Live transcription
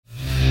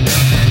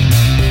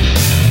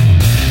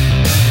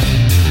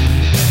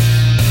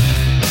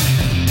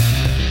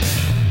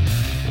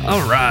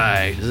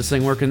this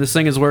thing working? This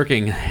thing is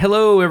working.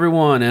 Hello,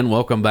 everyone, and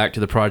welcome back to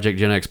the Project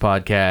Gen X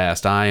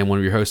podcast. I am one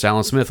of your hosts,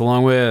 Alan Smith,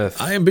 along with...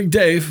 I am Big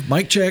Dave.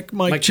 Mic check,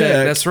 mic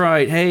check. That's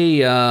right.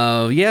 Hey,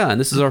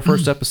 and this is our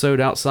first episode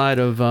outside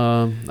of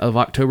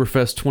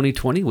Oktoberfest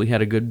 2020. We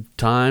had a good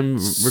time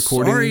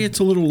recording. Sorry it's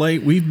a little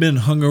late. We've been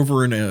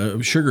hungover in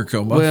a sugar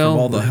coma from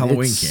all the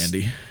Halloween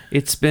candy.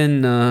 It's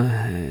been,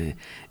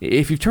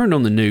 if you've turned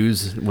on the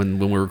news when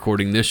we're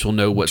recording this, you'll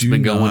know what's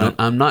been going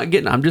on.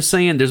 I'm just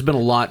saying there's been a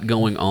lot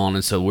going on,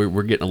 and so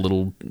we're getting a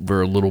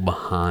little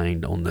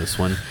behind on this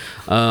one.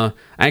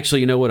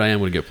 Actually, you know what? I am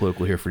going to get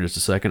political here for just a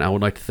second. I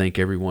would like to thank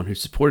everyone who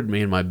supported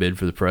me in my bid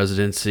for the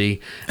presidency.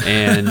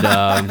 And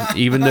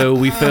even though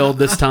we failed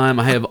this time,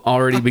 I have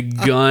already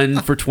begun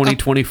for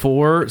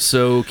 2024.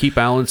 So keep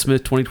Alan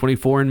Smith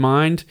 2024 in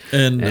mind.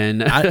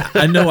 And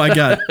I know I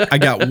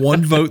got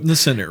one vote in the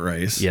Senate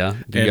race. Yeah.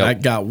 And I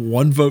got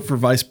one vote for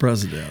vice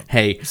president.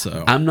 Hey,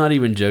 I'm not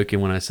even joking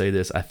when I say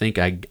this. I think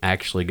I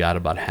actually got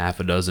about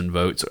half a dozen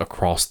votes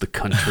across the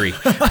country.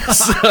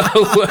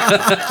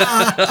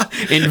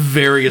 In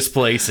various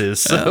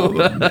places. So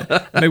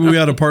maybe we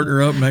ought to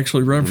partner up and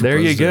actually run for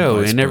president. There you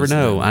go. You never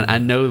know. I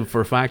know for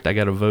a fact I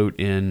got a vote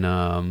in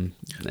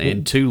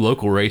two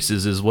local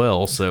races as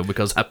well. So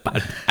because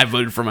I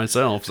voted for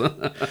myself.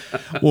 So.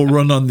 We'll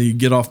run on the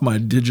Get Off My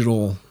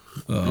Digital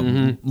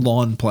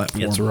lawn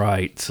platform. That's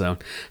right. So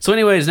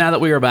anyways, now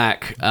that we are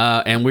back,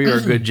 and we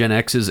are good Gen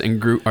X's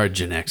and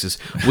Gen X's,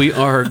 we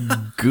are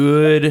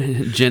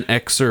good Gen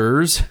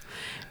Xers,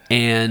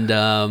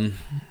 and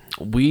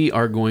we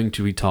are going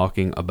to be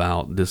talking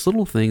about this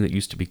little thing that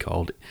used to be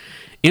called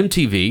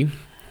MTV.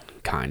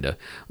 Kinda.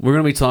 We're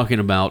going to be talking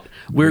about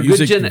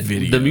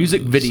the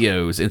music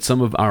videos and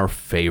some of our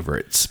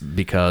favorites,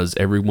 because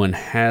everyone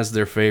has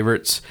their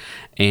favorites.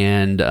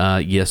 And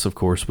yes, of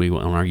course, we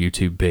on our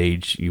YouTube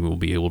page, you will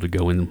be able to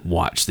go and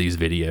watch these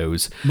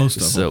videos.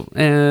 Most of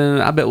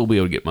them. I bet we'll be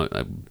able to get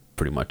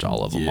pretty much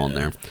all of them on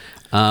there.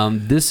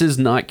 This is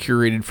not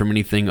curated from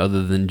anything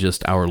other than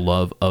just our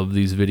love of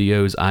these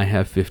videos. I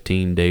have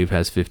 15. Dave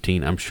has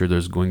 15. I'm sure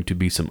there's going to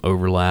be some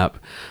overlap.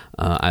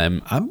 I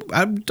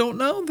don't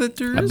know that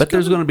there is. I bet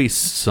there's going to be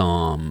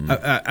some.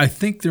 I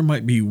think there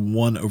might be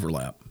one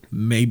overlap,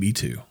 maybe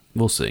two.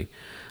 We'll see.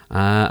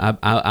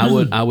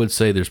 I would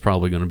say there's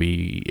probably going to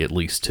be at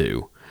least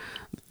two.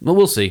 But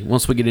we'll see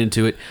once we get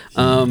into it.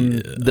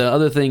 The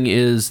other thing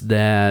is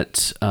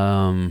that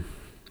I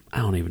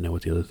don't even know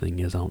what the other thing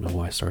is. I don't know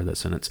why I started that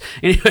sentence.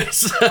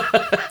 Anyways,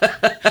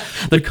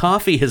 the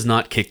coffee has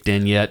not kicked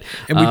in yet.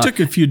 And we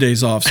took a few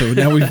days off, so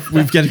now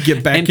we've got to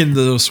get back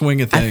into the swing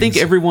of things. I think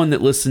everyone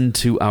that listened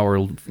to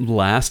our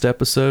last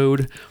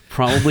episode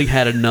probably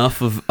had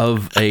enough of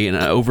an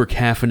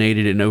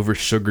over-caffeinated and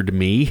over-sugared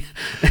me.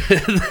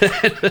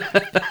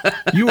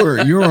 You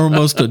were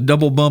almost a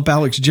double bump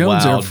Alex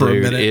Jones there for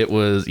a minute. It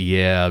was,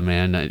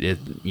 man.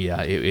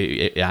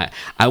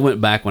 I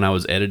went back when I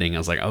was editing. I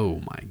was like,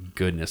 oh my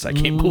goodness, I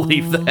can't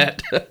believe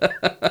that.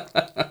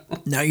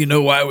 Now you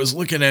know why I was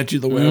looking at you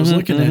the way I was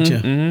looking at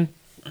you.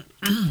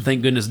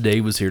 Thank goodness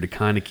Dave was here to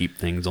kind of keep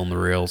things on the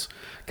rails.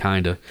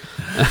 Kind of.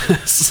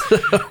 It's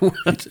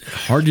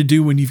hard to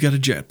do when you've got a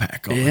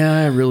jetpack on.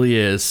 Yeah, it really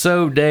is.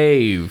 So,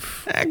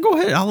 Dave. Go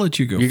ahead. I'll let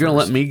you go You're going to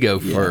let me go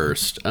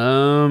first.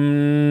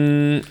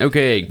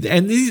 Okay.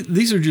 And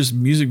these are just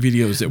music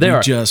videos that we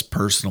just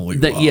personally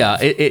love. Yeah,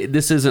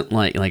 this isn't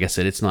like I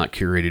said, it's not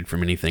curated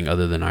from anything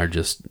other than our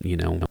just,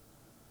 Are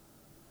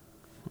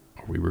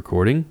we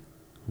recording?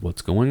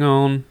 What's going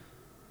on?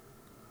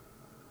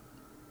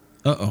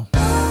 Uh-oh.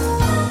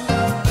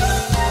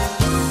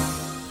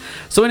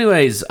 So,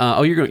 anyways,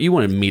 you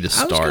wanted me to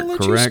start,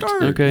 correct? You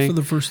start okay, for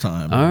the first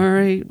time. All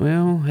right.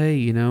 Well,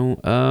 hey, all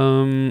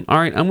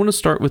right. I'm going to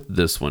start with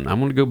this one. I'm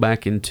going to go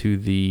back into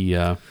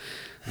the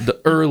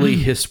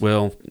early-ish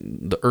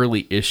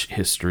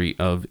history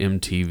of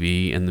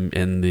MTV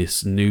and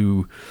this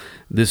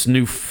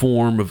new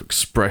form of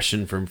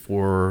expression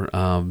for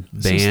bands.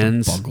 Is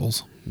this the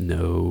Buggles?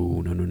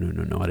 No.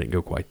 I didn't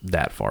go quite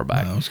that far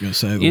back. I was going to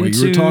say the way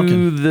you were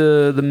talking.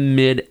 Into the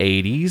mid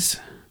 '80s.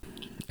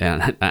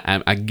 And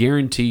I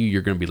guarantee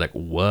you're going to be like,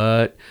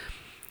 what?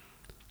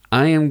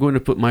 I am going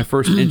to put my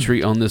first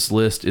entry on this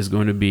list is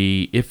going to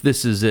be If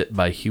This Is It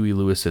by Huey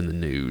Lewis and the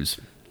News.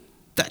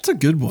 That's a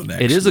good one,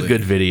 actually. It is a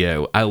good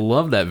video. I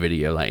love that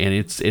video. And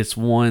it's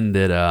one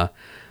that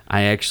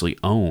I actually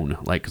own,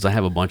 because I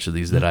have a bunch of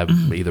these that I've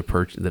either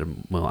purchased.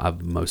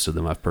 Most of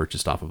them I've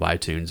purchased off of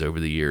iTunes over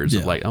the years.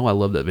 Yeah. Of I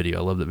love that video.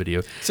 I love that video.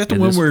 Is that the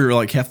one where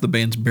half the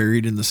band's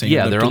buried in the sand?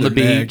 Yeah, they're on the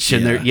beach,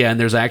 and and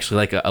there's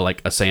actually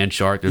like a sand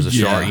shark. There's a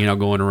shark,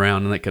 going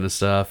around and that kind of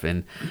stuff.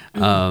 And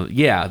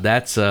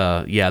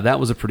that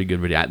was a pretty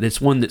good video.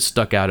 It's one that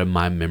stuck out in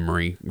my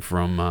memory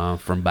from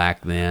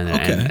back then,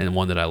 and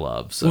one that I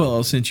love. So.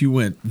 Well, since you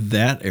went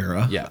that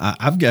era,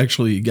 I've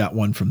actually got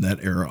one from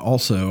that era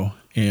also.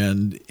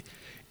 And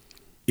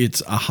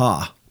it's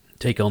Aha.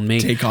 Take on Me.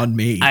 Take on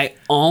Me. I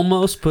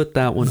almost put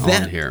that one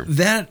on here.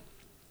 That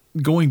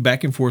going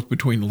back and forth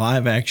between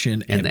live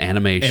action and the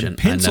animation. And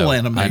pencil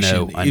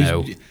animation. I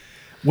know.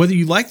 Whether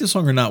you like the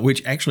song or not,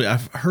 which actually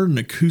I've heard an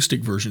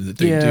acoustic version that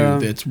they do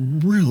that's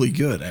really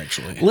good,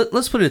 actually.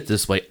 Let's put it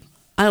this way.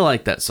 I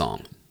like that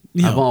song.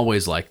 Yeah. I've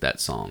always liked that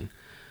song.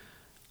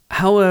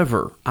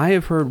 However, I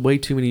have heard way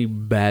too many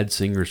bad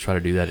singers try to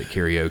do that at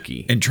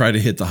karaoke. And try to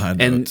hit the high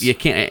notes. And you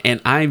can't, and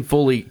I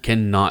fully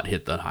cannot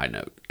hit the high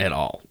note at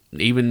all.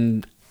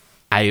 Even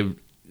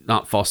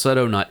not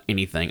falsetto, not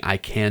anything. I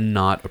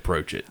cannot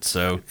approach it.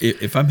 So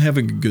if I'm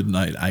having a good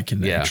night, I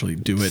can actually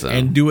do it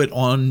and do it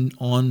on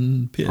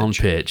pitch. On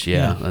pitch,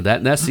 yeah.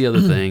 That's the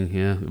other thing,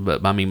 yeah.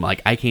 But I mean,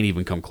 like, I can't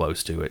even come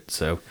close to it.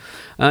 So,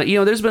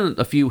 there's been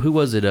a few. Who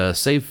was it?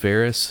 Save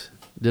Ferris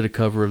did a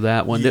cover of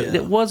that one.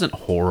 It wasn't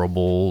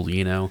horrible,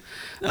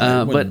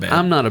 but bad.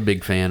 I'm not a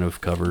big fan of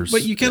covers.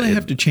 But you kind of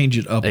have to change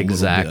it up a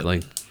little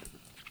bit.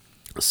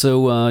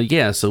 So,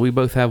 so we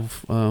both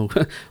have,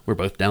 we're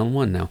both down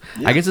one now.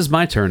 Yeah. I guess it's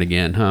my turn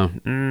again, huh?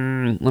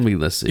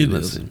 Let's see.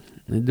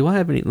 Do I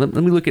have any, let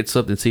me look at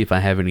something and see if I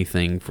have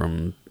anything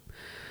from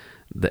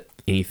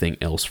anything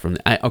else from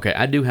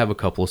I do have a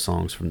couple of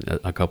songs from,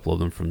 a couple of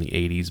them from the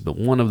 80s, but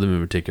one of them in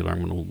particular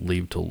I'm going to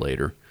leave till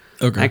later.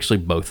 Okay. Actually,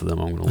 both of them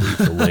I'm going to leave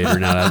till later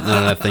now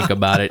that I think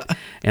about it.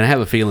 And I have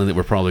a feeling that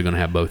we're probably going to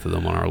have both of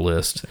them on our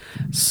list.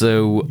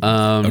 So,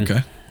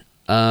 okay.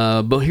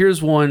 But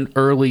here's one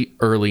early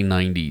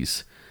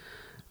 90s.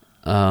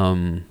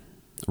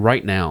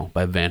 Right Now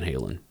by Van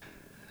Halen.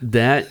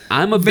 That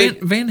I'm a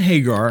Van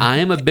Hagar. I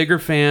am a bigger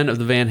fan of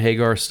the Van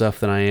Hagar stuff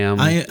than I am.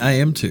 I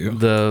am too.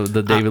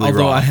 The David Lee Roth.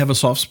 Although I have a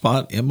soft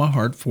spot in my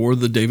heart for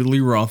the David Lee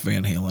Roth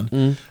Van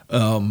Halen.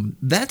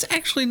 That's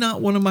actually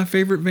not one of my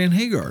favorite Van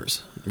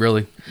Hagars.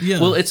 Really? Yeah.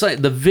 Well, it's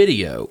like the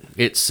video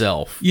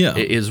itself. Yeah.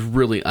 Is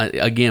really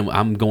again.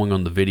 I'm going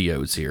on the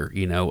videos here.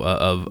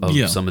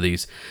 Of some of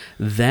these.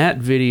 That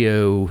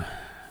video,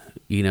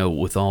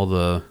 with all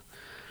the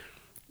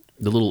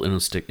little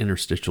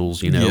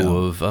interstitials,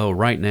 of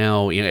right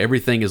now,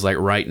 everything is like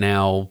right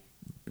now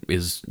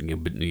is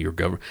your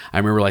government. I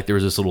remember like there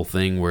was this little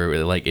thing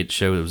where like it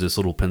showed it was this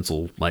little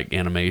pencil like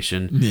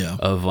animation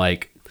of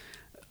like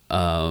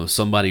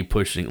somebody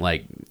pushing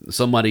like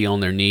somebody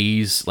on their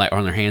knees, like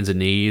on their hands and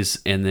knees,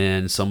 and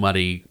then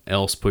somebody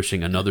else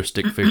pushing another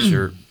stick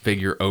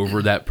figure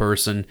over that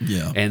person.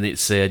 Yeah, and it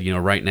said,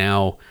 right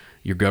now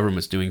your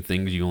government's doing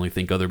things you only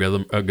think other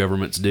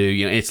governments do.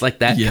 It's like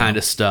that kind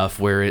of stuff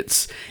where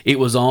it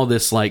was all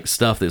this like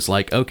stuff that's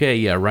like, okay,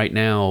 yeah, right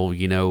now,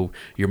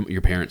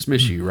 your parents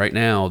miss you. Right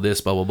now,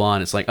 this blah blah blah,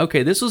 and it's like,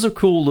 okay, this was a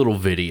cool little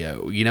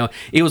video.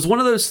 It was one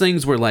of those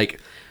things where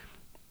like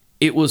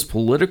it was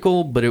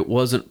political, but it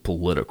wasn't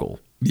political.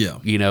 Yeah,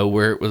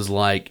 where it was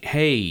like,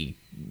 hey,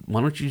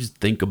 why don't you just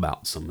think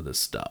about some of this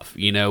stuff?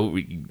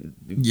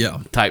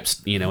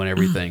 Types, and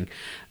everything.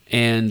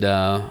 And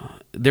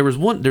there's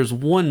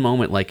one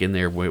moment like in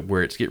there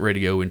where it's getting ready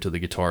to go into the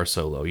guitar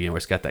solo.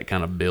 It's got that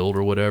kind of build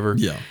or whatever.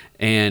 Yeah.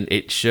 And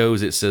it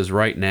says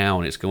right now,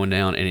 and it's going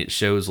down, and it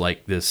shows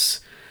like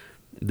this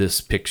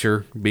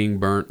picture being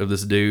burnt of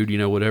this dude,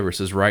 whatever. It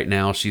says right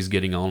now she's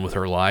getting on with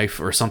her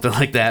life or something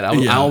like that.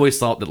 I always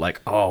thought that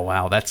like, oh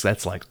wow, that's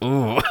like,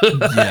 ooh.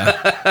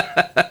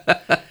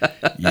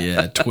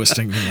 Yeah,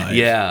 twisting the knife.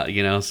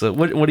 Yeah, so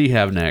what do you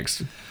have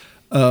next?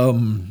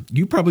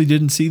 You probably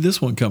didn't see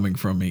this one coming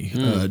from me.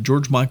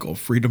 George Michael,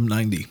 Freedom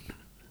 90.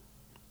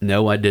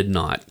 No, I did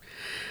not.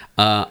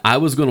 I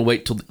was going to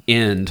wait till the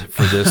end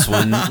for this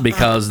one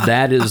because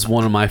that is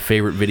one of my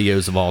favorite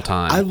videos of all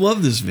time. I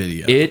love this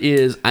video. It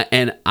is,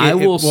 and I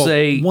will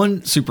say...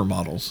 One,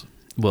 Supermodels.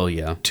 Well,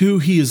 yeah. Two,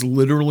 he is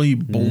literally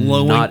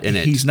blowing... Not in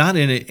it. He's not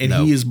in it, and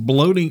he is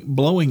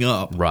blowing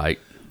up. Right.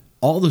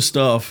 All the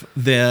stuff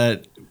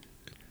that...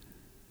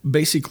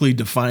 basically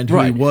defined who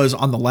he was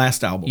on the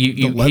last album.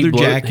 The leather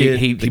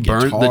jacket, the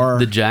guitar.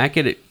 The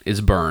jacket is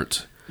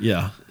burnt.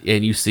 Yeah.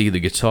 And you see the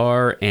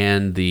guitar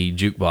and the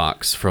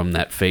jukebox from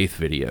that Faith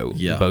video.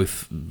 Yeah.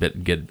 Both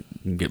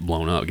get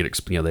blown up.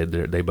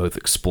 They both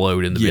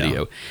explode in the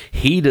video.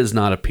 He does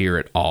not appear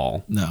at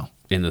all. No.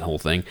 In the whole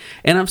thing.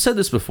 And I've said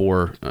this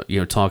before,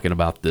 talking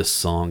about this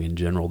song in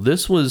general.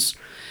 This was,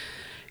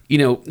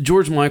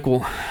 George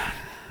Michael,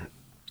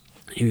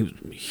 he was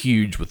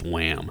huge with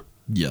Wham.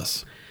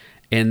 Yes.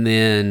 And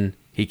then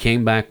he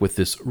came back with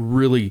this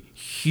really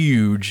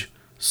huge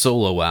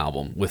solo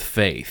album with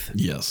Faith.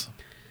 Yes.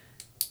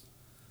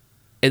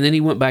 And then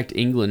he went back to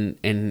England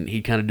and he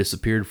kind of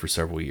disappeared for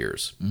several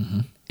years.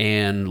 Mm-hmm.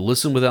 And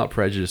Listen Without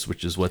Prejudice,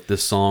 which is what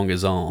this song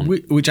is on.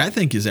 Which I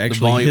think is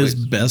actually his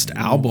best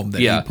album that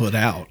he put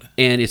out.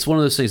 And it's one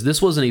of those things,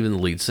 this wasn't even the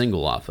lead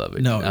single off of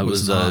it. No, it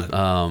was not.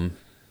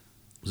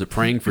 Was it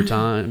Praying for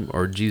Time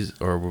or Jesus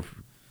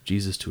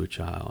to a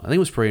Child? I think it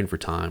was Praying for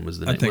Time was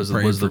the name. Was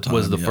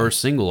the first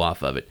single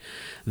off of it.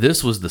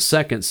 This was the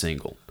second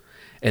single.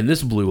 And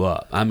this blew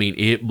up. I mean,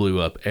 it blew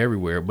up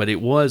everywhere. But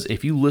it was,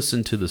 if you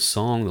listen to the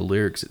song, the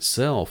lyrics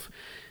itself,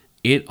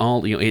 it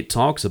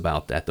talks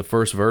about that. The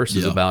first verse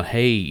is about,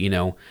 hey,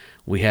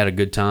 we had a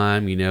good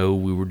time. You know,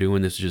 we were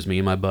doing this just me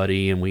and my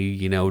buddy, and we,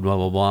 you know, blah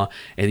blah blah.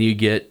 And you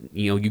get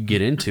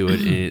into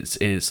it, and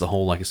it's the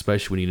whole, like,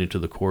 especially when you get into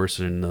the chorus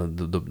and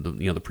the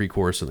you know, the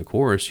pre-chorus and the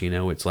chorus. You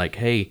know, it's like,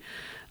 hey,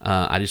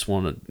 I just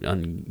want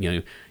to, you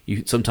know,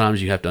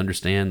 sometimes you have to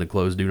understand the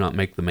clothes do not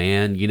make the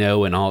man, you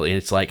know, and all. And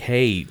it's like,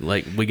 hey,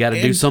 like, we got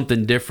to do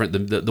something different.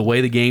 The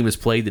way the game is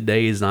played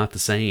today is not the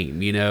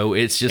same, you know.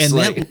 It's just, and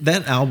like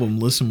that album,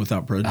 Listen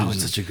Without Prejudice. Oh,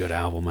 it's such a good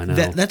album. I know.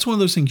 That's one of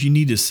those things you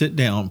need to sit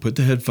down, put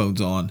the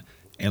headphones on,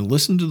 and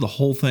listen to the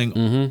whole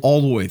thing all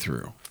the way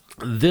through.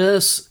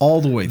 All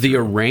the way through. The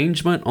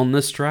arrangement on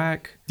this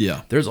track,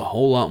 there's a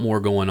whole lot more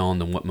going on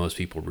than what most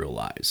people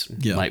realize.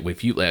 Like,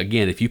 if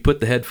you put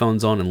the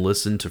headphones on and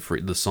listen to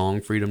the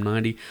song Freedom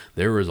 90,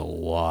 there is a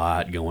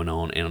lot going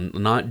on, and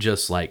not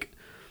just like,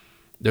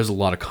 there's a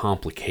lot of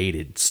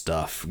complicated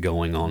stuff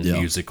going on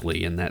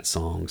musically in that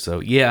song.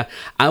 So yeah,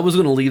 I was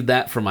going to leave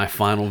that for my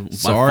final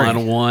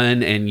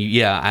one, and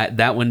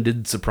that one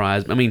did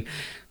surprise me. I mean,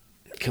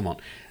 come on,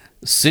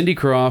 Cindy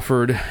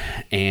Crawford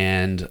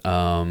and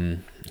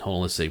hold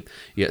on, let's see.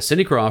 Yeah,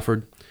 Cindy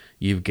Crawford.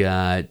 You've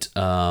got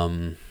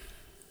Naomi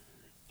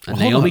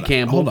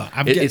Campbell. Hold on.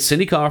 It's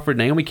Cindy Crawford,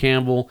 Naomi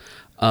Campbell,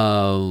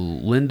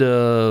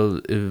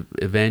 Linda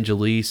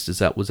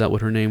Evangeliste. Was that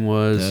what her name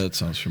was? That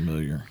sounds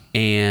familiar.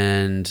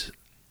 And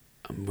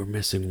we're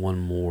missing one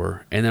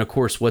more. And then, of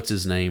course, what's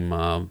his name?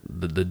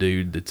 The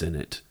dude that's in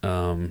it.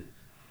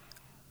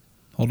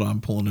 Hold on,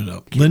 I'm pulling it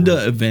up.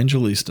 Linda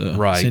Evangelista,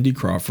 right. Cindy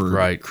Crawford,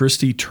 right.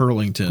 Christy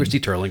Turlington.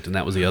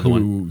 That was the other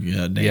one.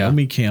 Yeah,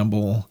 Naomi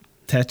Campbell,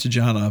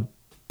 Tatjana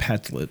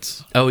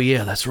Patlitz. Oh,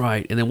 yeah, that's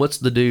right. And then what's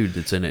the dude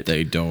that's in it?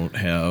 They don't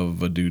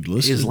have a dude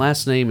listed. His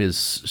last name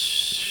is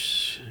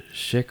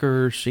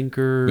Shinker.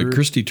 But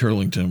Christy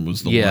Turlington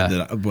was the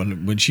one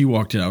that when she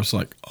walked in, I was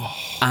like,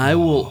 oh. I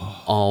will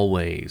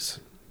always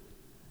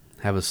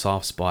have a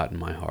soft spot in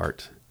my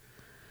heart.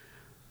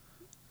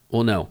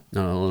 Well, no,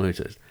 let me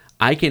say this.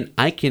 I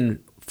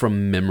can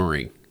from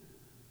memory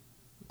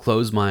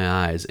close my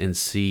eyes and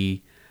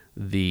see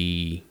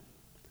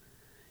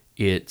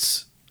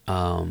it's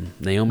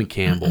Naomi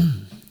Campbell,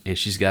 and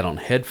she's got on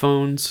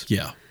headphones,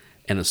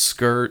 and a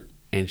skirt,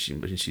 and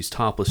she's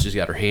topless. She's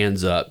got her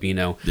hands up, you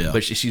know,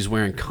 but she's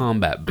wearing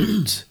combat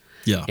boots.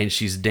 And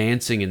she's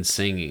dancing and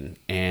singing,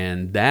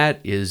 and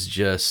that is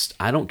just,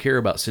 I don't care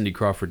about Cindy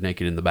Crawford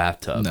naked in the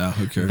bathtub. No,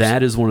 who cares?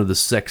 That is one of the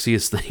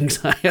sexiest things.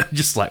 I'm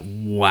just like,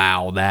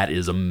 wow, that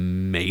is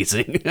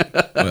amazing.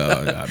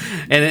 Well,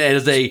 and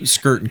as a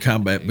skirt and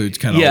combat boots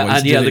kind of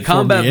always did the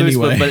combat boots,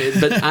 anyway.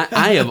 but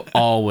I have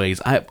always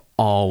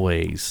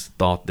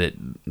thought that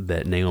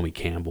Naomi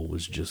Campbell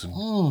was just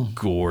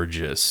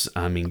gorgeous.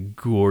 I mean,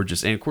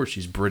 gorgeous. And of course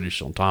she's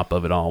British on top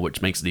of it all,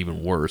 which makes it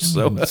even worse.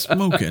 So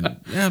smoking.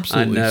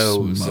 Absolutely. I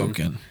know.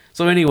 Smoking.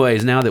 So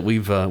anyways, now that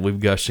we've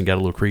gushed and got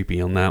a little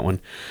creepy on that one,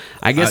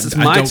 I guess it's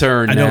my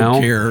turn now.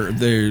 I don't care.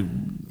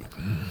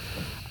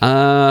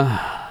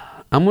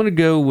 I'm going to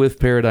go with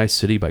Paradise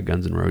City by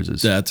Guns N'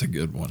 Roses. That's a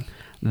good one.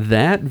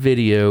 That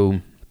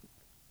video,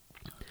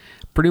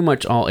 pretty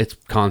much it's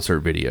concert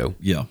video.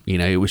 Yeah. You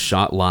know, it was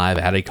shot live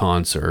at a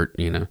concert,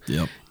 you know.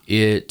 Yep.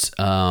 It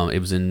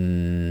was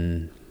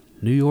in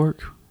New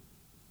York.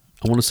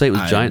 I want to say it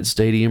was Giant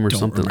Stadium or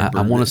something.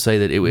 I want to say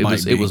that it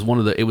was one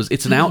of the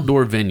it's an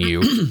outdoor venue.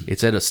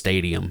 It's at a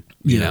stadium,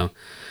 you know.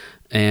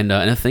 And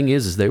the thing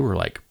is they were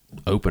like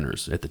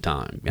openers at the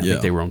time. I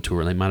think they were on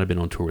tour. They might have been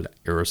on tour with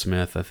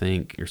Aerosmith, I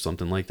think, or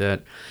something like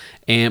that.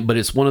 But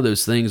it's one of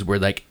those things where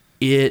like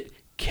it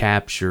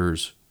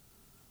captures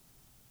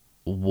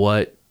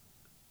what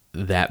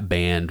that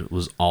band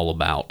was all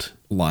about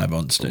live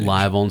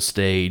on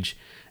stage,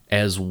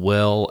 as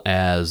well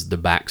as the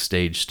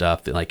backstage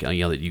stuff that, like,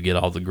 you know, that you get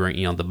all the great,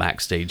 you know, the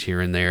backstage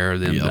here and there,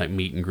 then like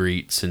meet and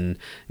greets and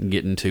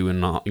getting to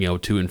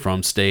and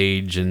from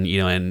stage, and you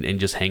know, and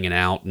just hanging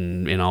out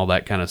and all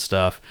that kind of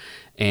stuff.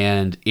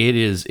 And it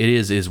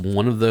is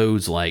one of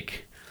those,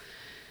 like,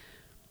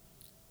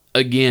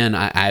 again,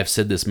 I've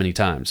said this many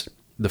times,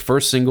 the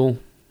first single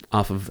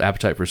off of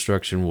Appetite for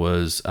Destruction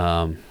was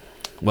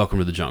Welcome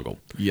to the Jungle.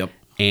 Yep.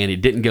 And it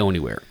didn't go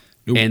anywhere.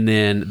 Nope. And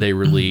then they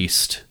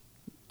released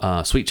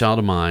Sweet Child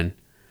of Mine,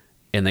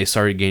 and they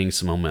started gaining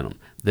some momentum.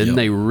 Then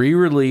they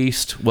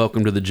re-released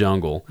Welcome to the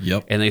Jungle,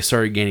 and they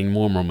started gaining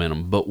more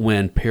momentum. But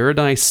when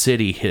Paradise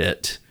City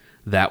hit,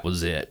 that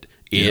was it.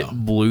 It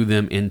blew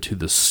them into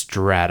the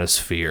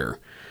stratosphere.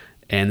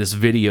 And this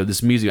video,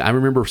 this music, I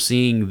remember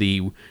seeing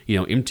the, you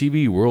know,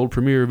 MTV World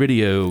Premiere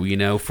video, you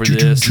know, for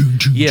this.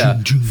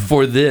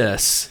 For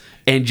this.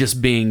 And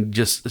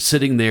just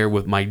sitting there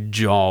with my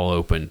jaw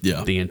open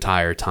the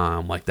entire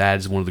time. Like, that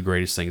is one of the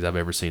greatest things I've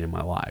ever seen in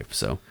my life.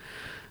 So,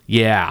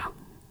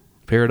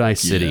 Paradise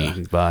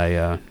City by...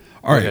 All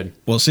right. Ahead.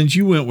 Well, since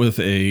you went with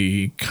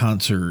a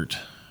concert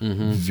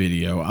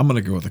video, I'm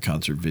going to go with a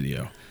concert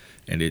video.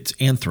 And it's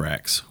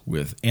Anthrax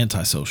with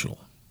Antisocial.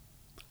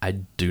 I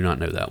do not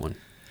know that one.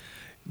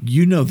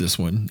 You know this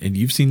one, and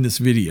you've seen this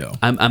video.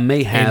 I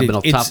may have, but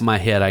off the top of my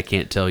head, I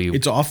can't tell you.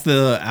 It's off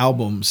the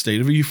album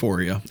State of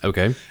Euphoria.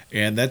 Okay.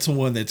 And that's the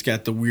one that's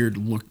got the weird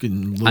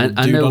looking little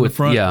dude on the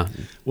front. Yeah.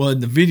 Well, in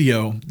the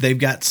video, they've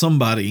got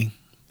somebody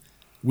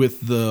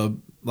with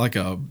like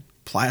a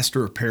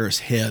plaster of Paris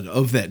head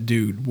of that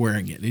dude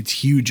wearing it.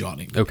 It's huge on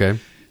him. Okay.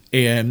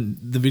 And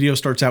the video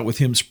starts out with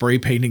him spray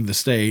painting the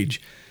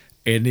stage,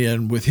 and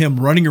then with him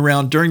running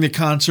around during the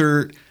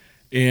concert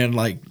and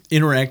like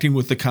interacting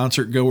with the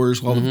concert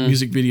goers while the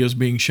music video is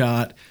being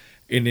shot.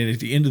 And then at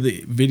the end of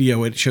the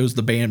video, it shows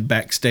the band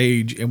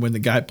backstage, and when the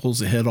guy pulls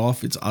the head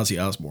off, it's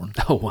Ozzy Osbourne.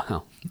 Oh,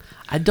 wow.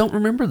 I don't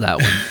remember that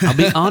one. I'll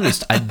be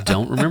honest, I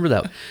don't remember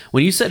that.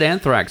 When you said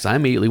Anthrax, I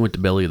immediately went to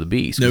Belly of the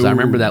Beast, because I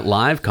remember that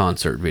live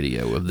concert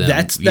video of them.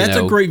 That's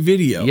a great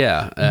video.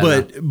 Yeah.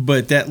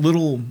 But that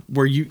little,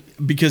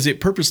 because it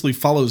purposely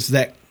follows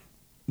that,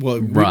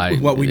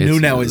 what we know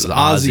now is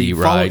Ozzy,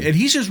 right? And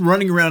he's just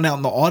running around out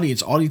in the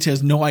audience. Audience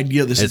has no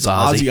idea this is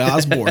Ozzy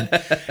Osbourne.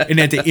 And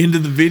at the end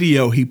of the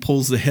video, he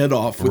pulls the head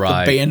off with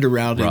the band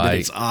around it. And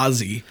it's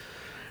Ozzy.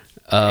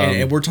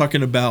 And we're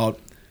talking about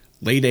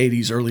late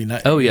 80s, early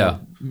 90s. Oh, yeah.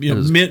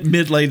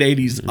 Mid late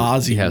 80s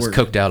Ozzy. Yeah, it's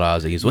coked out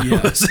Ozzy is what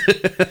it was.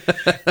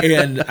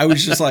 And I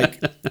was just like,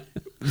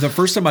 the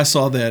first time I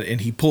saw that and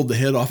he pulled the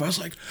head off, I was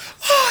like,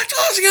 oh, it's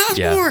Ozzy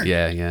Osbourne.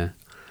 Yeah.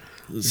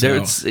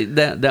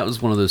 That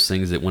was one of those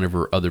things that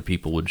whenever other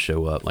people would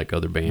show up, like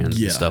other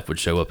bands and stuff would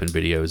show up in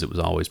videos, it was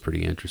always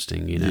pretty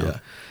interesting, you know. Yeah.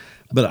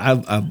 But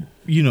I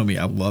you know me,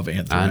 I love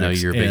Anthrax. I know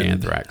you're a big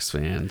Anthrax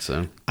fan,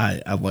 so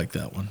I like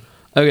that one.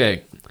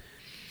 Okay.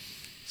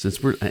 Since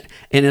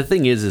and the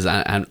thing is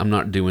I'm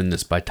not doing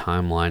this by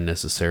timeline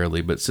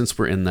necessarily, but since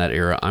we're in that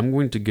era, I'm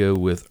going to go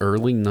with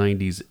early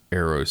 90s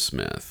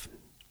Aerosmith.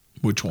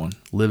 Which one?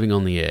 Living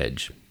on the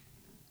Edge.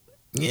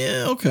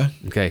 Yeah, okay.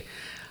 Okay.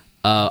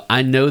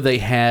 I know they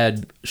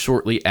had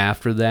shortly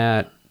after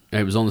that,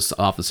 it was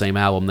off the same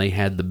album, they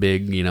had the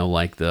big,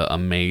 like the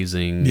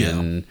Amazing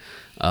and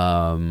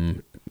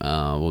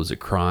what was it,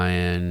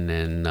 Crying,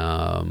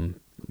 and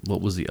what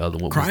was the other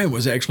one? Crying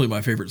was actually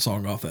my favorite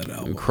song off that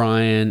album.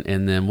 Crying,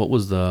 and then what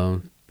was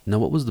the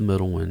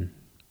middle one?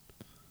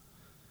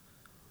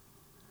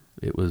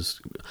 It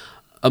was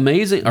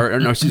Amazing, or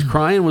no,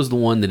 Crying was the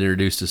one that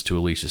introduced us to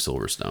Alicia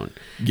Silverstone.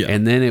 Yeah.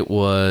 And then it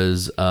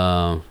was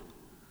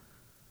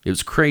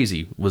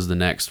Crazy was the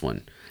next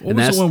one. What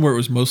was the one where it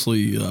was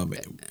mostly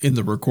in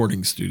the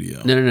recording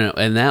studio? No.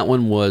 And that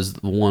one was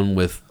the one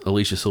with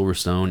Alicia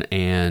Silverstone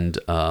and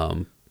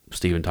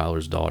Steven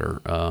Tyler's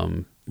daughter,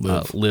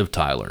 Liv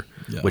Tyler,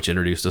 which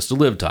introduced us to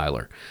Liv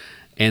Tyler.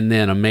 And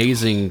then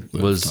Amazing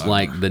was Tyler.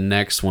 Like the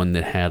next one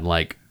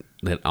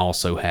that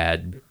also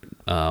had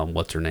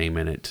what's her name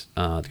in it,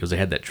 because they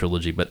had that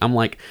trilogy. But I'm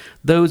like,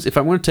 those, if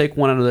I'm going to take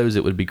one out of those,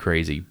 it would be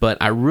Crazy. But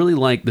I really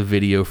like the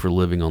video for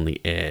Living on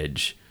the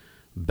Edge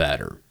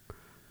better,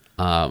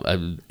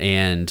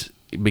 and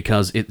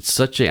because it's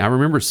I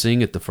remember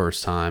seeing it the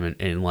first time,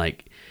 and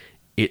like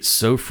it's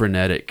so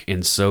frenetic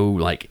and so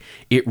like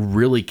it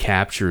really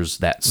captures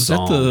that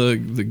song. Was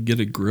that the Get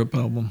a Grip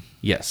album?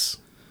 Yes.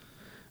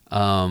 You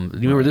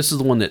remember this is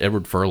the one that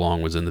Edward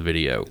Furlong was in the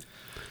video,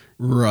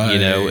 right?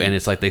 And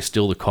it's like they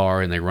steal the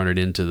car and they run it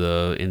into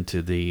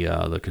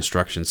the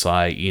construction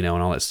site, and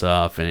all that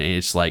stuff, and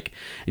it's like,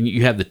 and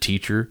you have the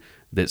teacher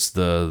that's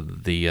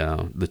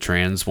the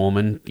trans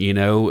woman, and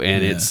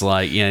it's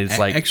like, it's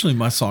like, actually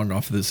my song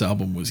off of this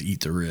album was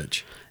Eat the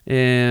Rich.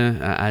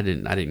 Yeah, I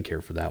didn't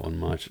care for that one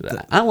much.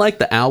 I like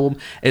the album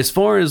as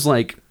far as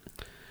like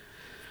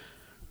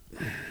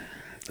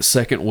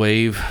second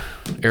wave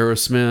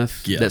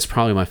Aerosmith. Yeah. That's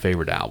probably my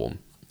favorite album,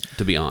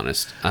 to be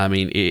honest. I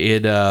mean,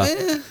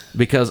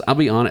 because I'll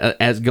be honest,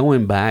 as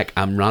going back,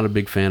 I'm not a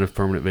big fan of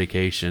Permanent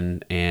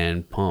Vacation,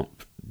 and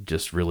Pump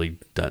just really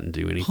doesn't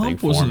do anything Pump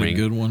for me. Wasn't a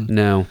good one.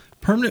 No.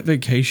 Permanent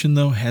Vacation,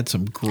 though, had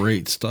some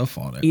great stuff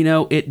on it.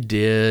 It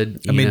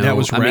did. That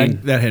was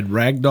that had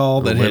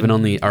Ragdoll, that living had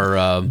on the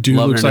Dude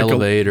Loving Looks an Like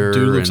Elevator,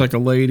 Dude Looks Like a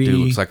Lady, Dude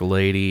Looks Like a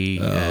Lady,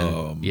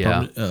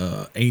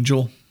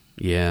 Angel.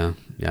 Yeah,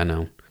 I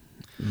know,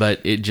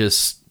 but it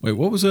just. Wait,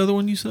 what was the other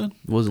one you said?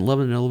 Wasn't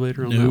Loving an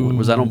Elevator on that one?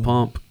 Was that on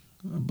Pump?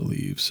 I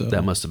believe so.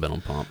 That must have been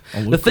on Pump.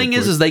 The thing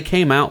is they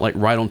came out like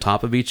right on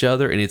top of each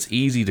other, and it's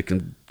easy to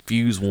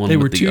confuse one with the other. They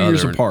were 2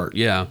 years apart.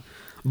 Yeah,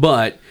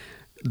 but.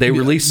 They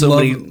released so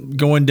many.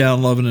 Going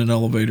Down Loving an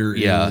Elevator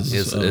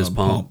is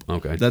Pump.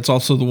 Okay. That's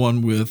also the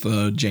one with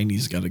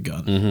Janie's Got a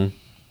Gun. Mm-hmm.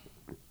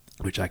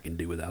 Which I can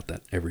do without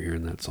that, ever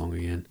hearing that song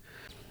again.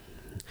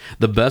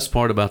 The best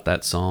part about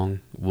that song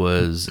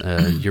was,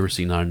 you ever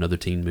see Not Another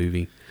Teen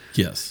Movie?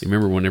 Yes. You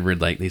remember whenever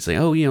they say,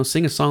 oh,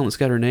 sing a song that's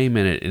got her name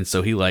in it. And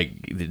so he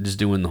just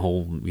doing the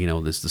whole,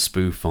 the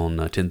spoof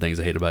on 10 Things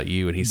I Hate About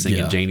You. And he's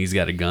singing Janie's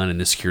Got a Gun, and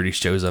the security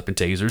shows up and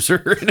tasers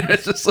her. And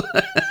it's just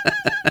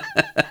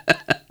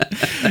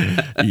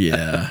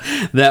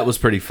yeah, that was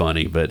pretty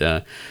funny.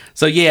 But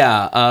so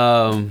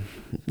yeah,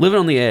 Living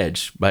on the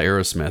Edge by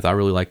Aerosmith. I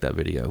really like that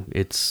video.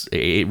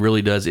 It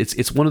really does.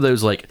 It's one of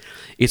those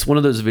it's one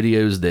of those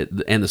videos that,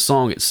 and the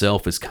song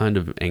itself is kind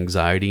of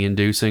anxiety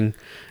inducing,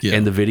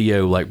 and the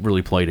video like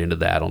really played into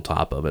that on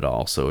top of it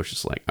all. So it's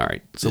just like, all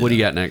right. So what do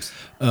you got next?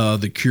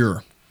 The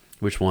Cure.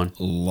 Which one?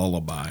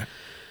 Lullaby.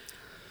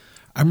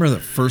 I remember the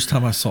first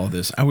time I saw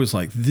this, I was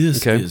like,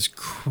 this is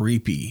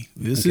creepy.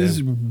 This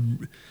is,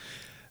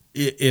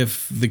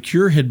 if The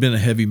Cure had been a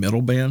heavy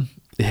metal band,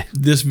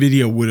 this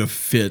video would have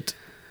fit.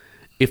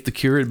 If The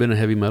Cure had been a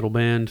heavy metal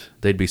band,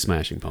 they'd be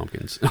Smashing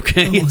Pumpkins.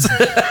 Okay.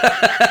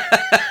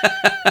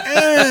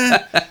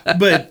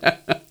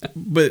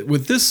 But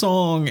with this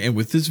song and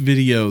with this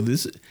video,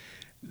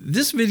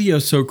 this video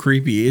is so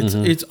creepy.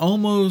 It's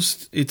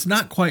almost, it's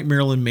not quite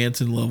Marilyn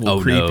Manson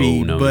level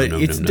creepy, but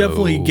it's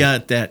definitely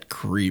got that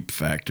creep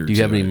factor. Do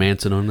you have any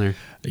Manson on there?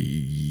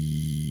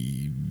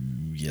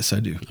 Yes, I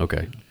do.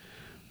 Okay.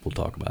 We'll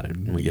talk about it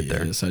when we get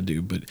there. Yes, I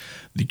do. But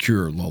The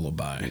Cure,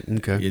 Lullaby.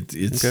 Okay.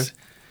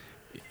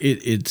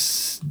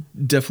 It's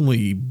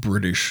definitely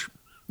British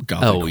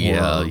Gothic horror.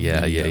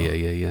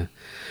 Yeah.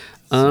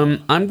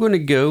 I'm going to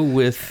go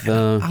with.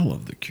 I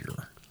love The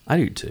Cure. I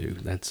do too.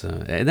 That's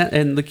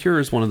and The Cure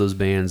is one of those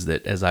bands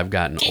that, as I've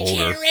gotten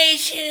older,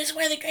 Generation is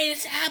one of the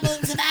greatest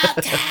albums of all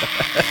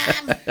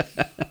time.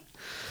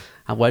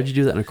 Why'd you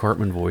do that in a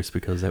Cartman voice?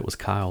 Because that was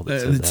Kyle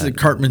that said that.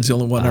 Cartman's the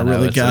only one I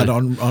really got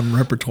on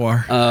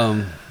repertoire.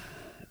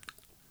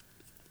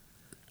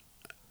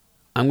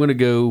 I'm going to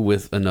go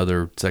with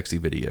another sexy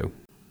video.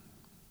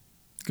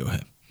 Go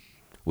ahead.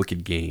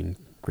 Wicked Game,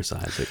 Chris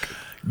Isaak.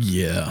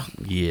 Yeah.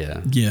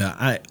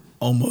 I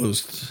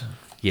almost.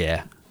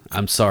 Yeah.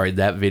 I'm sorry.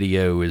 That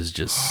video is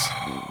just.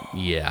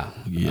 Yeah.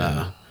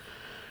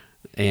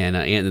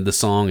 And the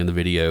song and the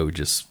video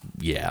just.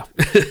 Yeah.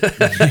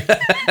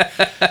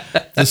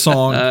 The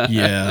song.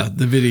 Yeah.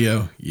 The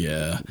video.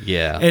 Yeah.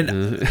 Yeah.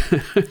 And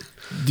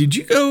did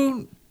you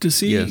go to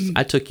see? Yes.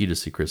 I took you to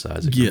see Chris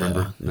Isaak. Yeah.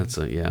 Remember? That's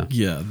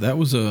Yeah. That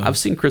was I've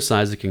seen Chris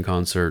Isaak in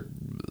concert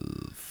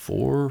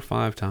 4 or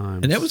 5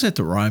 times. And that was at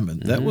the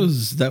Ryman. That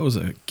was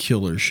a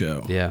killer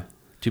show. Yeah.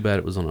 Too bad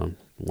it was on a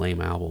lame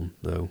album,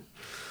 though.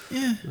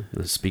 Yeah.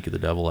 The Speak of the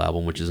Devil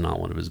album, which is not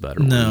one of his better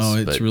ones. No,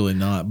 it's really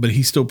not. But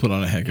he still put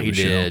on a heck of a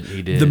show.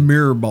 He did. The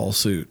mirror ball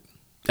suit.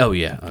 Oh,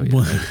 yeah.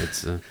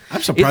 It's,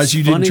 I'm surprised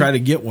you didn't try to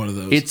get one of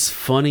those. It's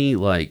funny,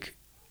 like,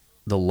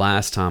 the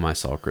last time I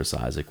saw Chris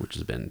Isaak, which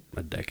has been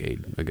a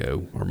decade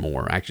ago or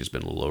more. Actually, it's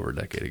been a little over a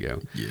decade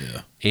ago.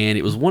 Yeah. And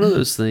it was one of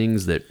those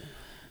things that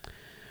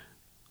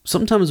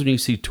sometimes when you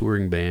see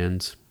touring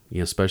bands,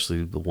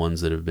 especially the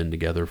ones that have been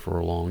together for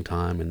a long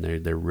time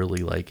and they're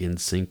really like in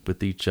sync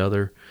with each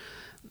other,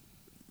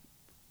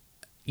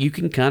 you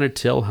can kind of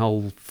tell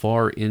how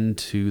far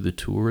into the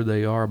tour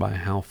they are by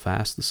how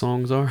fast the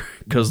songs are.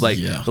 Because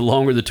the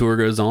longer the tour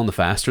goes on, the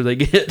faster they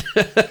get.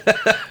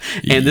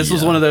 And this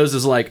was one of those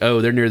is like,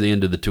 oh, they're near the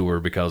end of the tour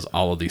because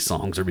all of these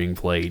songs are being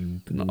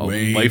played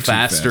way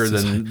faster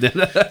than.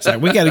 It's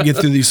like, we got to get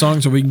through these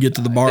songs so we can get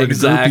to the bar.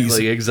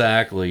 Exactly.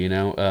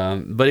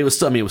 But it was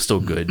still, it was still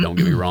good. Don't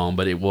get me wrong.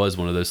 But it was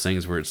one of those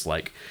things where it's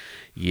like,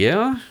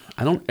 yeah,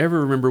 I don't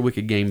ever remember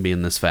Wicked Game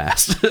being this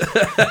fast.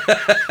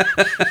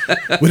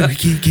 What a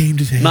wicked game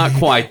today. Not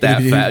quite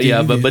that fast,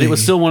 yeah, but it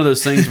was still one of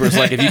those things where it's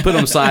like if you put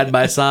them side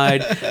by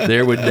side,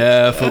 there would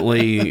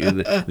definitely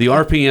the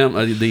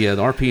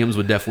RPMs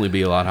would definitely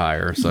be a lot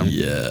higher. So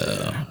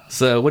yeah.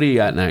 So what do you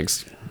got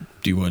next?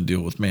 Do you want to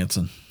deal with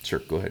Manson? Sure,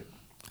 go ahead.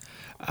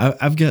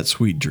 I've got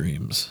Sweet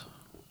Dreams.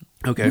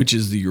 Okay. Which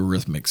is the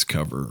Eurythmics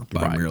cover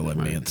by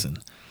Marilyn Manson.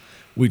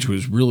 Which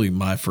was really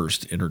my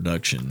first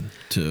introduction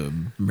to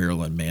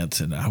Marilyn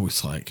Manson. I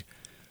was like,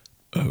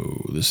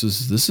 oh, this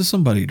is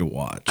somebody to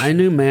watch. I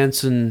knew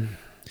Manson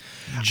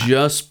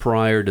just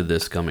prior to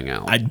this coming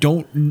out.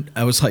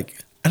 I was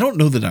like, I don't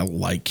know that I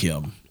like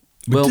him.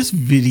 But this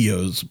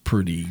video's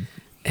pretty.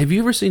 Have you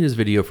ever seen his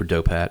video for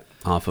Dope Hat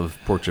off of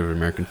Portrait of an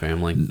American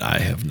Family? I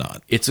have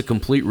not. It's a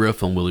complete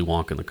riff on Willy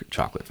Wonka and the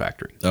Chocolate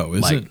Factory. Oh,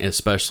 is it?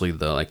 Especially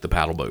the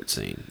paddle boat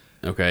scene.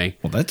 Okay.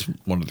 Well, that's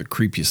one of the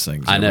creepiest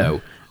things I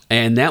know.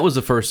 And that was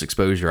the first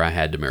exposure I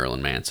had to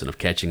Marilyn Manson, of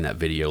catching that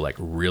video like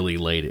really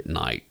late at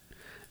night.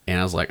 And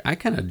I was like, I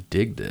kind of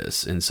dig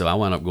this. And so I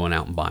wound up going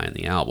out and buying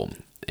the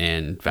album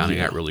and finding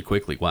out really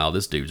quickly, wow,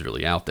 this dude's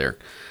really out there.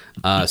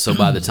 So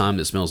by the time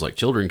It Smells Like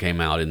Children came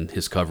out and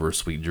his cover of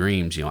Sweet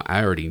Dreams,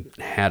 I already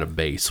had a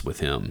base with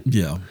him.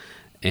 Yeah.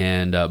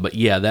 And, but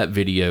yeah, that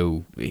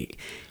video.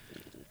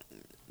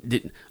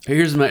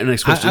 Here's my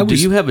next question. Do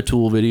you have a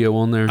Tool video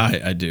on there?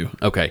 I do.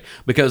 Okay.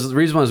 Because the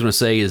reason I was going to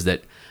say is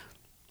that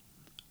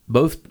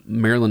both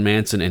Marilyn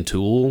Manson and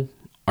Tool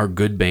are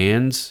good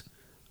bands,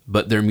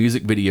 but their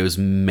music videos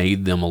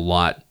made them a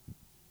lot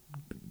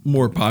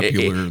more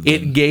popular.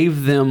 It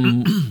gave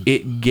them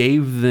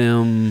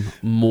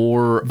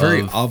more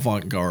very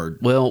avant-garde.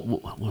 Well,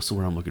 what's the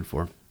word I'm looking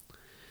for?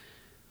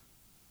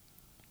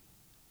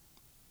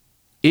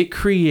 It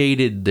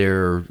created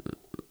their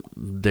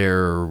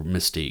their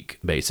mystique,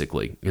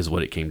 basically, is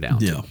what it came down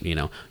Yeah. to. You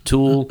know,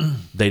 Tool,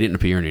 they didn't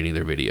appear in any of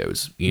their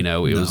videos. You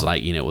know, it was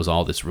like, you know, it was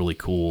all this really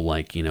cool,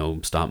 like, you know,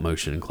 stop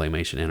motion and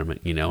claymation animate,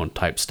 you know,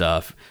 type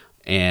stuff.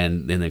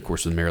 And then, of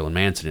course, with Marilyn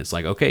Manson, it's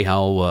like, okay,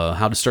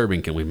 how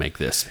disturbing can we make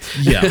this?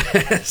 Yeah.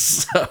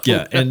 So,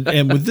 Yeah,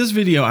 and with this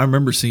video, I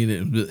remember seeing it,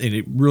 and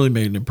it really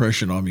made an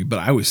impression on me. But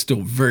I was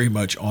still very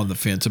much on the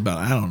fence about,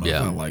 I don't know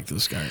if I like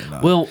this guy or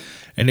not. Well,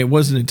 and it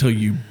wasn't until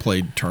you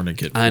played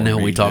Tourniquet. I know for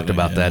me we talked that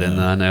about that, and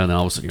I know, and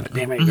all of a sudden you're like,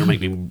 damn it,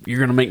 you're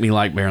gonna make me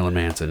like Marilyn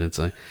Manson. It's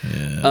like,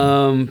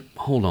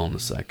 hold on a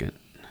second,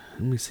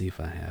 let me see if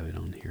I have it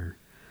on here.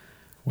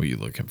 What are you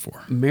looking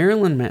for?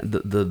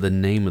 The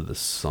name of the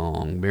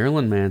song.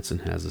 Marilyn Manson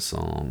has a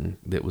song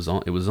that was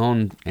on. It was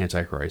on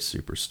Antichrist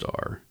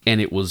Superstar,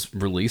 and it was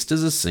released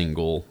as a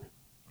single.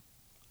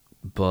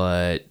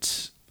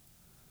 But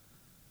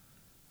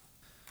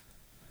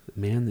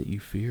Man That You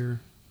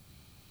Fear.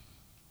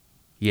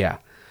 Yeah.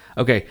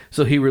 Okay,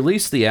 so he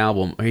released the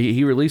album.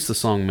 He released the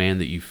song "Man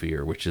That You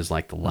Fear," which is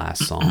like the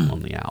last song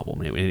on the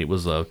album, and it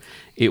was a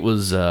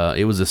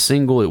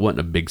single. It wasn't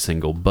a big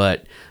single,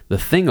 but the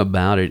thing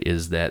about it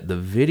is that the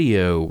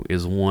video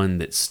is one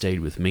that stayed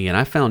with me, and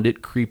I found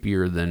it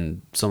creepier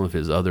than some of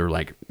his other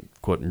like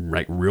quote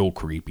like real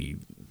creepy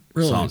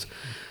songs,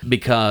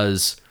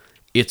 because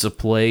it's a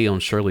play on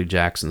Shirley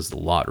Jackson's "The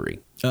Lottery."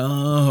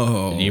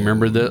 Oh, Do you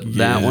remember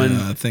that one?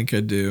 I think I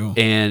do.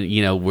 And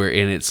you know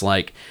and it's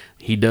like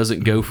he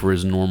doesn't go for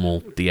his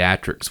normal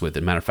theatrics with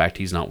it. Matter of fact,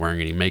 he's not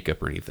wearing any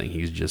makeup or anything.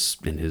 He's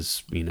just in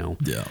his, you know.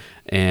 Yeah.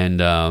 And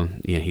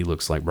he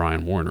looks like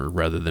Brian Warner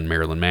rather than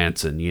Marilyn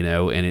Manson, you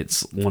know. And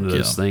it's one of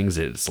those things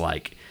that it's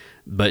like,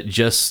 but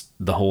just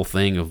the whole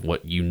thing of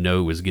what you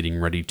know is getting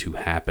ready to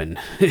happen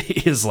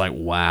is like,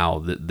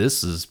 wow,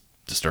 this is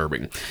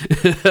disturbing.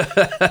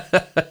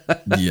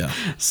 Yeah.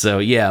 So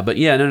yeah, but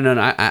yeah,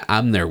 no,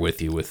 I'm there with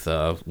you with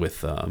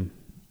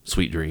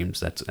Sweet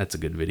Dreams. That's a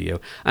good video.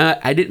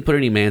 I didn't put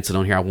any Manson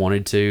on here. I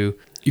wanted to.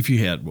 If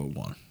you had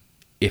one.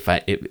 If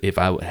I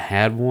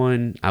had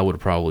one, I would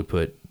have probably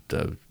put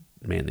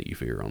Man That You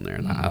Fear on there.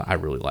 I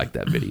really like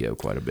that video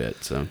quite a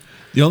bit. So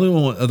The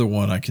only other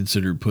one I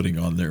considered putting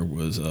on there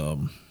was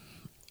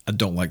I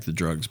Don't Like the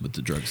Drugs, but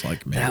the Drugs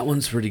Like Me. that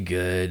one's pretty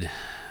good.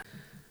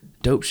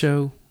 Dope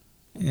Show.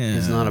 Yeah.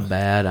 It's not a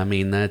bad. I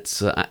mean,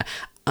 that's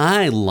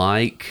I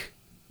like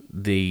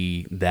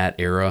that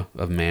era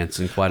of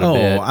Manson quite a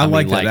bit. I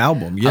like that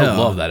album. Yeah, I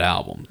love that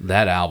album.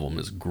 That album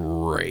is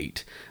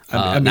great.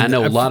 I mean, I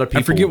know a lot of people.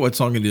 I forget what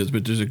song it is,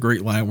 but there's a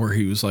great line where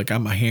he was like,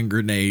 "I'm a hand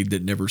grenade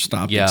that never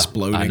stopped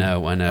exploding." I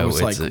know. I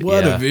was It's like,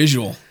 what a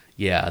visual.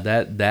 Yeah,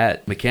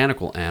 that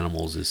Mechanical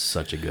Animals is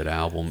such a good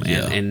album,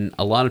 and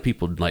a lot of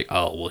people like,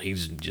 oh, well,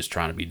 he's just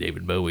trying to be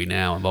David Bowie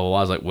now, and blah blah blah.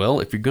 I was like, well,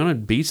 if you're gonna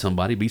be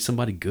somebody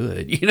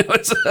good, you know.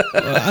 It's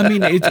I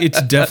mean,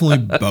 it's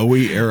definitely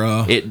Bowie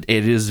era. It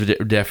is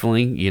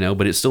definitely, you know,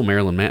 but it's still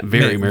Marilyn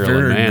Marilyn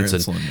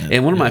Manson.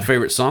 And one of my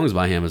favorite songs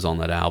by him is on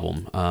that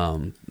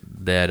album.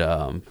 That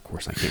of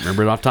course I can't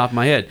remember it off the top of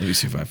my head. Let me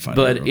see if I find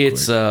it. But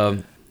it's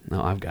no,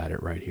 I've got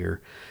it right here.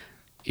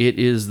 It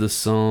is the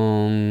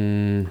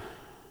song.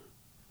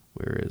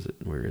 Where is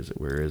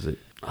it?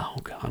 Oh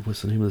God,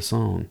 what's the name of the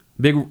song?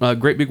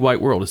 Great Big White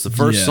World. It's the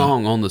first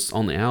song on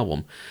the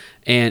album,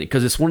 and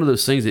because it's one of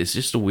those things, it's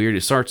just a weird.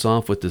 It starts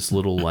off with this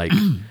little like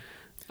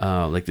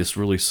this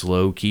really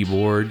slow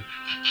keyboard.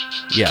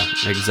 Yeah,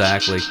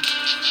 exactly.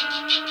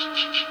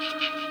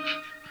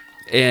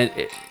 And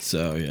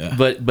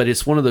but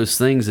it's one of those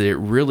things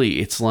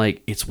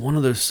that it's one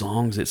of those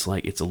songs. It's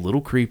like it's a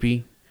little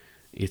creepy,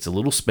 it's a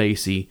little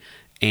spacey,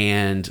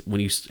 and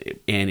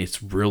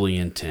it's really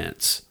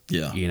intense.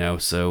 Yeah. You know,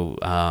 so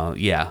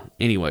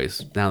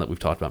anyways, now that we've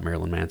talked about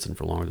Marilyn Manson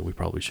for longer than we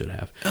probably should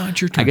have.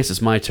 It's your turn. I guess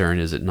it's my turn,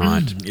 is it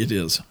not? It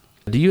is.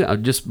 Do you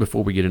just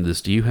before we get into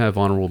this, do you have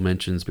honorable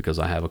mentions? Because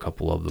I have a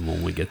couple of them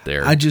when we get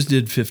there. I just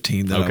did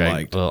 15 that I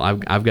liked. Well,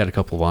 I've got a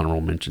couple of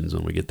honorable mentions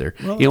when we get there.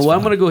 Well, you know what? fine.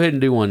 I'm going to go ahead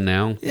and do one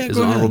now. Yeah, It's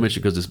go an honorable ahead.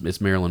 mention because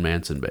it's Marilyn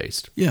Manson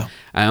based. Yeah.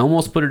 I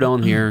almost put it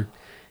on here.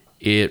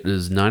 It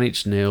is Nine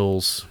Inch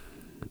Nails,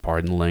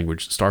 pardon the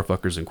language,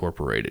 Starfuckers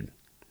Incorporated.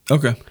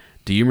 Okay.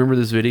 Do you remember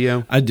this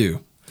video? I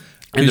do.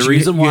 And the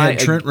reason you why had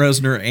Trent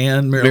Reznor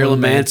and Marilyn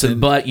Manson,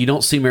 but you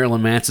don't see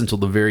Marilyn Manson until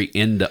the very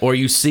end, or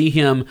you see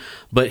him,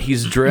 but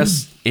he's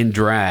dressed in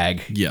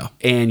drag. Yeah.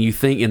 And you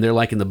think, and they're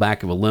like in the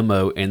back of a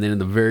limo, and then in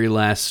the very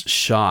last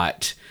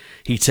shot,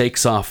 he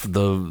takes off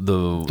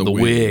the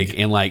wig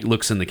and like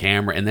looks in the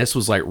camera, and this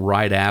was like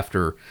right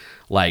after,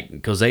 like,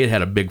 because they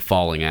had a big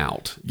falling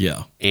out.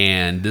 Yeah.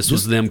 And this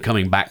was them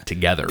coming back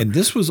together. And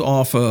this was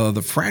off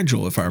The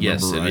Fragile, if I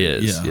remember right. Yes, it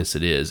is. Yeah. Yes,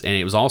 it is. And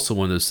it was also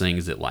one of those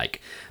things that,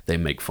 like, they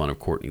make fun of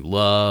Courtney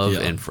Love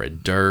and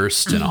Fred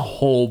Durst and a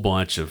whole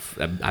bunch of,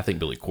 I think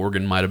Billy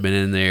Corgan might have been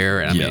in there.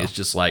 And I mean, it's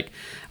just like,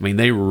 I mean,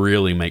 they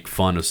really make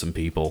fun of some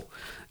people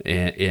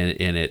in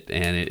it.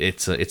 And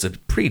it's a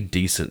pretty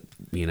decent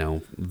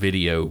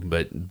video,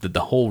 but the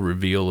whole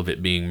reveal of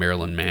it being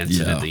Marilyn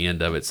Manson Yeah. at the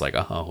end of it's like,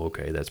 oh,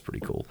 okay, that's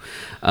pretty cool.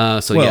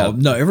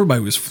 No,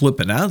 everybody was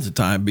flipping out at the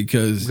time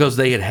because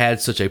they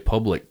had such a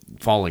public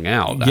falling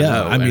out.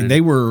 I mean,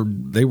 they were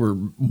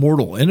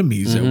mortal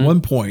enemies at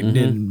one point, and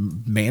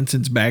then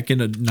Manson's back in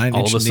a Nine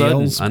all Inch of a sudden,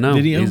 Nails I know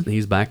video.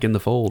 he's back in the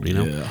fold.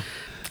 Yeah.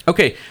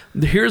 Okay,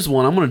 here's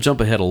one. I'm going to jump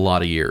ahead a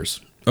lot of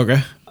years,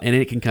 Okay. and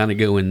it can kind of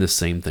go in this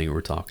same thing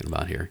we're talking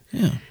about here.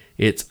 Yeah.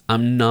 It's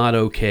 "I'm Not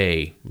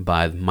Okay"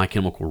 by My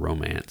Chemical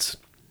Romance.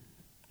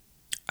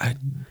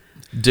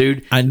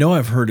 Dude, I know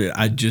I've heard it.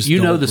 I just you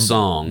don't know the remember.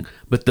 song,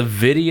 but the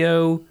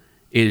video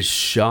is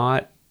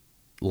shot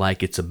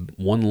like it's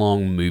one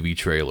long movie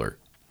trailer.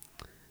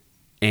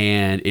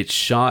 And it's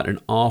shot an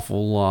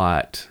awful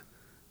lot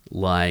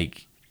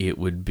like it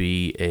would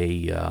be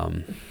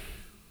a...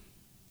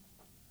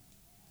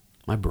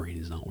 my brain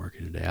is not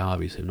working today. I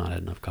obviously have not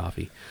had enough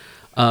coffee.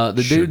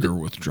 The Sugar dude,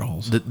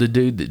 withdrawals. the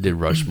dude that did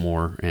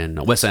Rushmore and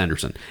Wes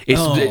Anderson.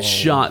 It's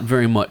shot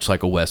very much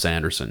like a Wes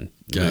Anderson.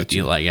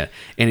 Gotcha.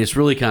 And it's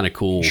really kind of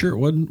cool. Sure, it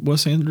wasn't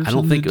Wes Anderson. I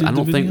don't think that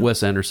did the video?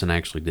 Wes Anderson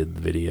actually did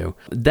the video.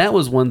 That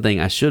was one thing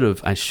I should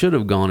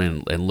have gone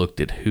in and looked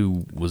at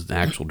who was the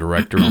actual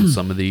director on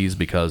some of these,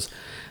 because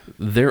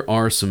there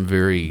are some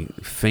very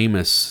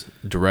famous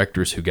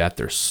directors who got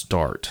their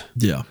start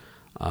Yeah.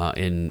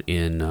 in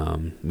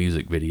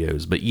music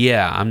videos. But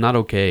yeah, I'm Not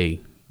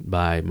Okay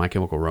by My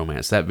Chemical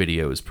Romance. That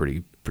video is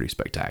pretty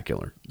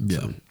spectacular. Yeah.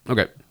 So,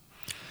 okay.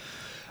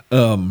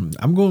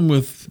 I'm going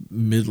with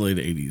mid-late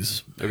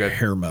 80s Okay.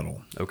 hair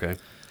metal. Okay.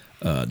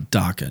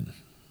 Dokken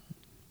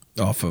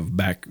off of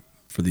Back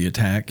for the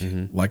Attack,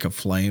 Mm-hmm. Like a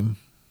Flame.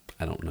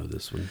 I don't know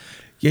this one.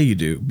 Yeah, you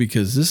do,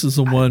 because this is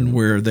the one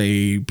where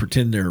they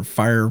pretend they're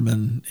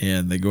firemen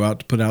and they go out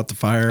to put out the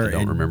fire. I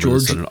don't and remember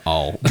this one at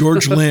all.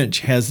 George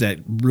Lynch has that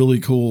really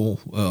cool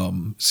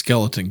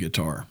skeleton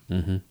guitar.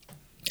 Mm-hmm.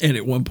 And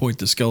at one point,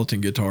 the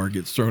skeleton guitar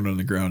gets thrown on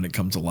the ground, it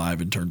comes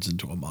alive and turns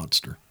into a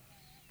monster.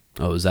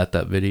 Oh, is that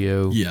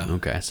video? Yeah.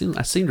 Okay. I seem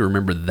to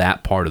remember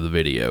that part of the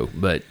video,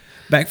 but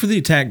Back for the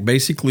Attack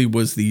basically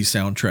was the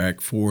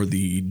soundtrack for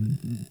the...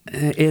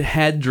 it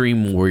had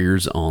Dream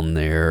Warriors on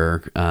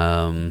there.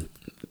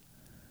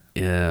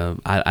 Yeah,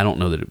 I don't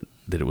know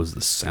that it was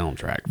the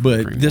soundtrack. For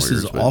But Dream this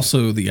Warriors, is but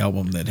also the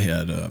album that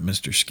had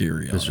Mr.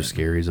 Scary on Mr. it.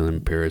 Scary's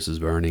and Paris is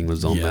Burning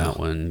was on Yeah. that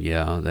one.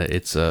 Yeah,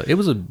 it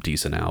was a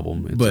decent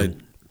album. But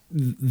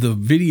the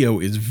video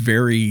is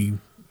very,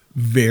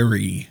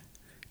 very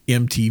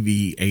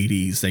MTV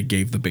 80s. They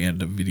gave the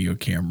band a video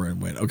camera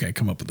and went, okay,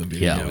 come up with a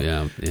video.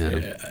 yeah.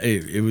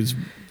 It was...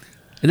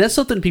 And that's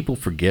something people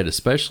forget,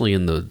 especially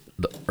in the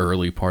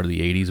early part of the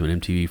 80s when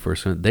MTV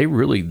first went.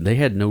 They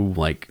had no,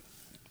 like,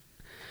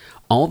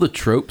 all the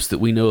tropes that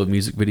we know of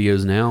music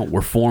videos now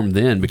were formed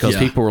then because Yeah.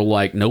 people were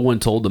like, no one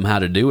told them how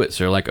to do it.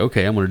 So they're like,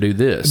 okay, I'm going to do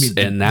this.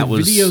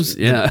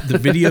 videos, the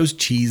video's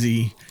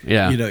cheesy.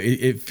 Yeah. You know,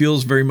 it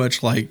feels very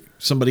much like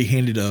somebody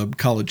handed a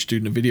college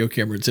student a video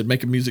camera and said,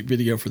 make a music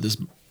video for this,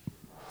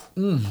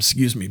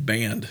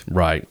 band.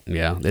 Right.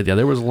 Yeah.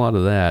 There was a lot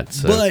of that.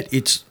 So. But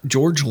it's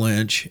George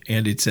Lynch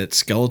and it's that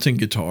skeleton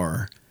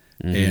guitar.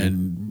 Mm-hmm.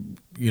 And,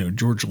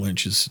 George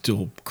Lynch is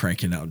still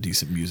cranking out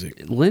decent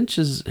music. Lynch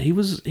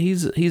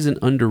he's an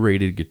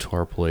underrated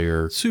guitar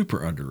player.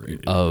 Super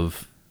underrated.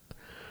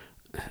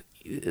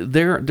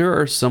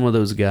 There are some of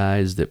those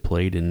guys that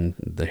played in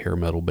the hair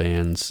metal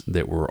bands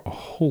that were a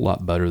whole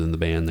lot better than the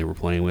band they were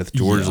playing with.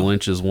 George Yeah.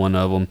 Lynch is one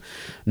of them.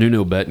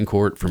 Nuno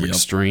Betancourt from Yep.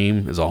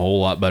 Extreme is a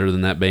whole lot better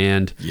than that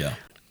band. Yeah.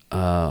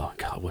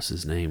 God, what's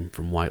his name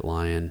from White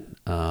Lion?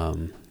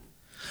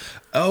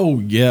 Oh,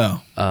 yeah.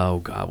 Oh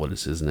God, what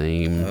is his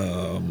name?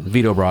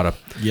 Vito Bratta.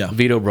 Yeah.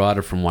 Vito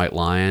Bratta from White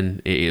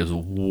Lion is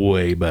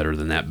way better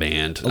than that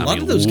band. A lot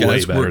of those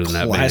guys were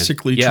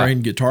classically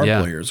trained guitar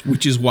Yeah. players,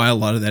 which is why a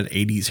lot of that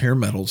 80s hair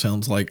metal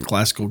sounds like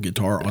classical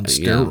guitar on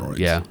steroids.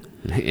 Yeah.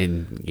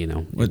 And,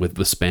 with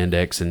the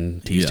spandex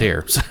and teased Yeah.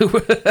 hair. So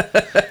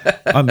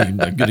I mean,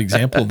 a good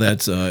example of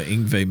that's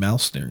Yngwie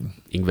Malmsteen.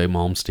 Yngwie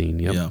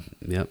Malmsteen. Yep. Yeah.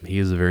 Yep. He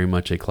is very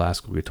much a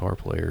classical guitar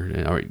player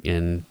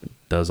and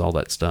does all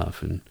that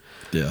stuff. And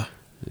Yeah.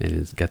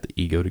 has got the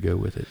ego to go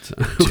with it. So.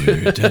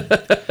 Dude,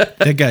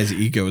 that guy's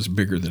ego is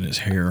bigger than his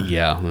hair.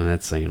 Yeah,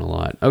 that's saying a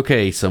lot.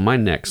 Okay, so my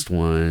next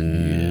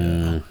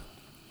one.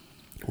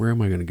 Where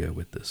am I going to go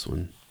with this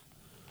one?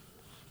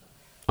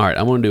 All right,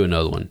 I'm going to do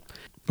another one.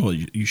 Well,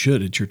 you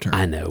should. It's your turn.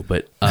 I know,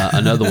 but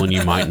another one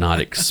you might not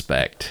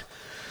expect.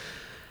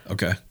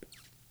 Okay.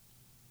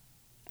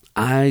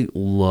 I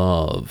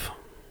love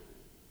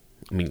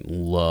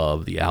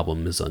the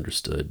album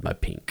Misunderstood by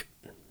Pink.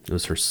 It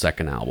was her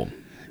second album.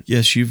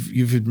 Yes,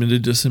 you've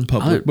admitted this in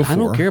public before. I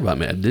don't care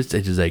about it. This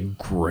is a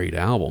great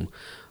album.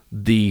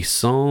 The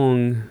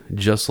song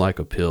Just Like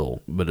a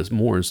Pill, but it's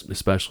more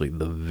especially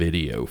the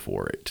video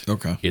for it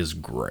is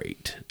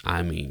great.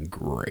 I mean,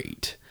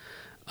 great.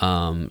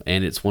 And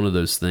it's one of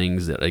those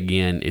things that,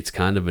 again, it's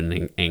kind of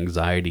an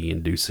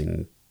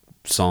anxiety-inducing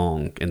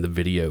song, and the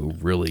video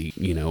really,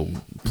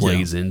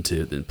 plays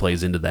into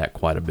that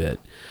quite a bit.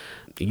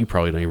 you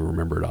probably don't even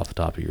remember it off the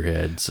top of your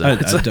head. So I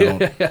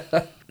don't.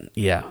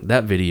 yeah,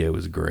 that video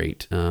was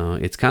great.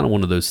 It's kind of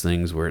one of those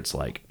things where it's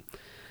like,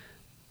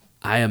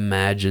 I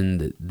imagine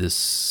that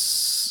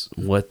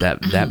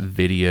that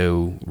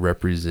video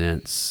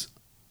represents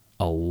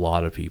a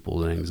lot of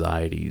people's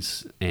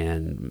anxieties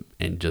and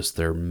just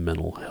their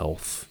mental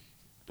health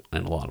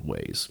in a lot of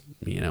ways,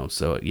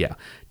 so yeah,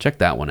 check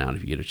that one out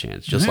if you get a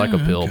chance. Just Like a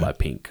Pill by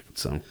Pink.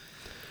 So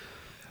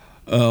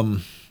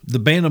the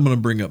band I'm going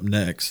to bring up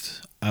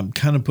next, I'm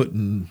kind of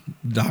putting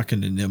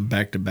Dokken and them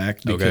back to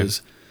back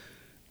because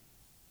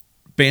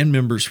band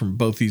members from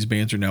both these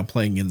bands are now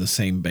playing in the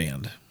same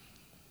band.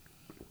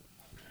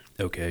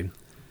 Okay.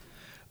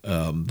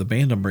 The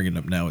band I'm bringing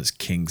up now is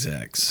King's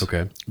X.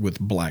 Okay. With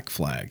Black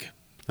Flag.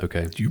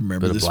 Okay. Do you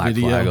remember this video? Put a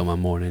video? black flag on my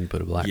morning.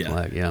 Put a black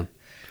flag. Yeah.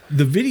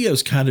 The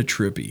video's kind of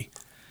trippy.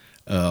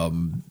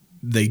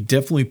 They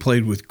definitely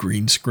played with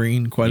green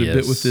screen quite a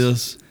bit with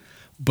this.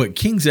 But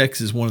King's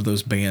X is one of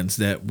those bands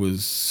that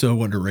was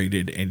so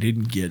underrated and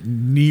didn't get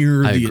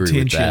near the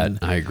attention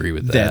I agree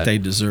with that they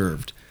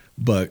deserved.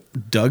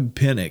 But Doug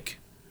Pinnick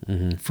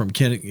from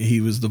Kinnick,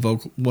 he was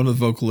one of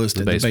the vocalists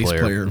and the bass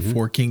player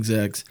for King's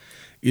X,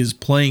 is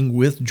playing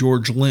with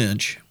George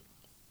Lynch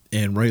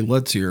and Ray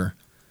Lutzier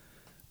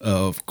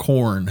of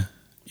Korn.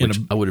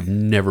 I would have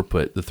never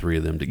put the three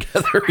of them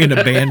together in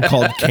a band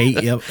called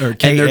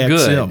KXM. And they're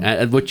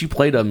good. What you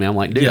played of me, I'm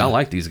like, dude, I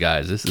like these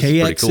guys. This is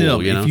KXM, pretty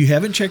cool. If you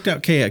haven't checked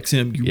out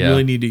KXM, you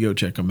really need to go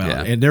check them out.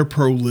 Yeah. And they're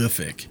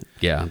prolific.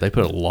 Yeah, they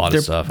put a lot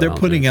of stuff out. They're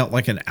putting out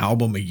like an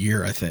album a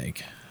year, I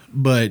think.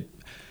 But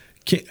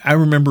I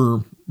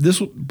remember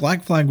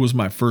Black Flag was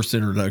my first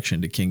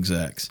introduction to King's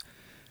X.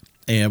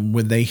 And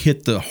when they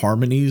hit the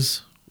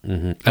harmonies,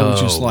 I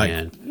was just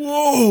like,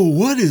 whoa,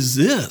 what is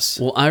this?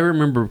 Well, I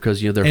remember because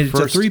their and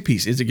first it's a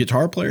three-piece. It's a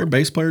guitar player,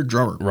 bass player,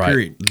 drummer. Right.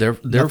 Period. Their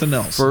Nothing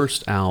else.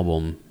 First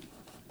album.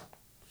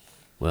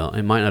 Well,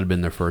 it might not have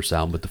been their first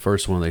album, but the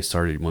first one they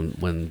started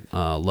when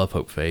Love,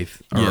 Hope,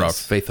 Faith, or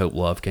Faith, Hope,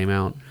 Love came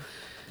out,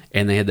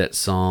 and they had that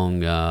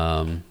song,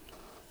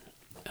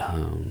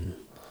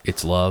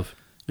 "It's Love."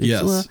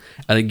 Yes. Love.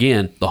 And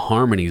again, the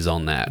harmonies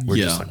on that were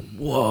just like,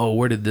 whoa,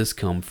 where did this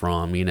come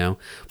from?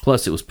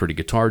 Plus it was pretty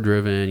guitar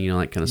driven,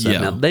 that kind of stuff.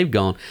 Yeah.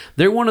 Now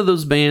they're one of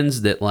those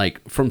bands that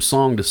like from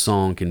song to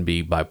song can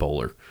be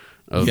bipolar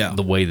of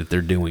the way that they're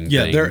doing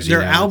things. Yeah,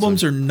 their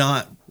albums are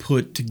not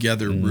put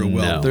together real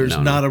well. There's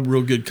not a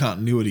real good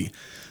continuity.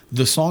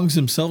 The songs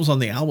themselves on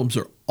the albums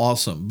are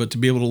awesome, but to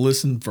be able to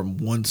listen from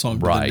one song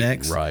to the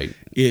next,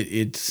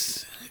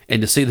 it's...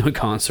 And to see them in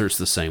concerts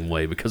the same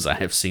way, because I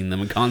have seen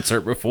them in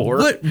concert before.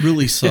 What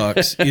really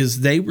sucks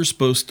is they were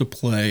supposed to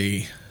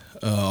play,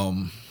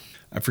 I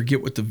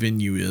forget what the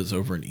venue is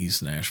over in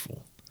East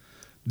Nashville,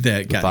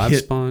 that got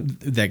hit by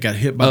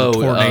the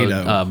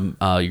tornado.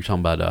 You're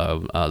talking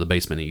about the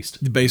Basement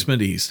East. The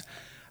Basement East.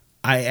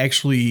 I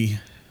actually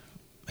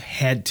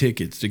had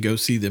tickets to go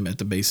see them at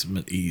the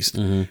Basement East,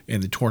 and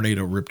the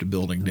tornado ripped a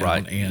building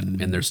down. And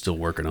they're still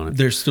working on it.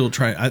 They're still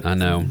trying. I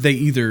know. They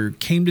either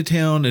came to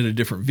town at a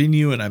different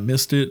venue and I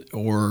missed it,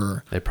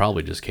 or they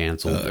probably just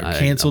canceled it.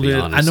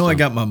 I know I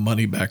got my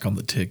money back on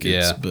the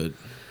tickets, but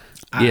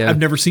I've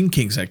never seen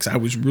King's X. I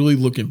was really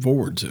looking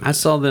forward to it. I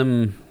saw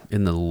them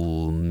in the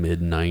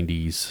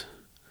mid-'90s.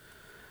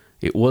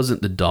 It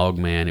wasn't the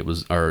Dogman. It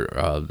was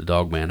the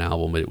Dogman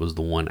album, but it was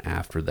the one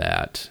after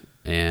that.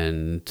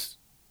 And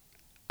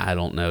I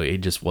don't know. It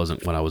just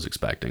wasn't what I was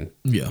expecting.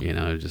 Yeah.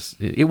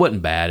 It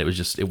wasn't bad. It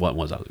wasn't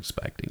what I was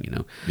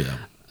expecting, Yeah.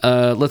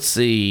 Let's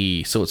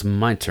see. So it's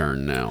my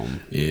turn now.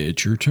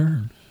 It's your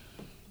turn.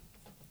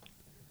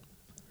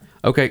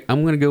 Okay.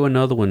 I'm going to go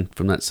another one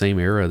from that same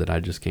era that I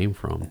just came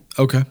from.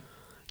 Okay.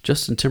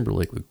 Justin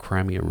Timberlake with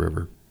Cry Me a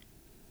River.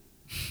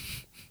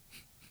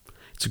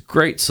 It's a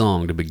great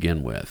song to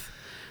begin with.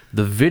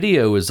 The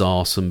video is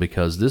awesome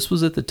because this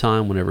was at the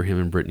time whenever him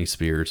and Britney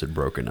Spears had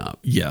broken up.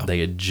 Yeah. They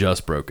had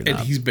just broken up.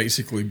 And he's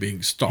basically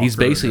being stalked. He's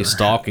basically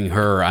stalking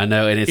her. I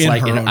know. And it's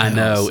like,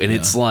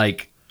 it's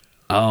like,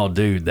 oh,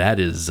 dude, that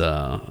is,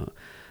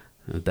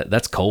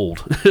 that's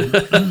cold.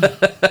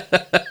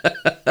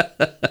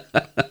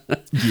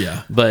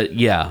 Yeah. But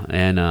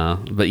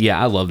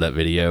I love that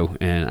video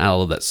and I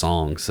love that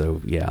song.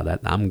 So yeah,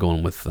 I'm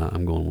going with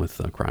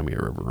Cry Me a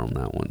River on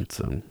that one.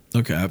 So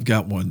okay, I've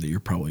got one that you're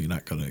probably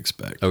not going to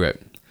expect. Okay,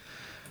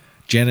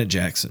 Janet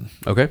Jackson.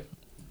 Okay,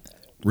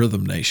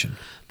 Rhythm Nation.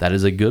 That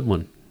is a good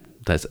one.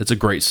 It's a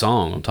great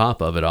song on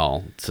top of it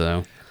all.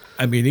 So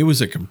I mean, it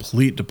was a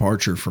complete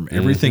departure from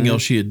everything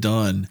else she had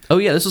done. Oh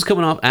yeah, this was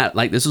coming off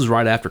this was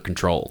right after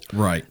Control,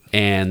 right?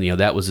 And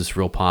that was this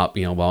real pop,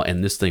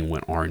 and this thing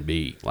went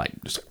R&B, like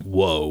just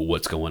whoa,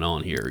 what's going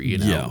on here,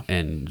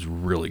 and it's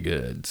really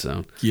good.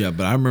 So yeah,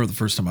 but I remember the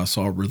first time I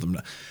saw Rhythm.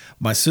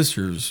 my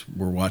sisters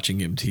were watching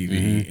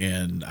MTV,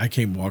 and I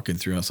came walking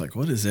through. I was like,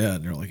 "What is that?"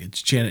 And they're like, "It's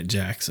Janet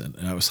Jackson."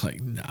 And I was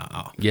like,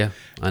 "Nah." Yeah,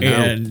 I know.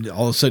 And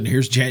all of a sudden,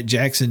 here's Janet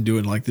Jackson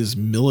doing like this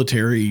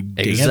military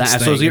dance Exactly. thing.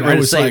 So I was getting And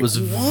ready to say like, it was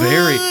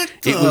 "What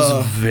it the-"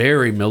 was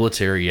very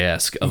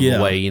military-esque of Yeah.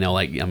 a way,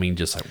 like, I mean,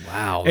 just like,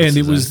 wow. And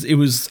this it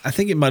was. I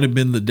think it might have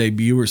been the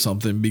debut or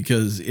something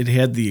because it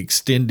had the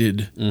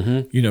extended,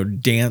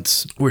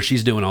 dance. where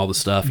she's doing all the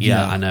stuff.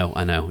 Yeah, Yeah.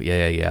 I know.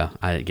 Yeah.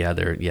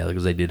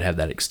 Because they did have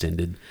that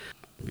extended.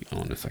 To be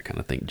honest, I kind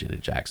of think Janet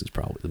Jackson's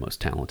probably the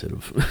most talented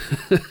of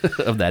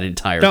of that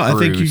entire No, I crew,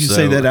 think you can so-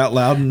 say that out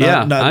loud and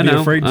not I be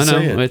know, afraid to I know.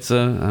 say it. It's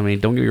I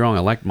mean, don't get me wrong. I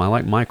like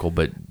Michael,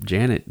 but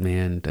Janet,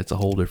 man, that's a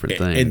whole different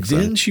thing. And So-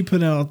 then she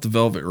put out the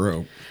Velvet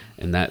Rope.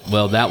 and that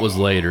was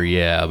later,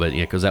 yeah, but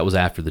yeah, because that was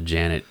after the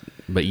Janet.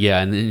 But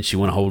yeah, and then she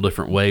went a whole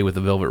different way with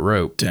the Velvet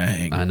Rope.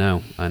 Dang. I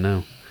know.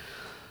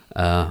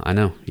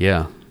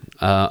 Yeah.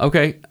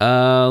 Okay.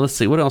 Let's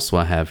see. What else do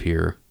I have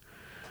here?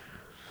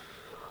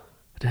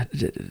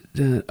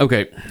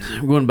 Okay,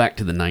 we're going back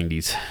to the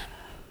 90s.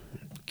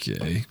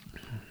 Okay.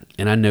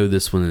 And I know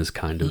this one is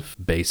kind of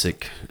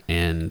basic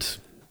and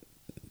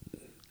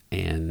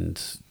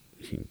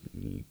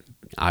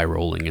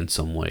eye-rolling in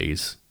some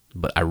ways,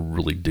 but I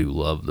really do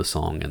love the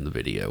song and the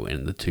video,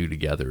 and the two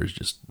together is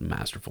just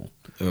masterful.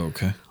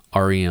 Okay.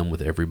 REM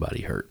with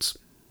Everybody Hurts.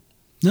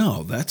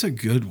 No, that's a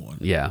good one.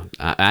 Yeah,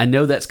 I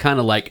know that's kind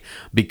of like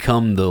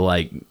become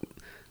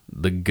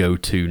the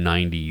go-to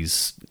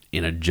 90s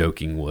in a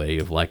joking way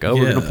of like, oh,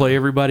 we're Yeah. gonna play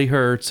Everybody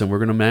Hurts, and we're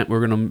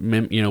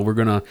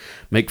gonna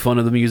make fun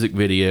of the music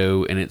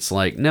video, and it's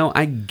like, no,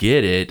 I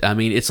get it. I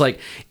mean, it's like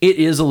it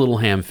is a little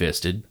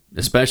ham-fisted,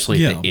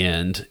 especially at the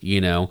end,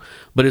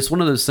 but it's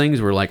one of those things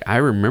where like I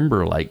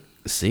remember like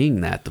seeing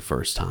that the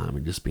first time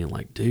and just being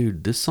like,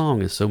 dude, this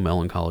song is so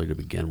melancholy to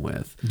begin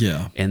with.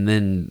 Yeah. And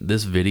then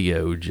this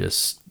video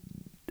just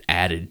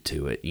added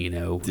to it,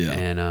 Yeah.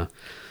 and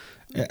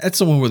That's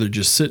the one where they're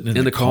just sitting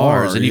in the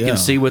cars, and you yeah. can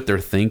see what they're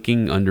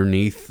thinking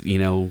underneath,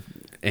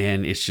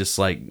 and it's just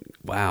like,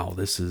 wow,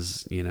 this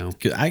is,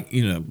 'Cause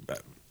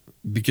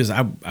because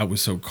I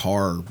was so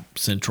car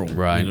central,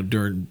 Right.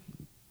 during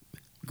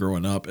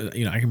growing up, I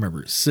can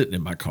remember sitting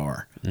in my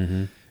car,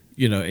 Mm-hmm.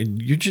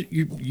 And you just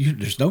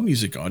there's no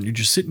music on, you're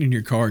just sitting in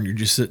your car and you're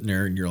just sitting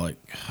there and you're like,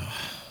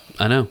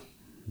 I know.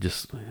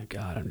 Just,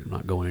 God, I'm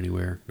not going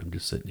anywhere. I'm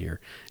just sitting here,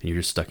 and you're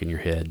just stuck in your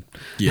head.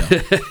 yeah,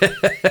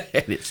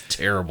 And it's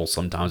terrible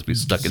sometimes to be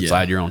stuck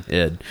inside your own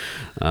head.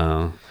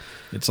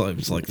 it's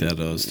like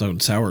that Stone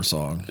Sour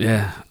song.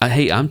 Yeah.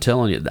 I'm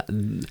telling you,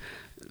 that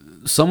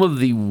some of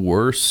the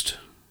worst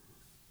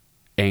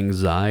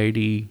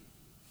anxiety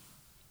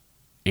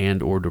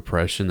and or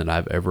depression that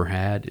I've ever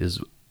had is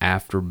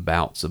after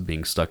bouts of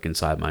being stuck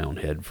inside my own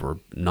head for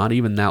not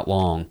even that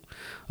long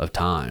of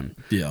time.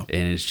 Yeah.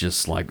 And it's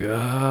just like,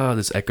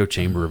 this echo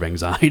chamber of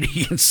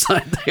anxiety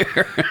inside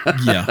there.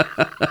 Yeah,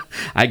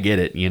 I get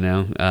it,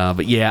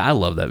 but yeah, I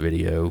love that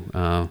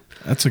video.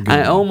 that's a good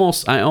I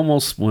one.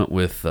 almost went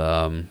with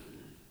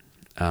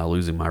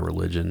Losing My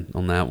Religion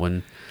on that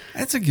one.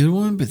 That's a good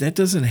one, but that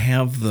doesn't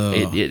have the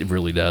It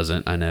really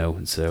doesn't. I know.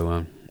 And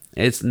so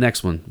it's the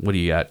next one. What do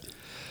you got?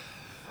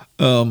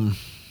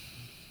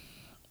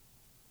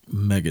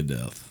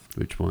 Megadeth,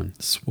 Which one?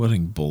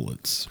 Sweating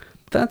Bullets.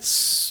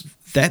 That's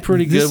That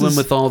pretty this good one is-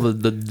 with all the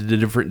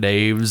different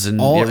Daves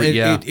and all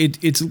yeah.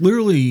 it's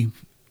literally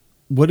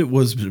what it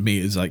was to me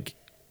is like,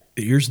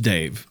 here's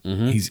Dave,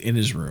 he's in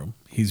his room,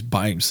 he's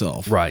by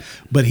himself, Mm-hmm. Right.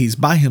 but he's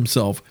by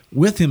himself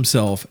with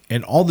himself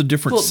and all the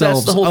different Well,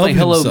 selves that's the whole of thing.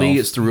 Hello, himself. me.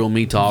 It's the real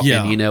me talking.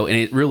 Yeah. And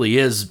it really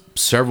is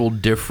several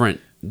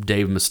different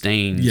Dave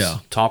Mustaines Yeah.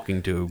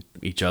 talking to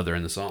each other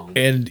in the song.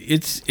 And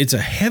it's a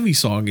heavy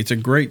song, it's a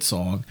great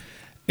song,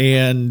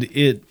 and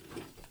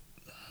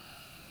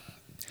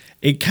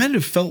it kind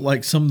of felt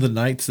like some of the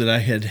nights that I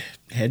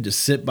had to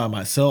sit by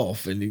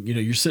myself, and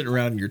you're sitting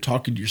around and you're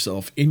talking to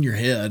yourself in your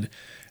head,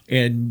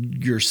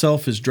 and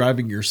yourself is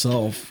driving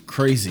yourself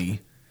crazy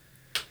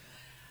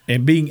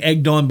and being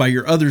egged on by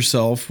your other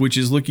self, which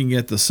is looking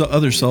at the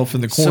other self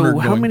in the corner. So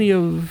how going, many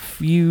of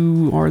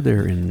you are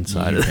there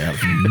inside of I that?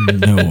 have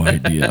no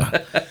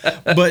idea.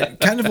 But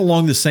kind of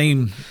along the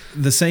same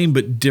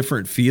but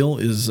different feel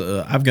is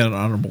I've got an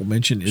honorable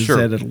mention is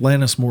Sure. that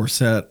Alanis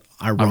Morissette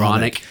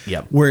Ironic.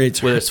 Yep. Where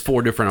it's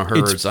four different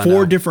hers. it's I four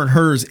know. different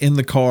hers in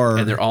the car.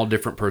 And they're all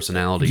different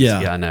personalities. yeah.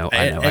 I know.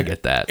 I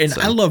get that. And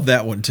So I love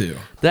that one too.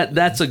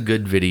 that's a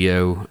good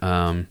video.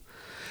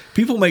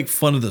 People make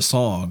fun of the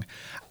song.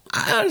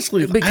 I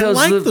honestly I Because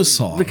like the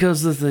song.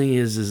 Because the thing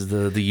is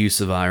the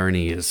use of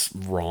irony is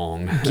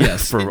wrong.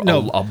 Yes. for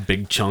No. a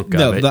big chunk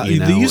no, of it.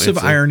 the use of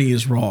It's irony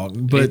is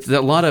wrong, but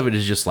a lot of it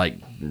is just like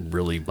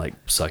really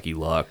like sucky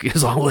luck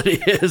is all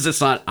it is.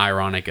 It's not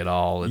ironic at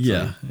all. It's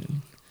yeah.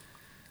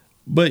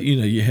 But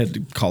you had to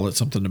call it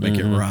something to make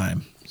Mm-hmm. it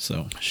rhyme.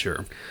 So,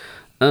 sure.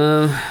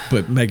 but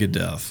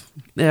Megadeth.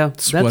 Yeah,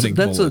 Sweating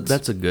that's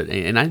bullets. a good,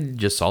 and I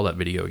just saw that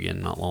video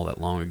again not all that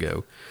long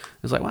ago.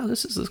 It's like, wow,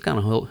 this is kind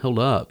of held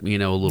up, you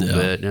know, a little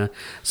bit.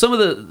 Some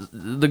of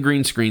the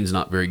green screen's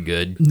not very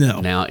good.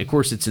 No. Now, of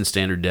course, it's in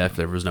standard def.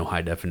 There was no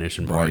high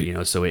definition part, Right. you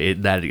know, so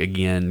that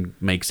again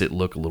makes it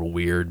look a little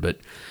weird. But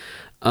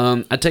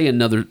I tell you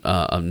another,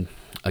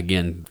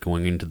 again,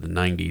 going into the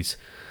 90s,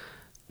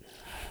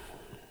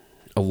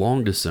 A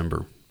Long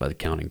December by the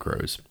Counting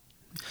Crows.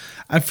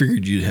 I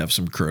figured you'd have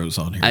some crows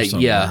on here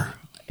somewhere. Yeah,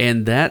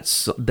 and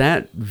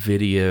that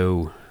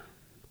video,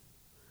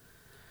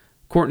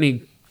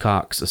 Courtney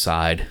Cox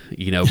aside,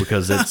 you know,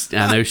 because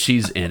I know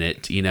she's in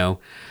it, you know,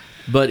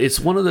 but it's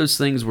one of those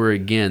things where,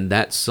 again,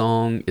 that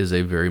song is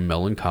a very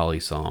melancholy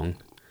song,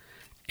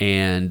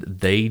 and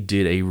they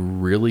did a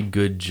really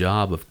good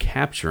job of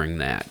capturing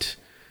that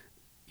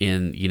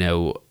in, you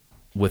know,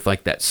 with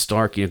like that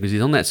stark, you know, because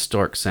he's on that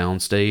stark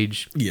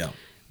soundstage. Yeah.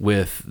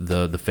 With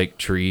the fake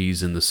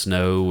trees and the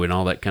snow and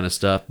all that kind of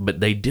stuff. But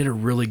they did a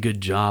really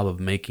good job of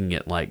making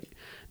it like,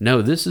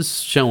 no, this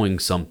is showing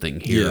something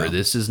here. Yeah.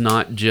 This is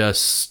not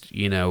just,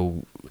 you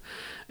know,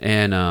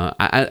 and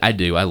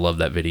I love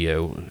that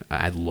video.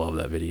 I love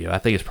that video. I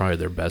think it's probably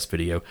their best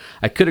video.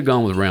 I could have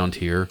gone with Round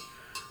Here,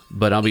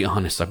 but I'll be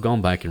honest, I've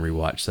gone back and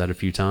rewatched that a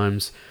few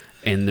times.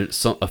 And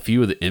there's a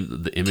few of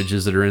the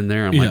images that are in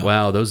there. I'm like,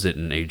 wow, those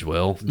didn't age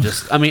well.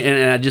 Just, I mean,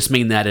 and I just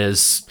mean that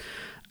as,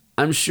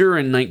 I'm sure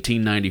in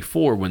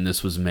 1994 when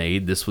this was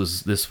made, this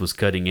was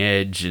cutting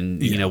edge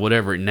and you know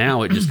whatever.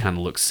 Now it just kind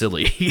of looks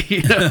silly.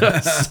 You know?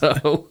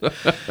 So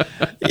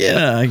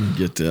Yeah, I can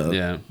get that.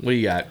 yeah, what do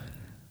you got?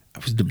 I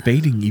was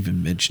debating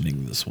even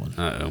mentioning this one.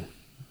 Uh-oh.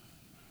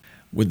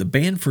 When the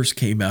band first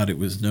came out, it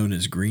was known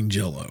as Green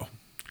Jello.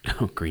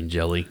 Oh, Green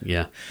Jelly,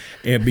 yeah.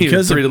 And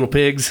because Three of, Little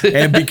Pigs.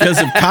 and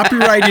because of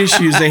copyright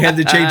issues, they had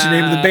to change the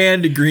name of the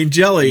band to Green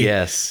Jelly.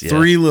 Yes, yes.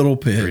 Three Little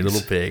Pigs. Three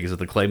Little Pigs with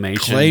the claymation.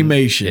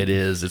 Claymation. It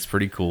is. It's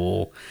pretty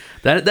cool.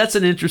 That's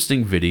an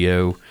interesting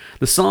video.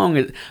 The song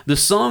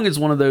is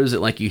one of those that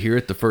like you hear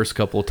it the first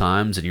couple of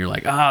times and you're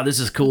like,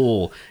 this is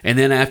cool. And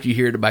then after you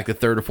hear it about the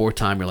third or fourth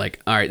time, you're like,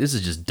 all right, this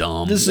is just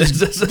dumb. This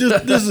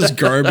is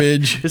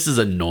garbage. This is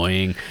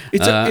annoying.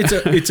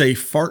 It's a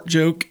fart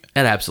joke.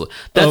 And absolutely.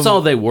 That's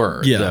all they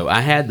were. Yeah. Though. I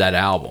had that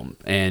album,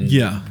 and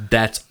Yeah.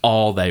 that's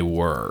all they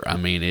were. I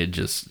mean, it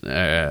just,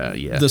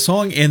 yeah. The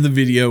song and the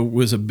video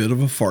was a bit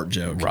of a fart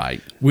joke.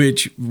 Right.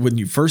 Which, when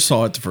you first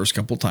saw it the first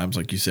couple of times,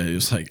 like you said, it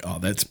was like, oh,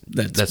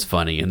 That's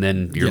funny. And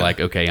then you're Yeah. like,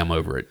 okay, I'm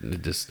over it. And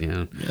it just, you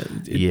know,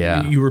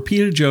 yeah. You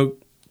repeat a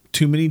joke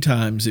too many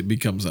times, it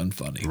becomes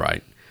unfunny.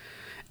 Right.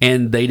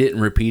 And they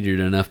didn't repeat it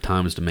enough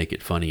times to make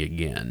it funny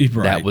again.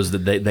 Right. That was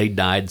they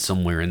died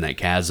somewhere in that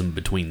chasm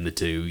between the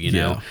two, you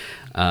know.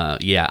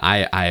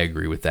 I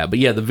agree with that. But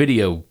yeah, the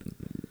video,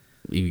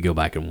 you can go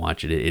back and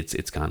watch it.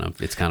 It's kind of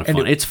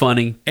fun. It's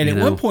funny. And you at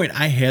know. one point,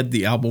 I had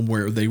the album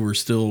where they were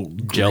still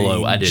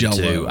Jello, I did Jell-O.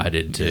 too. I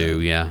did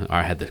too. Yeah. Or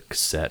I had the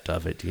cassette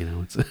of it. You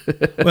know.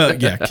 Well,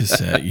 yeah,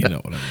 cassette. You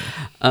know what I mean.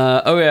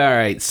 Okay. All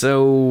right.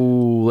 So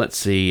let's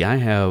see.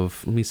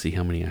 Let me see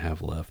how many I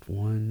have left.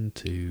 1,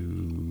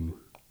 2,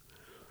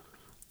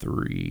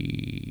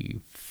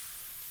 3,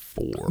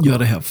 4. You ought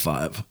to have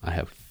 5. I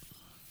have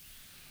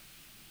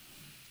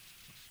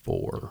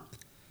 4.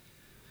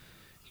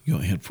 You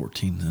only had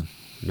 14 then.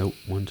 Nope.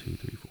 1, 2,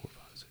 3, 4, 5,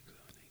 6, 7,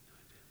 8, 9, 10,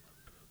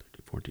 11, 12,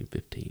 13, 14,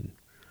 15.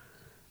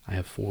 I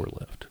have 4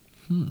 left.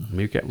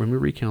 Let me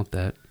recount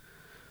that.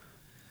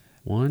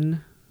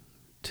 1,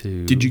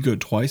 2. Did you go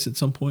twice at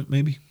some point,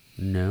 maybe?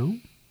 No.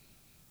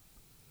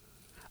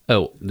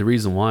 Oh, the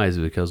reason why is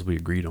because we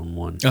agreed on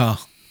one.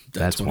 Oh,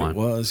 That's what why. it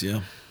was,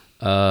 yeah.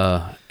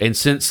 And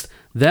since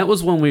that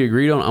was one we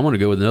agreed on, I'm going to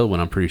go with another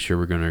one I'm pretty sure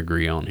we're going to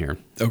agree on here.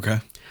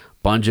 Okay.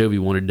 Bon Jovi,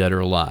 Wanted Dead or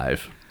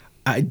Alive.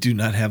 I do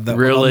not have that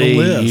Really?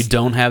 one on the list. You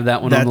don't have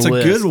that one on That's the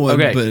list? a good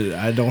one, Okay. but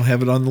I don't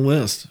have it on the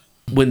list.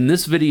 When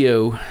this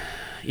video,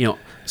 you know,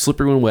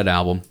 Slippery When Wet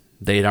album,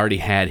 they had already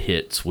had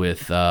hits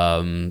with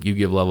You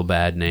Give Love a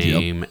Bad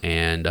Name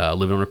and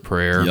Living on a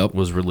Prayer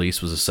was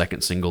released, was a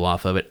second single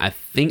off of it. I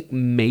think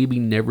maybe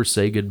Never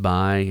Say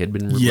Goodbye had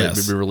been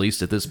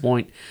released at this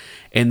point.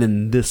 And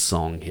then this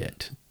song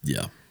hit.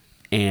 Yeah.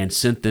 And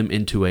sent them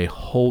into a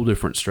whole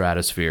different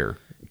stratosphere.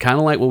 Kind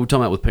of like what we're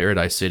talking about with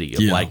Paradise City.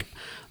 Of like,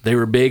 they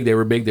were big,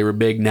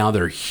 now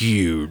they're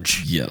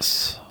huge.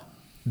 Yes.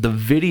 The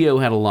video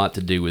had a lot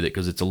to do with it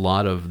because it's a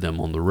lot of them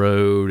on the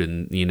road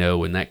and, you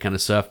know, and that kind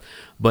of stuff.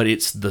 But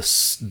it's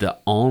the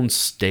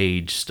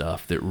on-stage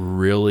stuff that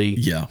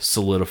really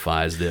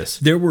solidifies this.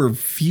 There were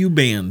few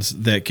bands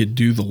that could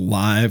do the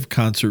live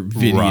concert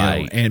video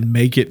and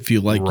make it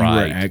feel like you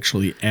were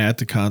actually at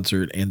the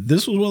concert. And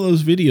this was one of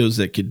those videos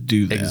that could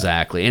do that.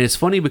 Exactly. And it's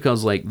funny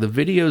because, like, the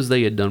videos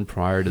they had done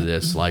prior to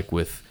this, like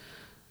with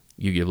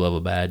You Give Love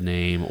a Bad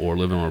Name or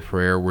Living on a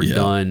Prayer, were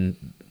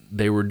done...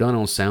 They were done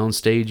on sound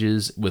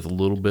stages with a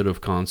little bit of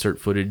concert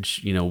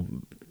footage, you know,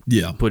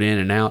 put in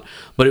and out.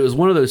 But it was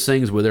one of those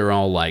things where they're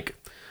all,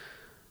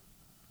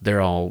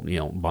 you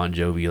know, Bon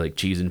Jovi, like,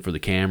 cheesing for the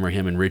camera,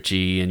 him and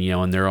Richie, and, you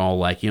know, and they're all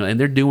like, you know, and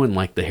they're doing,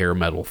 like, the hair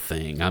metal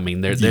thing. I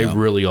mean, they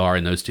really are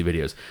in those two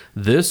videos.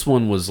 This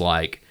one was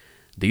like,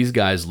 these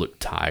guys look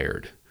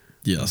tired.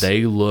 Yes.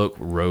 They look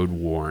road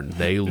worn.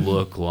 They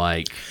look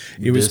like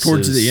It was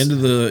towards the end of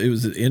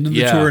the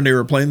Yeah. tour, and they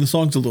were playing the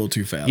songs a little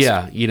too fast.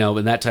 Yeah,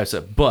 and that type of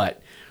stuff.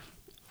 But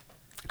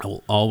I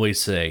will always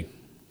say,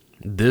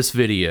 this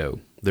video,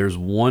 there's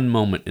one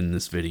moment in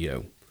this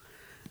video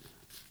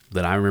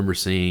that I remember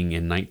seeing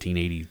in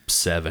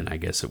 1987, I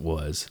guess it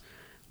was,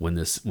 when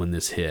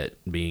this hit,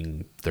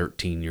 being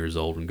 13 years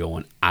old and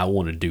going, I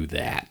want to do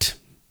that.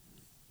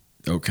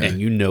 Okay. And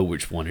you know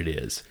which one it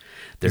is.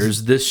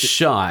 There's this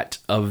shot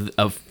of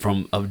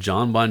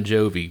John Bon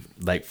Jovi,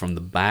 like from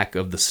the back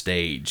of the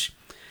stage,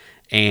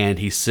 and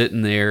he's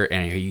sitting there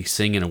and he's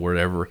singing or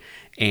whatever,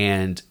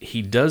 and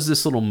he does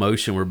this little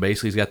motion where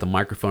basically he's got the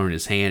microphone in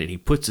his hand and he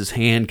puts his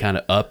hand kind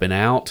of up and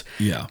out,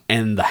 Yeah.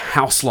 and the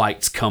house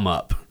lights come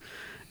up.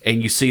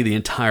 And you see the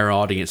entire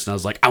audience, and I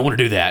was like, I want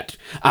to do that.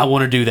 I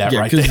want to do that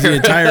right there. Because the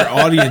entire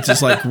audience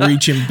is like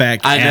reaching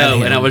back. I know, at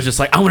him. and I was just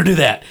like, I want to do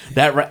that.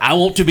 I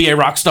want to be a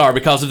rock star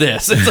because of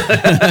this.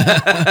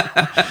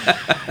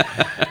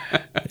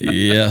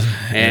 Yeah.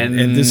 And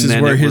And this is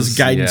then where it his was-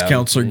 guidance yeah.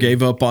 counselor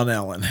gave up on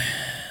Alan.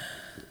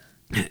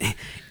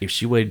 If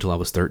she waited till I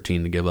was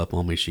 13 to give up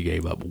on me, she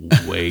gave up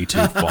way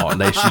too far.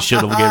 She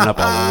should have given up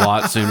a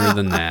lot sooner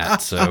than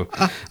that. So,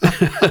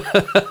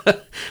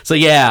 so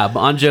yeah,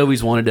 Bon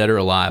Jovi's "Wanted Dead or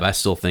Alive" I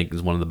still think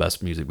is one of the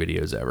best music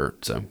videos ever.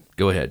 So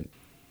go ahead.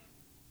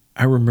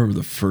 I remember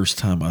the first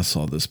time I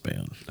saw this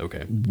band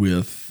Okay.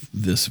 with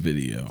this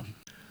video.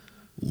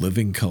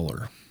 Living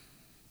Color,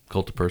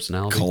 Cult of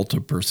Personality. Cult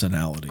of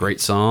Personality. Great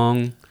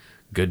song.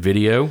 Good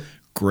video.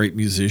 Great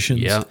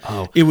musicians. Yeah.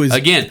 Oh, It was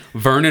again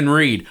Vernon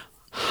Reid,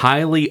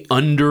 highly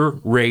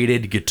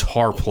underrated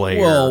guitar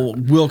player. Well,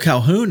 Will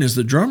Calhoun as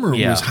the drummer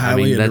Yeah, was I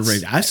highly mean, that's-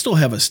 underrated. I still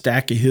have a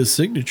stack of his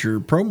signature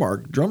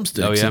ProMark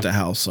drumsticks Oh, yeah? at the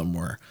house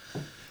somewhere.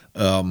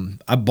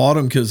 I bought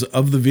them because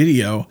of the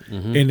video,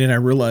 Mm-hmm. and then I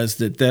realized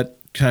that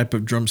type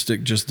of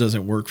drumstick just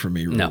doesn't work for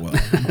me real No. well.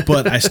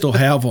 But I still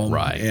have them.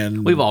 right.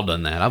 And We've all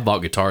done that. I've bought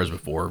guitars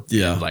before.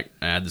 Yeah. Like,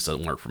 this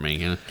doesn't work for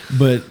me.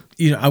 But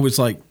I was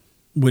like,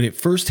 when it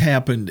first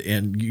happened,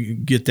 and you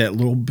get that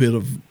little bit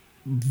of,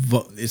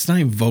 it's not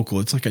even vocal,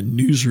 it's like a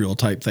newsreel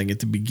type thing at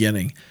the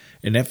beginning,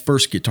 and that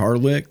first guitar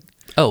lick.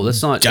 Oh,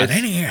 that's not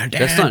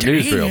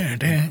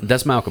newsreel.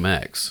 That's Malcolm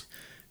X.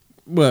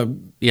 Well,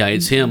 Yeah,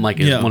 it's him like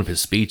in Yeah. one of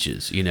his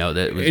speeches.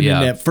 That was and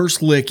then that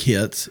first lick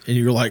hits, and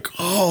you're like,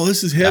 "Oh,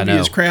 this is heavy I know.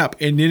 as crap."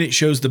 And then it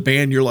shows the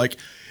band. You're like,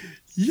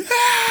 "Yeah,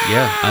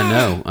 yeah.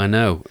 I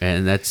know,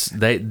 and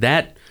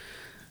that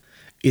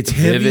it's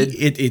heavy.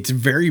 Vivid. It's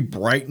very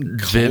bright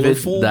and Vivid.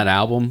 colorful." That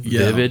album,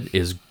 Yeah. Vivid,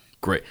 is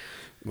great.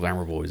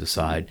 Glamour Boys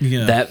aside,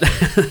 Yeah. that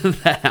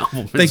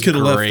album. They is could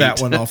have left great.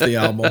 that one off the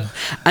album.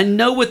 I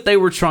know what they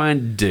were trying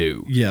to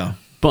do, Yeah,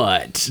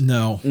 but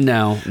no.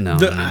 no.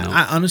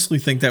 I honestly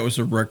think that was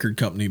the record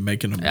company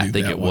making them do that. I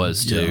think it one.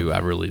 was too. Yeah. I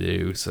really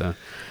do. So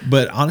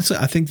But honestly,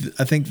 I think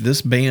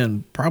this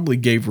band probably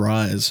gave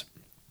rise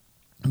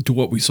to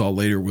what we saw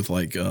later with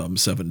like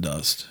Seven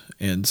Dust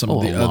and some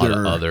of the a lot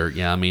of other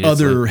yeah. I mean, it's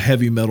other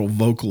heavy metal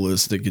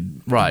vocalists that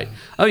could. right.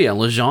 Oh yeah,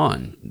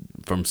 LeJean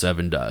from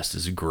Seven Dust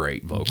is a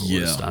great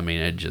vocalist. Yeah. I mean,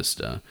 it just.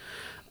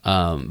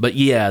 But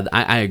yeah,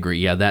 I agree.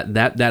 Yeah,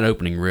 that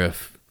opening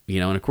riff,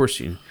 and of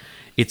course,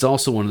 it's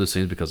also one of those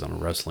things because I'm a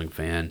wrestling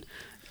fan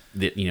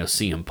that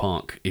CM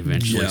Punk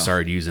eventually Yeah.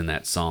 started using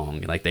that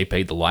song. Like they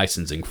paid the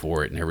licensing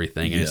for it and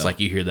everything, and it's Yeah. like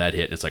you hear that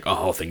hit, and it's like,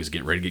 oh, things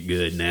getting ready to get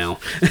good now.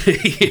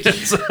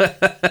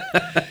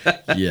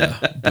 Yeah,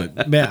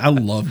 but man, I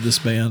love this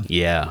band.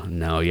 Yeah,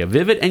 no, yeah,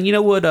 Vivid, and you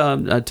know what?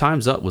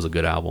 Time's Up was a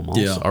good album,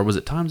 also. Yeah. Or was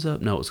it Time's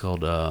Up? No, it was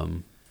called.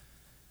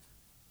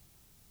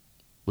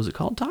 Was it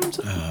called Time's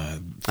Up? I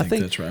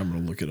think that's right. I'm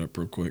gonna look it up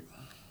real quick.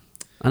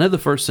 I know the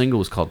first single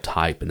was called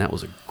Type, and that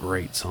was a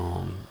great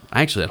song.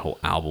 Actually, that whole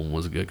album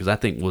was good because I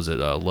think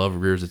Love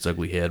Rears Its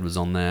Ugly Head was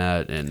on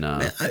that, and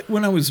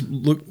When I was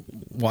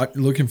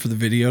looking for the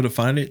video to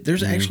find it,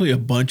 there's actually a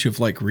bunch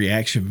of like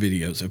reaction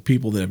videos of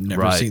people that have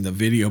never Right. seen the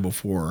video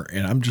before,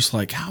 and I'm just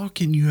like, how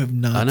can you have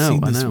not I know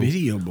seen I this know.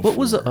 video before? What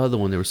was the other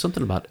one? There was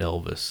something about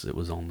Elvis that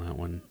was on that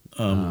one.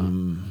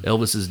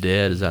 Elvis is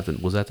Dead.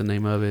 Was that the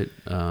name of it?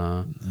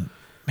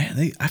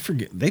 Man, I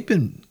forget.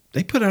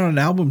 They put out an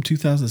album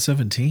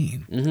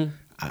 2017.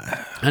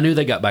 I knew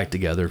they got back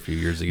together a few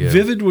years ago.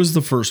 Vivid was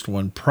the first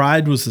one.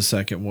 Pride was the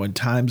second one.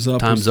 Time's Up.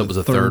 Time's Up was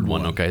the the third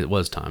one. Okay, it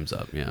was Time's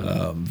Up.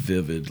 Yeah.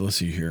 Vivid. Let's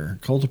see here.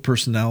 Cult of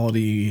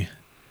Personality.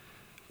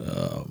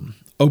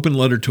 Open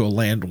Letter to a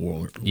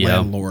Landlord. Yeah,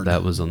 Landlord.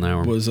 that was on there.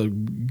 Was a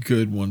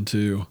good one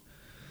too.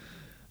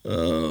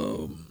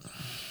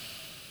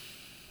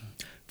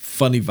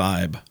 Funny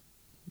Vibe.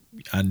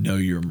 I know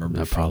you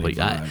remember. Probably.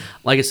 Funny Vibe.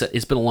 Like I said,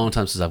 it's been a long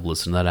time since I've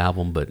listened to that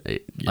album, but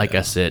like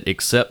I said,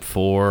 except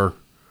for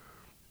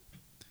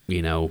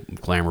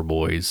Glamour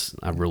Boys,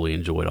 I really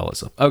enjoyed all that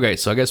stuff. Okay,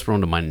 so I guess we're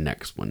on to my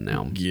next one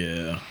now.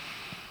 Yeah.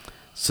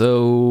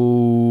 So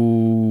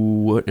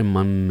what am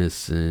I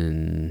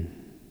missing?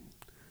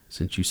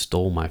 Since you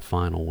stole my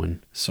final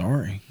one.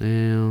 Sorry.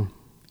 Yeah.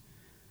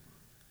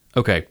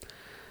 Okay.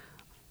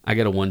 I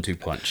got a 1-2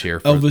 punch here.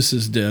 Elvis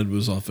is Dead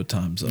was off of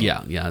Time's Up.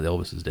 Yeah,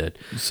 Elvis is Dead.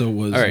 So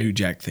was All right. New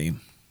Jack Theme.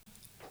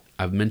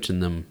 I've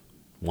mentioned them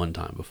one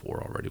time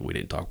before already. We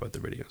didn't talk about the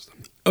videos though.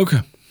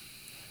 Okay.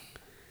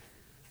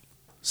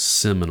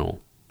 Seminal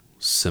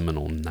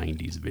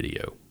 90s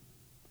video.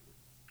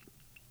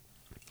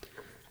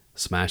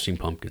 Smashing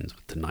Pumpkins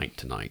with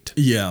Tonight.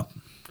 Yeah.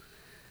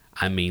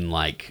 I mean,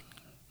 like,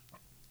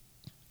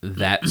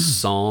 that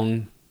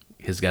song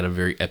has got a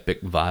very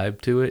epic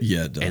vibe to it.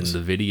 Yeah, it does. And the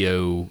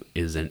video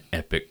is an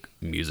epic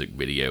music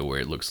video where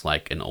it looks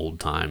like an old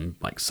time,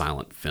 like,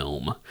 silent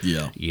film.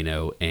 Yeah. You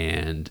know,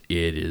 and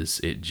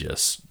it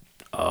just,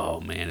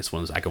 oh man, it's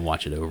one of those, I can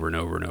watch it over and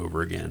over and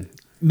over again.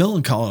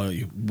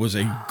 Melancholy was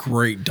a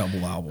great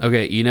double album.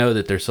 Okay, you know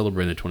that they're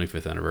celebrating the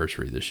 25th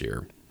anniversary this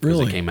year. 'Cause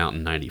Really? It came out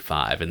in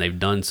 95, and they've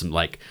done some,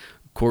 like,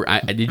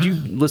 did you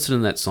listen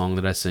to that song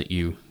that I sent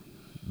you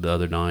the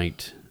other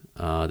night?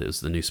 That was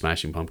the new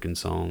Smashing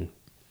Pumpkins song.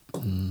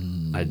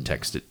 I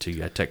texted it to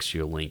you. I texted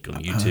you a link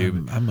on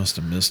YouTube. I must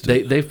have missed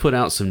it. They've put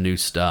out some new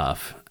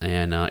stuff,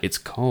 and it's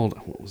called,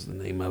 what was the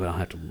name of it? I'll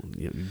have to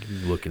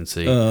look and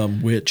see.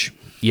 Which?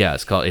 Yeah,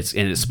 it's spelled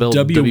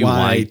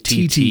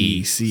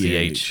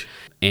WYTTCH.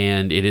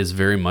 and it is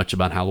very much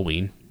about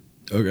Halloween.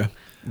 Okay.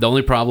 The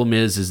only problem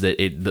is that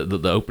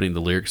the opening,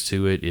 the lyrics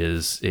to it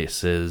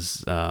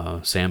says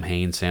Sam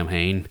Hain.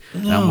 And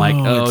I'm like,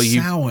 it's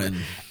Samhain.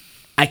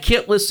 I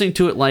kept listening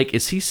to it like,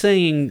 is he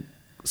saying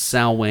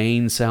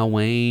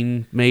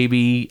Salwayne,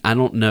 maybe? I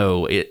don't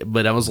know.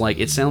 But I was like,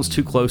 it sounds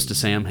too close to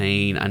Sam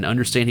Hain. I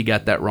understand he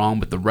got that wrong,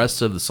 but the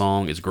rest of the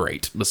song is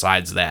great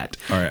besides that.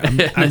 All right.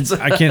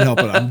 I can't help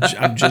it.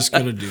 I'm just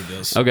going to do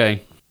this.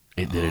 Okay.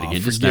 It did it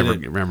again. Just forget never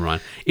it. remember mine.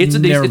 It's a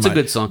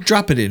good song.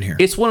 Drop it in here.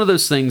 It's one of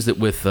those things that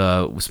with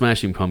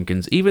Smashing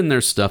Pumpkins, even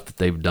their stuff that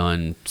they've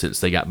done since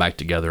they got back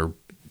together,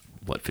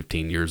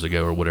 15 years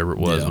ago or whatever it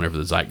was, Yeah. whenever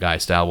the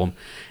Zeitgeist album,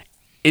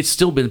 it's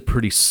still been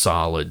pretty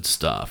solid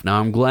stuff. Now,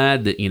 I'm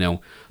glad that,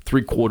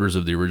 3/4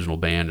 of the original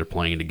band are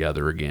playing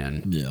together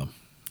again. Yeah.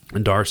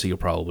 And Darcy will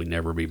probably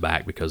never be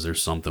back because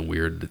there's something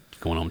weird that's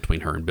going on between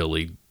her and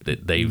Billy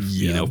that they've,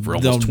 Yeah, for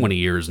almost 20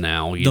 years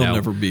now. They'll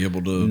never be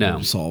able to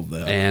No. solve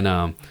that. And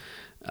I'm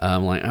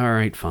like, all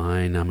right,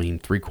 fine. I mean,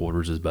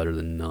 3/4 is better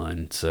than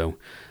none. So,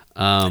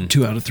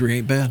 2 out of 3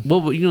 ain't bad.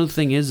 well, but the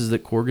thing is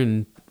that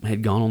Corgan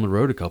had gone on the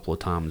road a couple of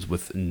times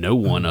with no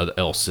one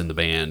else in the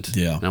band.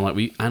 Yeah. And I'm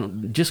like, I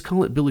don't just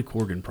call it Billy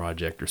Corgan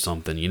Project or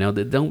something.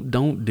 That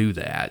don't do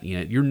that.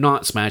 You're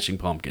not Smashing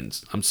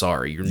Pumpkins. I'm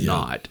sorry, you're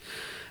not.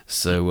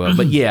 So,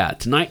 but yeah,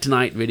 Tonight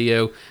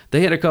video.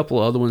 They had a couple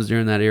of other ones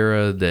during that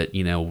era that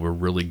were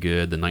really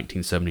good. The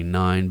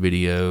 1979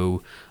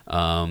 video,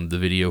 the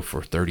video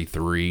for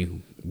 33,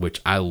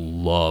 which I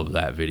love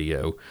that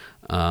video.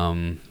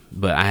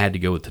 But I had to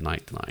go with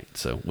Tonight.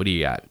 So, what do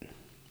you got?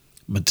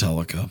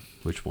 Metallica.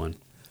 Which one?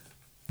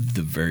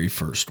 The very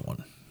first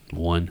one.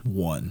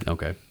 One.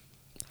 Okay.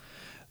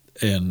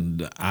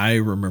 And I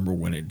remember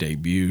when it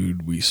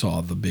debuted, we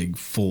saw the big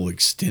full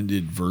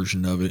extended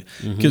version of it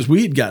because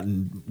we had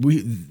gotten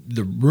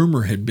the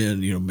rumor had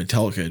been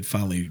Metallica had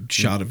finally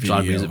shot a video.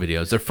 Shot music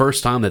videos. Their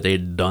first time that they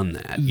had done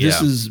that.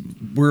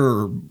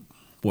 We're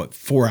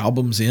 4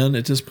 albums in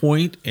at this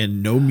point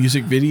and no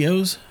music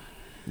videos.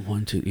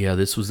 1, 2. Yeah,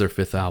 this was their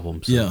 5th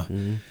album. So. Yeah.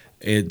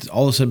 It's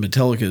all of a sudden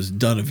Metallica's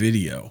done a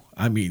video.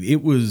 I mean,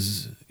 it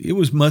was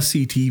must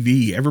see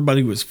TV.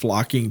 Everybody was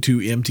flocking to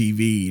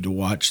MTV to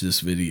watch this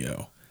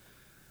video.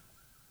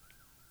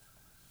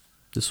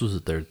 This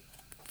was their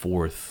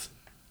 4th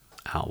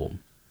album,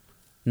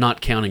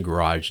 not counting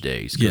Garage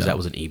Days because that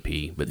was an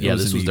EP. But It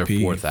was this an was their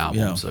EP. 4th album.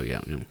 Yeah. So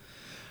yeah.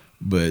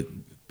 But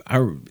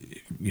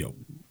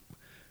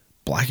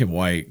black and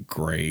white,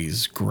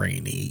 grays,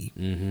 grainy.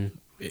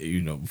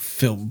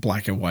 Film,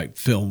 black and white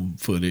film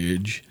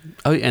footage.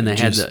 Oh, and they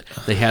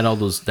had all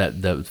those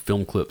the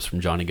film clips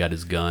from Johnny Got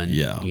His Gun.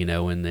 Yeah.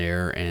 In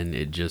there, and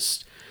it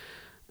just.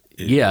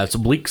 It's a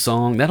bleak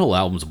song. That whole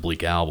album's a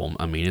bleak album.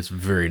 I mean, it's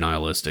very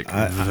nihilistic.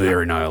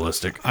 Very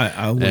nihilistic.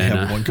 I only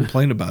have one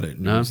complaint about it.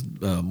 And No? it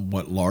was,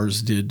 what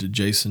Lars did to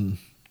Jason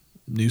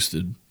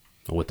Newsted.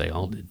 What they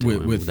all did to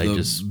him. With they the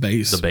just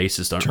bass. The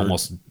bass are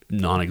almost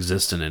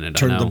non-existent in it.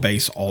 Turned I know. the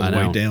bass all the I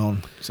way know.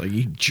 down. It's like,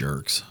 you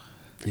jerks.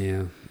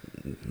 Yeah,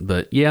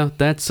 but yeah,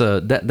 that is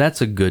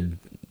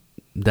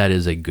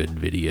a good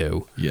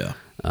video. Yeah.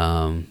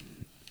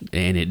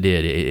 And it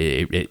did.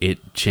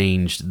 It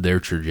changed their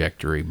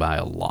trajectory by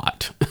a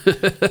lot.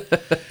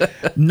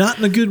 Not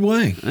in a good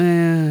way.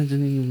 I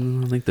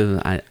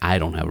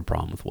don't have a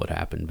problem with what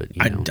happened, but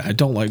I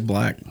don't like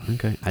Black.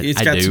 Okay,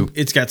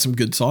 It's got some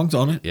good songs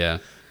on it. Yeah.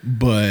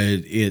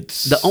 But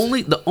it's The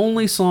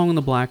only song on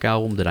the Black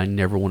album that I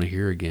never want to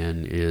hear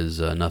again is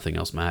Nothing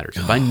Else Matters.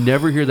 If I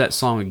never hear that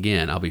song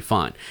again, I'll be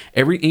fine.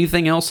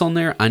 Anything else on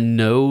there, I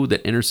know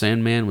that Enter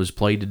Sandman was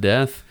played to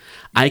death.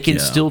 I can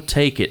still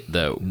take it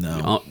though,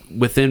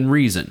 within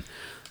reason.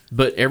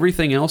 But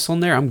everything else on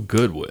there, I'm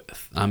good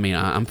with. I mean,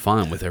 I'm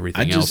fine with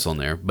everything else on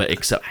there. But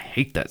except, I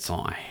hate that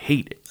song. I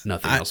hate it.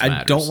 Nothing else matters.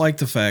 I don't like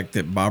the fact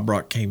that Bob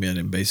Rock came in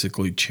and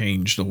basically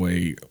changed the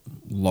way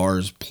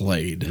Lars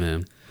played. Yeah.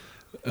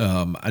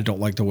 I don't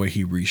like the way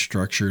he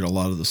restructured a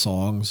lot of the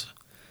songs.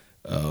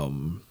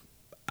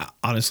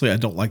 Honestly, I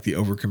don't like the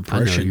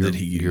overcompression that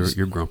he used.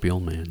 You're grumpy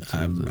old man. So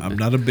I'm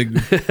not a big.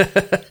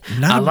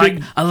 I like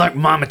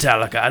my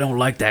Metallica. I don't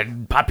like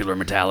that popular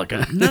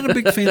Metallica. Not a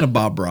big fan of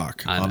Bob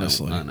Rock, I know,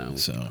 honestly. I know.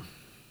 So,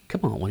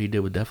 Come on, what he did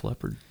with Def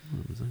Leppard,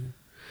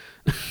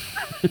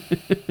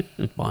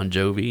 Bon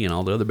Jovi, and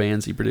all the other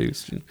bands he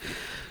produced.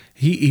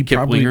 he Kip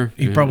probably Winger.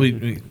 he Yeah.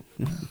 probably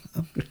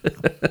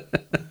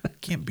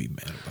can't be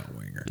mad about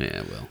Winger.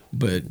 Yeah, well,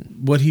 But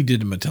what he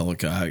did to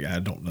Metallica, I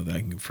don't know that I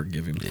can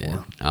forgive him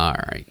yeah. for. All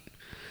right.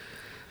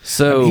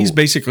 So He's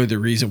basically the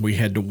reason we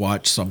had to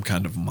watch Some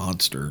Kind of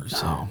Monster.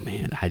 So. oh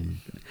man,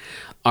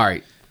 all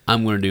right.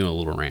 I'm going to do a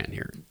little rant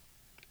here.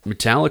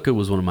 Metallica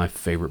was one of my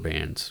favorite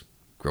bands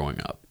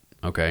growing up.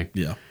 Okay.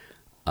 Yeah.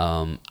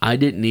 I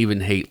didn't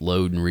even hate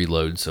Load and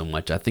Reload so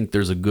much. I think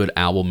there's a good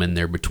album in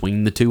there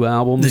between the two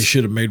albums. They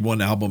should have made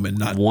one album and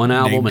not One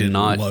album named and it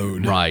not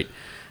Load. right.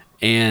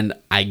 And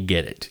I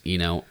get it.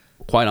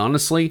 Quite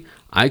honestly,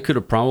 I could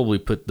have probably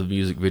put the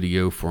music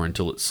video for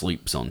Until It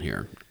Sleeps on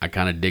here. I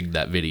kind of dig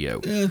that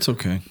video. Yeah, it's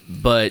okay.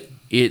 But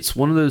it's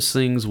one of those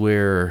things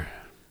where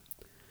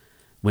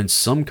when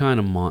some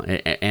kind of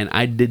and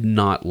I did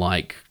not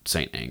like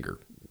Saint Anger.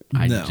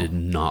 I No. did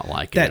not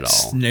like That it at all.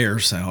 snare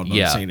sound on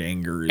Yeah. Saint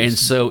Anger is And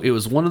so it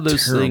was one of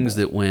those terrible. things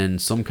that when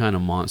Some Kind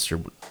of Monster,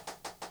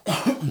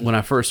 when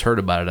I first heard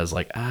about it, I was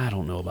like, I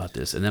don't know about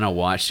this. And then I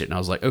watched it and I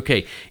was like,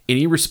 okay,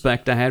 any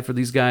respect I had for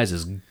these guys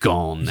is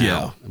gone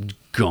now. Yeah.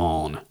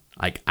 Gone.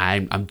 Like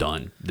I'm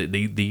done.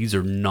 These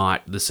are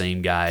not the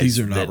same guys. These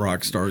are not that-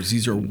 rock stars.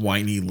 These are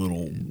whiny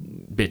little.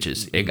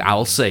 bitches.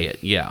 I'll say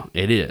it. Yeah,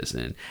 it is.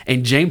 And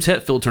James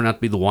Hetfield turned out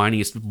to be the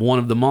whiniest one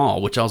of them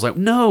all, which I was like,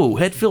 no,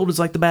 Hetfield is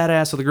like the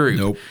badass of the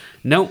group.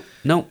 Nope,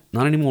 not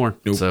anymore.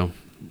 Nope. So,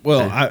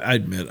 Well, I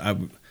admit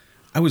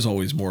I was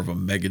always more of a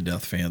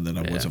Megadeth fan than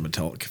I was a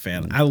Metallica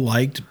fan. I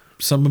liked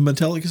some of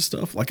Metallica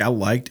stuff. Like I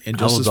liked I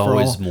Injustice was for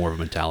always All. more of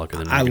a Metallica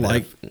than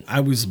Megadeth. I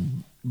was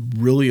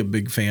really a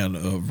big fan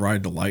of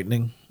Ride the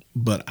Lightning,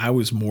 but I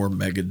was more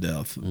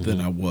Megadeth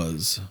than I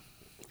was.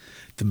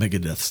 The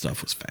Megadeth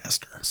stuff was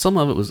faster. Some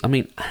of it was,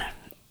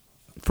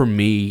 for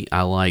me,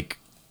 I like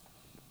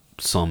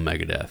some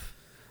Megadeth.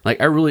 Like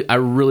I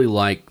really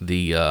like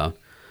the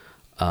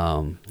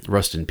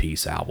Rust in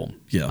Peace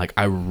album. Yeah. Like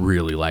I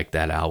really like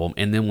that album.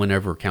 And then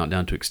whenever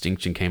Countdown to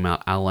Extinction came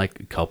out, I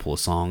liked a couple of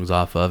songs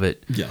off of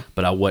it. Yeah.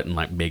 But I wasn't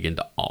like big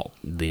into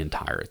the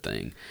entire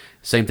thing.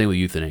 Same thing with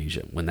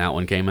Euthanasia. When that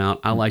one came out,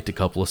 I liked a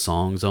couple of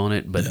songs on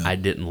it, but Yeah. I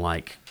didn't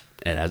like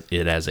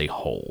it as a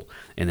whole.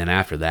 And then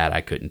after that,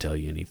 I couldn't tell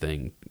you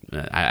anything.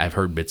 I've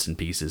heard bits and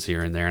pieces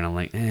here and there, and I'm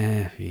like,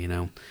 I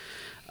get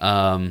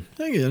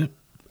it.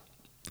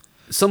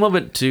 Some of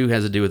it too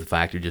has to do with the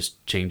fact of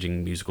just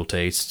changing musical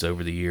tastes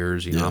over the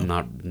years. Yeah. I'm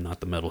not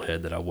the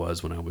metalhead that I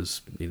was when I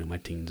was my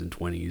teens and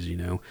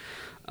 20s.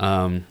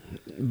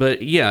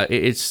 But yeah,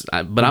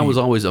 but I was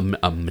always a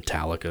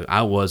Metallica.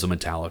 I was a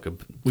Metallica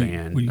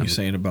fan. What are you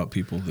saying about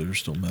people that are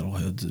still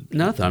metalheads?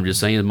 Nothing. I'm just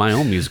saying my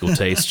own musical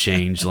taste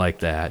changed like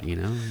that.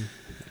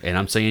 And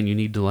I'm saying you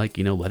need to let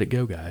it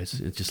go, guys.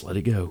 Just let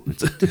it go.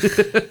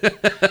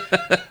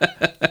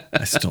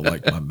 I still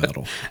like my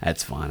metal.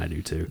 That's fine. I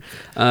do too.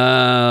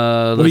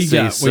 What do Let's you see.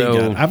 got? What do you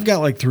So got? I've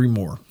got like three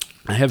more.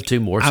 I have two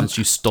more since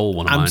you stole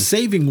one of I'm mine.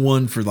 saving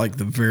one for like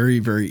the very,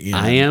 very end.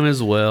 I am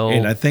as well.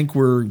 And I think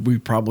we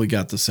probably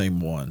got the same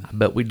one.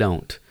 But we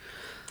don't.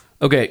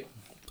 Okay,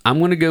 I'm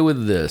going to go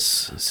with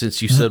this.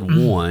 Since you said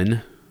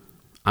one,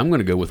 I'm going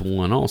to go with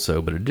one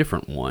also, but a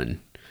different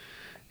one.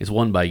 It's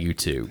one by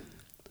U2.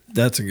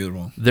 That's a good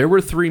one. There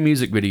were 3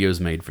 music videos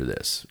made for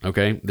this.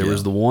 Okay, there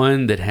was the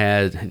one that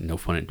had no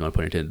pun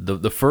intended.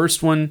 The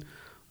first one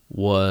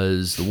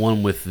was the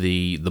one with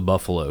the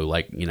buffalo,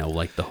 like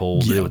the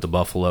whole deal with the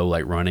buffalo,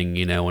 like running,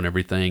 and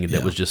everything. And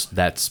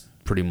that's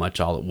pretty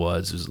much all it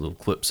was. It was little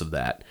clips of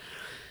that.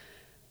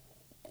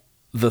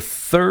 The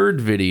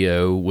third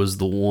video was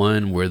the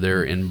one where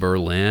they're in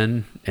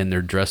Berlin and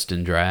they're dressed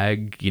in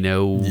drag, and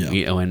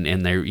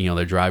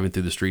they're driving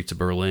through the streets of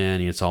Berlin,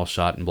 and it's all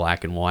shot in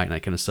black and white and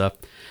that kind of stuff.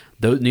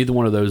 Neither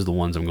one of those are the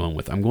ones I'm going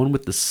with. I'm going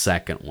with the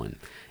second one.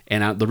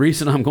 And the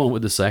reason I'm going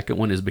with the second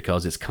one is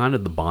because it's kind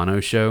of the Bono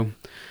show.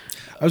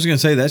 I was going to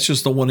say that's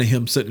just the one of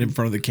him sitting in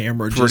front of the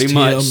camera, Pretty just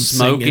much him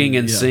smoking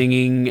and yeah.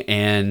 singing,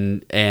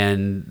 and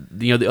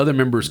the other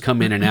members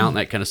come in and out and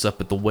that kind of stuff.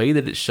 But the way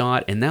that it's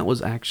shot, and that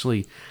was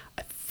actually,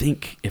 I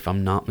think, if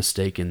I'm not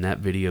mistaken, that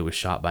video was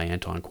shot by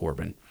Anton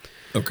Corbijn.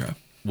 Okay.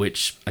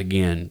 Which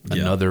again,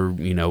 another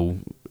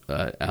and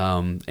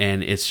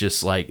it's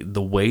just like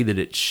the way that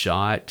it's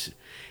shot.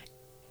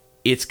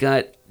 It's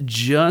got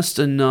just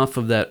enough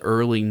of that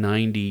early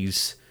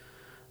 90s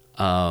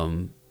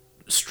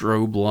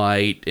strobe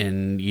light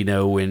and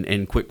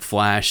and quick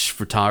flash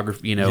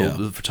photography,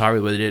 the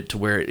photography with it to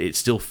where it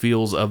still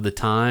feels of the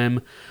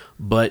time,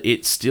 but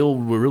it still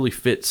really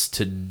fits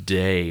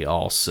today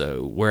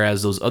also.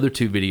 Whereas those other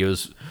 2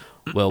 videos,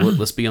 well,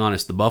 let's be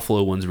honest, the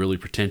Buffalo one's really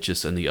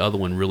pretentious and the other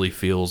one really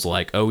feels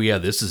like, oh yeah,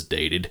 this is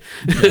dated.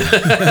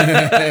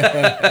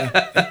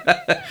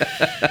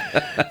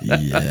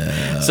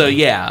 Yeah. So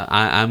yeah,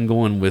 I'm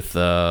going with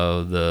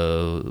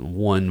the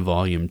 1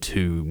 Volume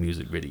 2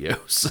 music video.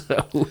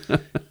 So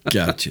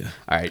Gotcha.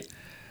 all right,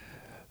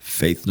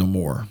 Faith No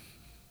More.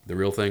 the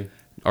real thing,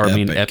 or I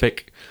mean,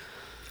 Epic.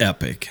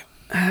 Epic.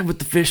 Epic. With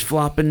the fish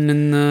flopping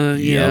and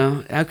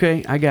the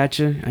okay, I got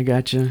you.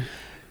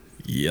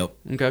 Yep.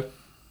 Okay,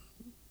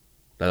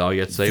 that's all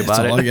you got to say That's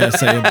about all I it. gotta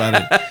say about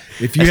it.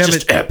 If you It's haven't,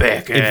 just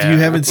epic. if you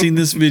haven't seen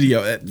this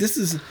video, this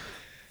is,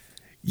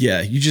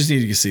 you just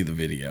need to see the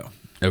video.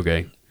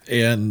 Okay.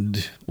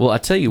 And Well, I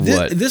tell you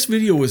what. this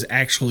video was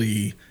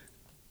actually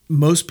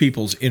most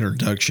people's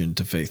introduction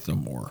to Faith No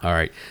More. All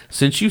right,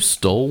 since you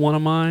stole one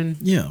of mine,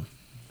 Yeah.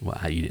 well,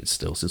 you didn't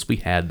steal. Since we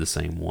had the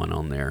same one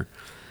on there,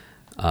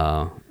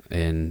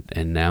 and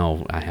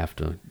now I have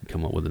to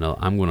come up with another.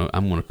 I'm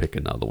gonna pick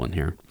another one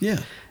here.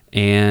 Yeah.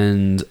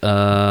 And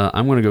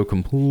I'm going to go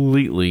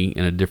completely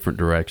in a different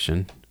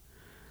direction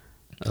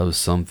of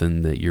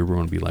something that you're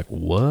going to be like,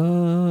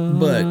 what?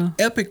 But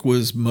Epic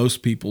was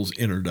most people's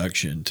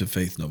introduction to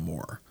Faith No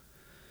More.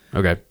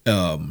 Okay.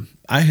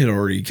 I had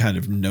already kind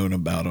of known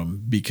about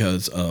them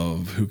because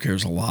of Who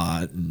Cares a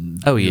Lot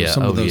and Oh, yeah.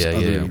 some of those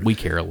other yeah. We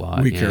Care a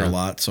Lot. We Care a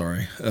Lot,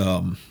 sorry.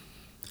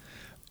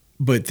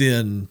 But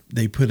then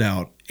they put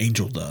out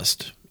Angel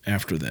Dust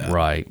after that.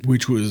 Right.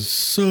 Which was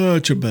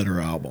such a better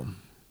album.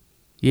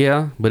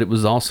 Yeah, but it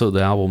was also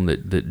the album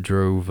that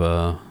drove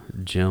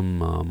Jim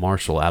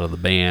Marshall out of the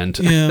band.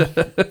 Yeah,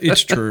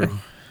 it's true.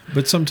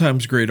 But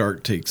sometimes great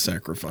art takes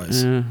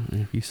sacrifice.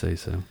 If you say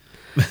so.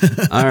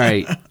 All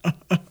right.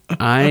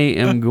 I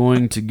am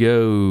going to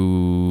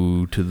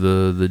go to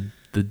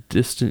the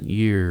distant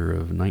year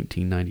of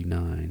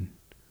 1999,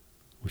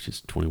 which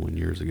is 21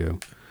 years ago.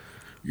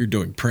 You're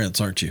doing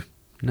Prince, aren't you?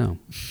 No.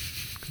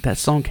 That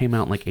song came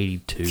out in like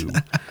 82.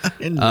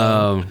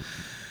 No.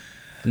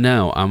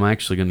 No, I'm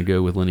actually going to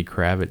go with Lenny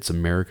Kravitz's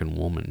American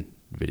Woman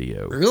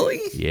video.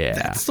 Really? Yeah.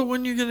 That's the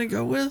one you're going to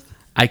go with?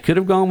 I could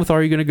have gone with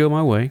Are You Gonna Go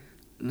My Way?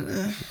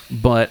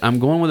 But I'm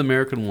going with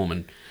American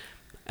Woman.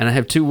 And I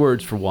have 2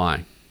 words for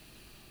why.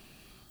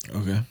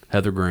 Okay.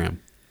 Heather Graham.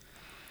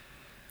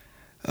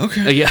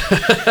 Okay. Yeah.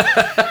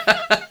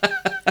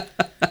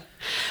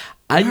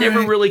 I never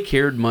right. really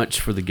cared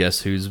much for the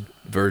Guess Who's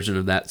version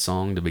of that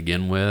song to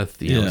begin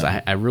with. You know,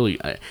 Yeah.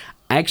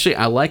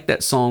 I like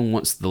that song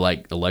once the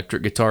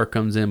electric guitar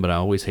comes in, but I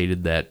always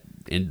hated that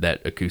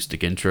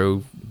acoustic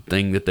intro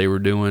thing that they were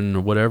doing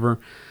or whatever.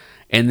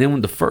 And then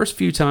when the first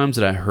few times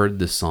that I heard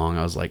this song,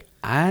 I was like,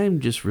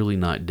 I'm just really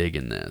not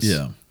digging this.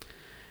 Yeah.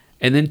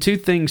 And then 2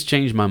 things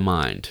changed my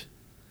mind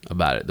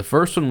about it. The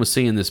first one was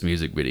seeing this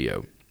music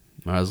video.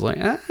 I was like,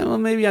 well,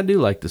 maybe I do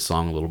like this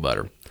song a little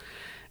better.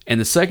 And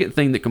the second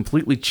thing that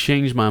completely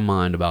changed my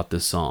mind about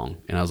this song,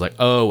 and I was like,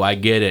 oh, I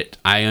get it.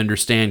 I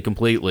understand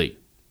completely.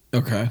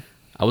 Okay.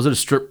 I was at a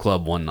strip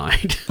club one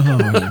night.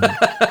 Oh.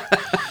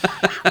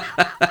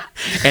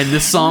 And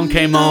this song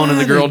came on and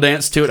the girl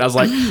danced to it. I was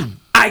like,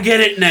 I get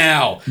it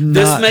now.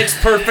 This makes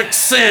perfect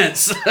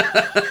sense.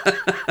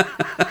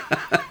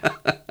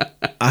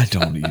 I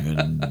don't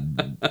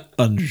even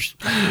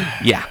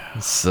understand. Yeah.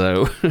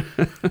 So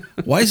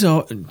Why is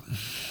all...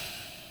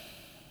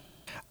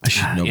 I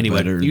should know anyway,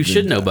 better. you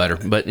should than know that. better.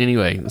 But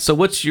anyway, so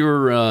what's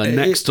your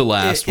next to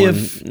last one?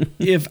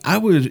 If I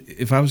was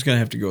going to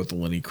have to go with the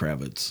Lenny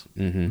Kravitz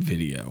Mm-hmm.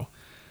 video,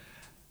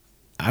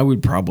 I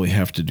would probably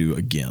have to do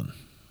Again.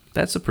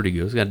 That's a pretty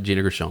good. It's got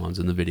Jenna Gershon's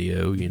in the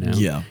video, you know.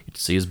 Yeah. You can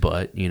see his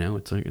butt, you know.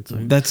 It's like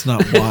That's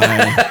not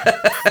why.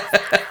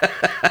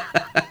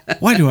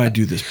 Why do I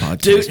do this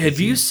podcast? Dude, with have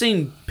you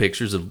seen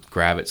pictures of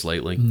Kravitz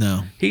lately?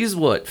 No. He's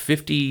what,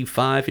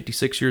 55,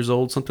 56 years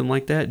old, something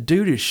like that?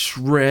 Dude is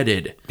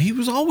shredded. He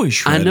was always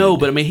shredded. I know,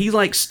 but I mean, he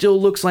like still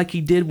looks like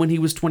he did when he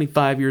was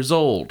 25 years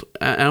old.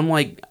 And I'm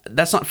like,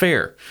 that's not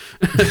fair.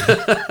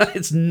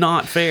 It's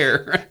not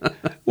fair.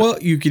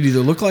 Well, you can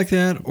either look like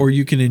that or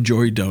you can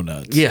enjoy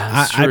donuts. Yeah,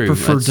 that's I true.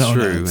 prefer That's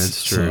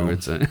donuts. true.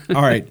 That's true. So,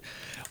 all right.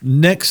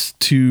 Next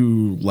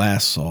to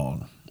last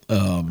song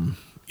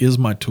is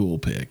my Tool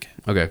pick.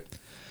 Okay.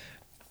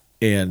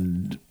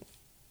 And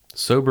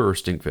Sober or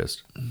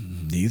Stinkfist?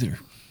 neither.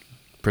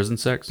 Prison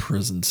Sex?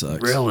 Prison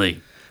Sex.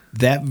 Really?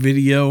 That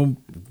video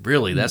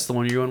Really? That's the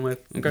one you're going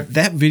with? Okay.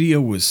 That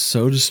video was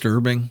so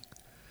disturbing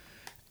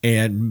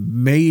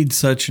and made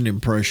such an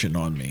impression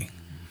on me.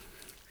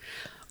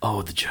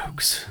 Oh, the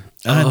jokes.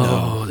 I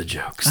know. Oh, the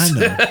jokes. I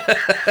know.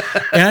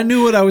 And I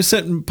knew what I was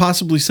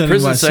possibly setting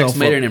Prison myself Sex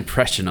made up. an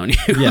impression on you.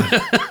 Yeah.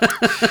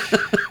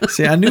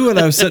 See, I knew what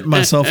I was setting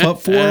myself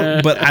up for,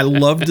 but I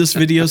loved this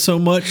video so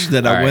much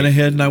that I went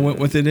ahead and I went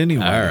with it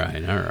anyway.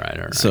 All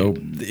right. So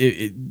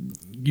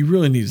you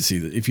really need to see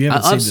that. If you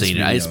haven't I've seen seen this it.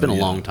 video, It's been a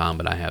yeah. long time,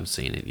 but I have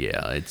seen it.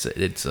 Yeah, it's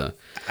I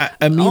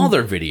mean, all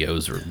their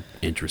videos are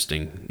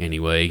interesting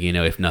anyway. You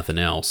know, if nothing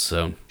else.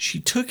 So she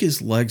took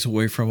his legs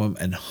away from him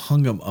and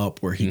hung him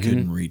up where he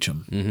couldn't reach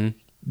him. Mm-hmm.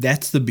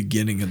 That's the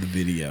beginning of the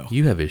video.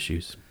 you have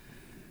issues.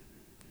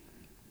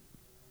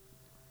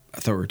 I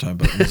thought we were talking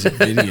about music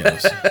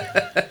videos.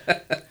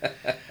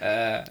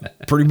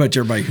 Pretty much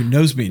everybody who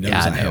knows me knows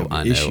Yeah, I have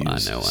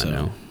issues. I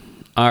know.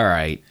 All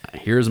right,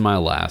 here's my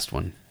last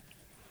one.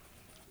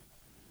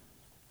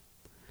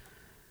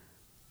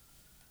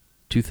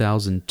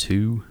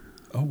 2002.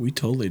 Oh, we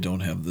totally don't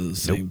have the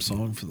same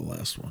song for the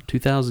last one.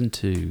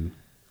 2002.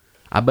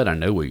 I bet I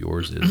know what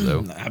yours is,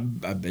 though. I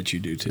bet you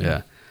do too.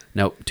 Yeah.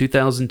 No,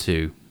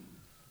 2002.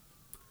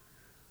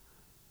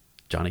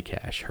 Johnny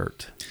Cash,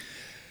 Hurt.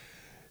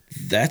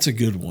 That's a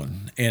good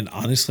one. And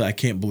honestly, I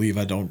can't believe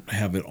I don't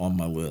have it on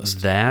my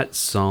list. That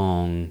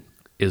song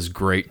is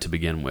great to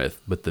begin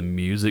with, but the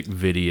music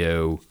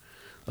video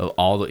of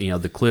all the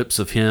the clips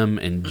of him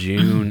and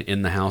June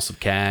in the House of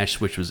Cash,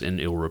 which was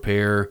in ill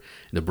repair,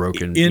 the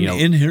broken in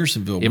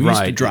Hendersonville. We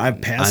used to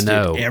drive past it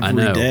every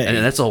day. And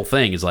that's the whole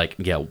thing. Is like,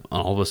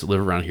 all of us that live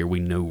around here, we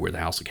knew where the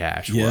House of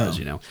Cash was,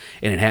 and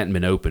it hadn't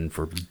been open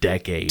for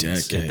decades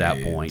at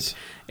that point.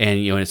 And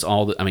and it's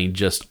all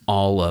just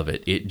all of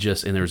it. It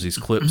just, and there's these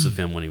clips of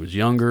him when he was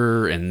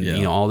younger,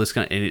 and all this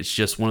kind of, and it's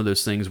just one of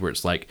those things where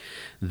it's like,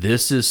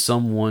 this is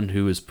someone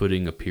who is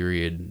putting a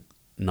period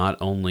not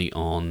only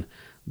on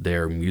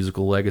their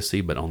musical legacy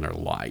but on their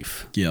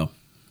life. Yeah.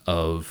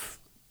 Of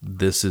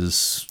this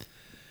is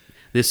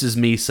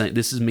me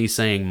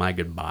saying my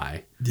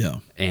goodbye. Yeah.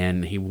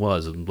 And he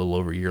was a little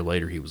over a year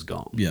later, he was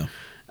gone. Yeah.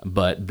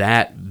 But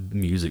that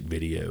music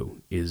video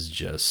is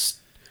just,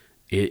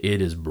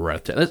 it is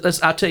breathtaking.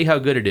 I'll tell you how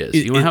good it is.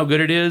 You know how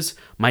good it is?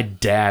 My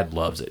dad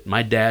loves it.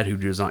 My dad, who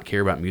does not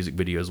care about music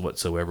videos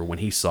whatsoever, when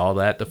he saw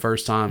that the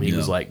first time, he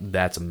was like,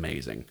 that's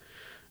amazing.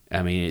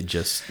 I mean, it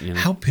just,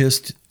 How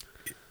pissed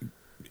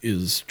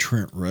is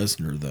Trent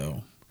Reznor,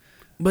 though?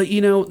 But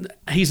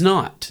he's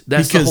not.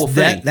 That's because the whole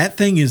thing.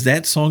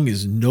 That song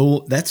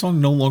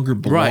no longer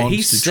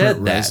belongs to Trent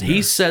Reznor.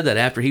 He said that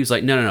after he was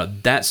like, no,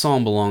 that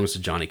song belongs to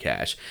Johnny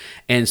Cash,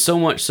 and so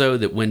much so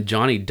that when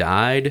Johnny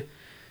died,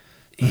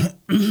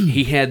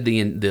 he had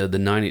the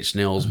Nine Inch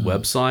Nails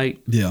website,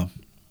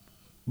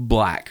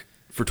 black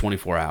for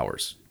 24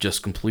 hours,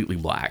 just completely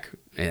black,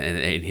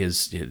 and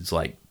his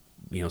like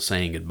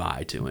saying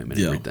goodbye to him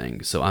and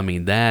everything. So I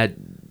mean that,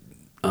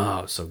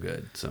 so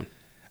good. So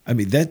I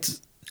mean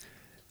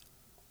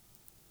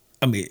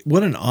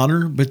what an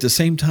honor, but at the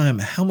same time,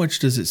 how much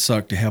does it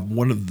suck to have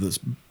one of the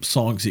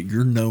songs that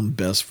you're known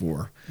best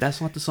for?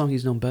 That's not the song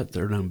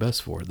they're known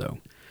best for, though.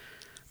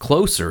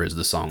 Closer is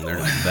the song they're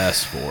known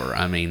best for.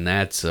 I mean,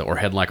 that's, or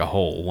Head Like a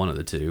Hole, one of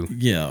the two.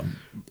 Yeah.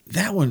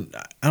 That one,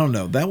 I don't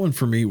know. That one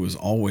for me was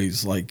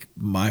always like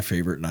my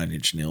favorite Nine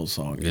Inch Nails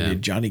song. Yeah. And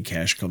then Johnny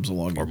Cash comes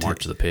along. Or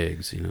March of the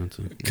Pigs,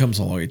 comes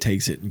along and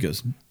takes it and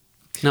goes,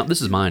 no,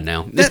 this is mine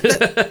now.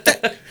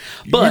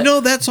 But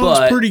that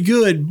song's pretty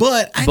good,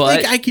 but I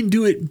think I can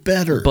do it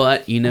better.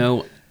 But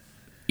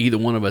either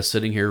one of us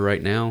sitting here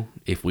right now,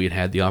 if we had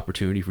had the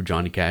opportunity for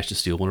Johnny Cash to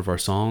steal one of our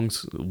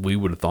songs, we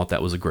would have thought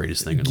that was the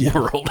greatest thing in the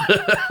world.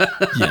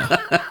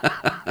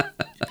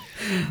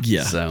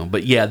 Yeah. So,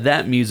 but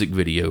that music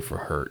video for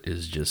Hurt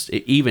is just,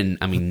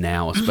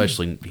 now,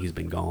 especially he's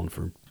been gone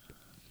for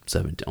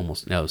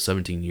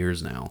 17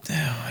 years now.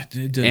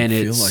 It doesn't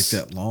feel like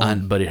that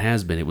long. But it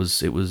has been. It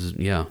was.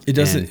 Yeah. It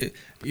doesn't.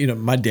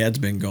 My dad's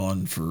been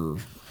gone for.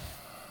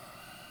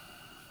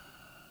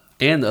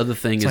 And the other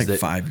thing is like that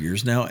 5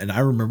 years now, and I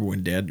remember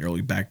when Dad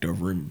nearly backed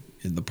over him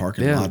in the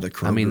parking lot of the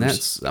Kroger's. I mean,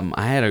 that's.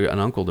 I had an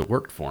uncle that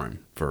worked for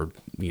him for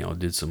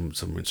did some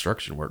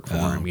construction work for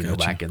him. Gotcha.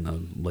 Back in the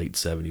late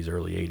 70s,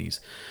 early 80s.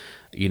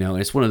 And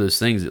it's one of those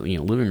things that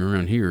living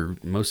around here,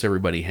 most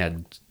everybody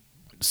had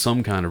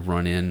some kind of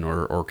run-in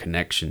or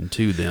connection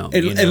to them.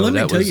 And let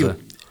me tell you,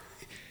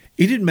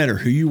 it didn't matter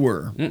who you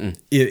were.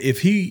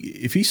 If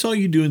he saw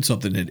you doing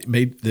something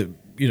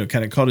that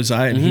kind of caught his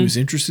eye and he was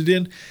interested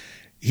in,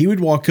 he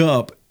would walk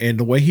up, and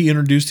the way he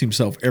introduced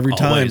himself every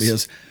time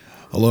is,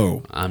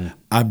 "Hello,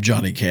 I'm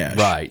Johnny Cash."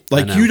 Right.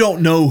 Like you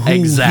don't know who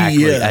he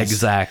is.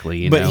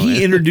 Exactly. But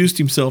he introduced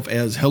himself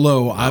as,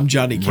 "Hello, I'm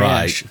Johnny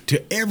Cash,"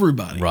 to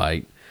everybody.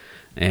 Right.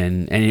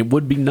 And it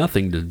would be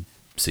nothing to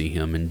see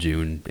him in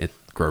June at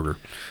Kroger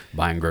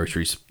buying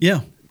groceries.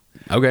 Yeah.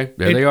 Okay,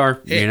 they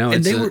are.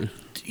 And they were.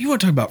 You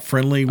want to talk about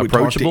friendly,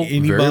 approachable,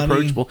 very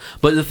approachable.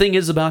 But the thing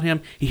is about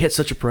him, he had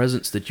such a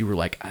presence that you were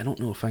like, I don't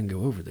know if I can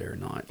go over there or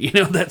not.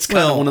 That's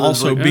kind of one of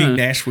those. Also, being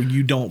Nashville,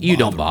 you don't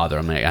bother.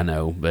 I mean, I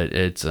know, but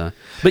it's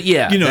but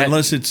yeah,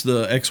 unless it's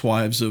the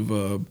ex-wives of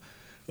what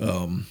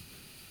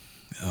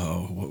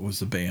was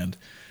the band?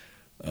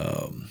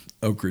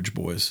 Oak Ridge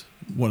Boys.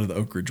 One of the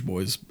Oak Ridge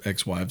Boys'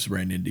 ex-wives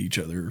ran into each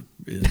other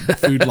in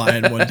Food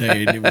Lion one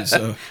day, and it was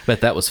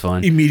bet that was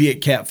fun.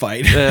 Immediate cat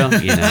fight.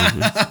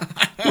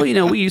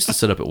 Well, we used to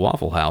sit up at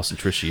Waffle House, and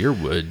Trisha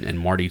Yearwood and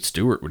Marty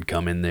Stewart would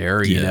come in there,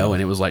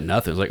 and it was like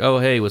nothing. It was like, oh,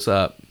 hey, what's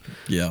up?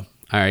 Yeah.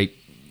 All right.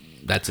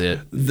 That's it.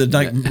 The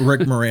night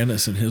Rick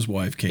Moranis and his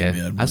wife came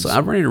in. I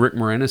ran into Rick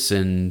Moranis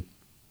in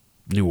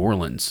New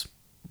Orleans,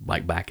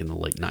 like back in the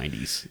late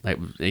 90s. Like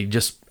they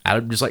just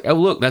like, oh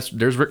look,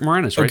 there's Rick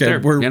Moranis right there.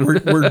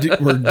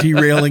 We're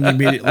derailing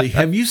immediately.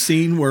 Have you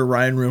seen where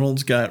Ryan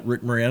Reynolds got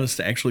Rick Moranis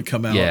to actually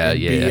come out and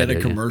be in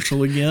a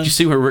commercial again? Did you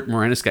see where Rick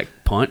Moranis got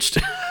punched?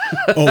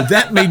 Oh,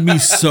 that made me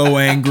so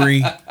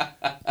angry.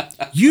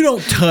 You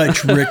don't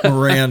touch Rick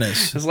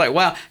Moranis. It's like,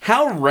 wow,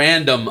 how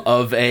random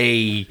of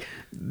a.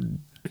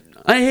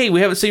 Hey, we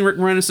haven't seen Rick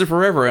Moranis in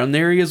forever, and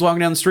there he is walking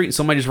down the street, and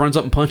somebody just runs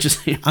up and punches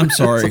him. I'm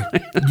sorry.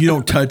 You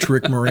don't touch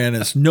Rick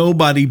Moranis.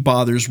 Nobody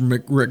bothers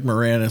Rick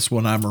Moranis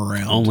when I'm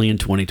around. Only in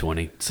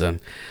 2020. So,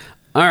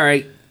 all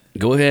right,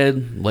 go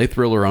ahead, lay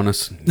Thriller on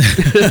us.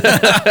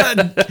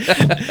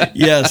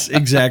 Yes,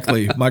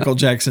 exactly. Michael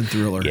Jackson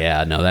Thriller.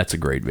 Yeah, no, that's a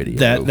great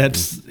video.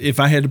 That's if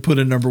I had to put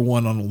a number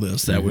one on the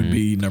list, that would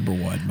be number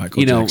one.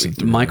 Michael Jackson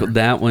Thriller. Michael,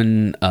 that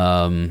one.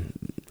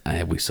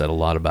 We said a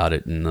lot about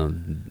it in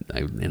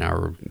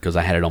our because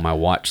I had it on my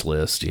watch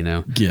list.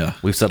 Yeah,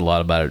 we've said a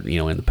lot about it.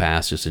 In the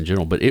past, just in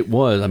general. But it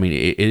was. I mean,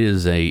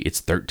 it's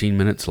 13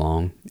 minutes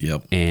long.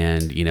 Yep.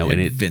 And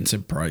and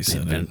Vincent Price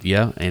in it.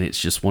 Yeah, and it's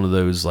just one of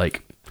those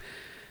like.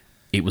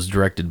 It was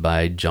directed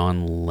by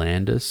John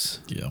Landis.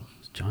 Yeah.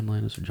 John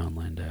Landis or John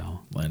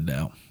Landau?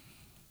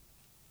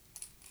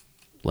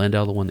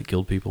 Landau, the one that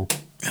killed people.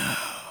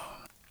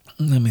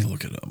 Let me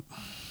look it up.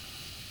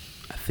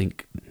 I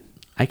think.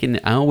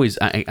 I'm always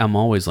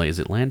like, is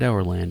it Landau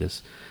or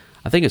Landis?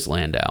 I think it's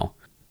Landau.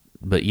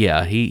 But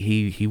yeah,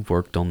 he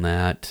worked on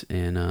that,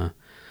 and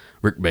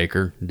Rick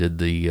Baker did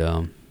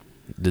the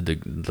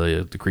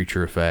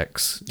creature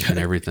effects and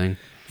everything.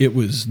 It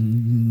was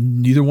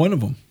neither one of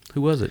them.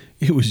 Who was it?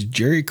 It was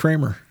Jerry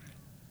Kramer.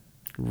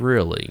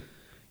 Really?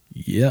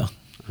 Yeah.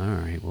 All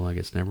right. Well, I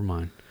guess never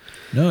mind.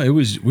 No, it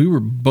was. We were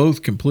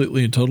both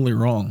completely and totally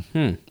wrong.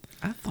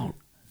 I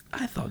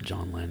thought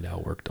John Landau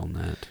worked on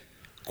that.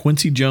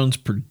 Quincy Jones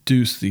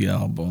produced the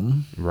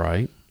album.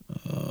 Right.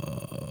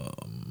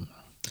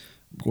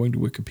 Going to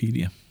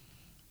Wikipedia.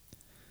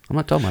 I'm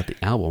not talking about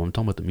the album. I'm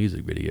talking about the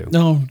music video.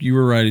 No, you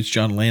were right. It's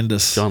John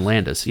Landis. John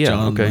Landis. Yeah.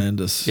 John okay.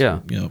 Landis. Yeah.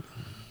 Yep.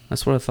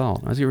 That's what I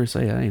thought. I was going to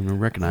say, I didn't even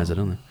recognize it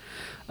on there.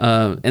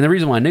 And the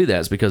reason why I knew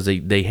that is because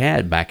they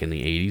had, back in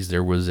the 80s,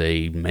 there was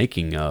a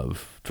making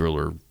of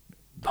Thriller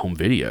home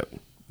video,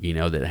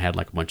 that had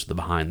like a bunch of the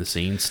behind the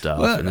scenes stuff.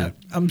 Well, and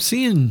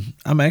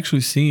I'm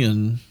actually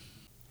seeing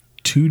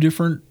two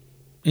different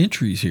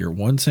entries here.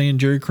 One saying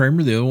Jerry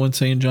Kramer, the other one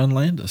saying John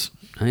Landis.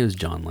 I think it was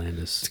John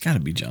Landis. It's got to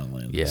be John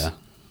Landis. Yeah.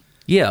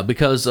 Yeah,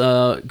 because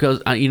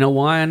you know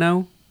why I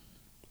know?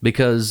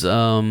 Because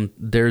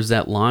there's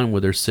that line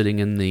where they're sitting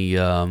in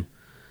the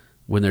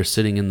when they're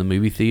sitting in the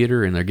movie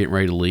theater and they're getting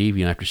ready to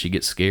leave, after she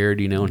gets scared,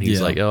 and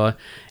he's like, oh,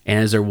 and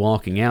as they're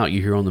walking out,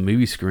 you hear on the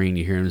movie screen,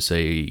 you hear him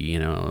say,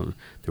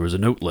 there was a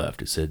note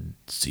left. It said,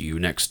 "See you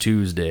next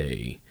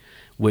Tuesday,"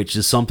 which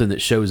is something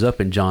that shows up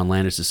in John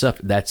Landis' stuff.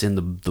 That's in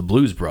the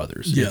Blues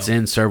Brothers. Yeah. It's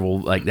in several,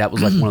 like, that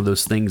was like one of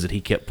those things that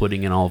he kept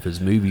putting in all of his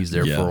movies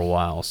there for a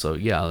while. So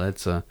yeah,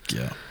 that's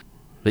yeah.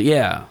 But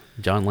yeah,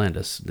 John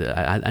Landis.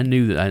 I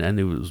knew that. I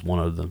knew it was one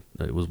of the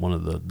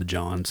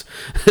Johns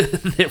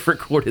that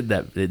recorded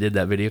that. That did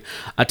that video.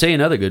 I tell you,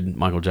 another good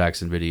Michael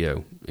Jackson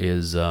video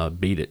is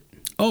 "Beat It."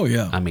 Oh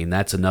yeah. I mean,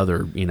 that's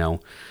another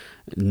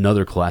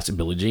another classic.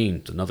 Billie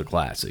Jean's another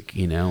classic.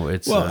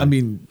 It's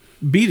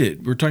Beat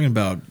It. We're talking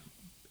about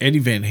Eddie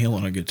Van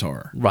Halen on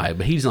guitar. Right,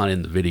 but he's not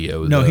in the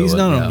video. No, though. he's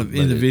not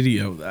in the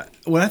video.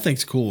 What I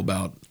think's cool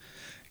about,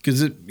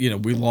 because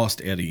we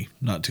lost Eddie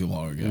not too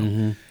long ago.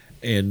 Mm-hmm.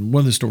 And one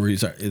of the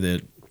stories that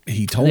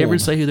he told... Did they ever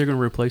say who they're going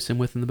to replace him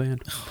with in the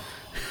band?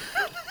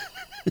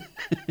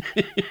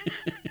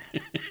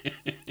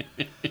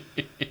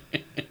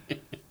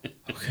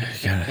 Okay,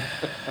 got it.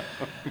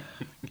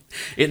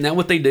 Isn't that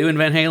what they do in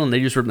Van Halen? They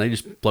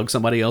just plug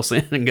somebody else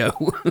in and go.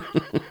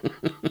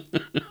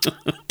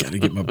 Got to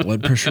get my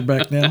blood pressure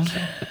back down.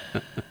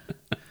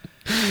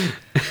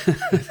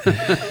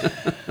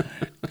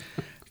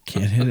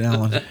 Can't hit it,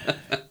 Alan.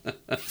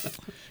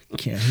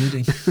 Can't hit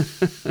him.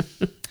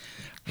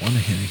 Want to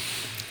hit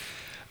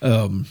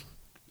him.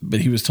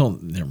 But he was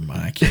told, never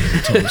mind, I can't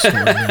even tell the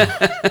story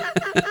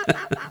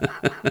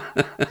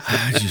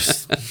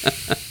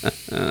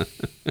now.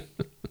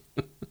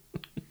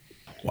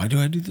 Why do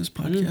I do this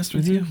podcast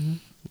with you?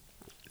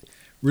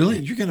 Really?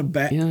 You're going to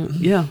back?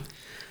 Yeah.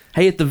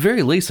 Hey, at the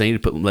very least, they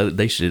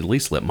should at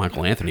least let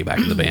Michael Anthony back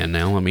in the band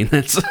now. I mean,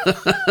 that's...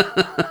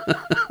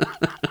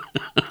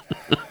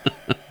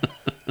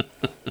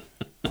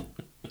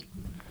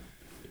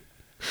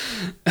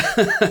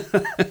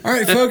 All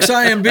right, folks,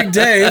 I am Big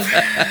Dave.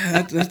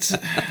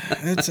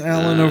 That's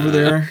Alan over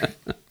there.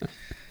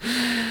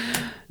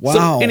 Wow.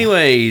 So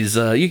anyways,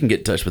 you can get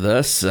in touch with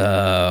us.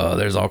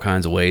 There's all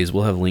kinds of ways.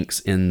 We'll have links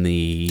in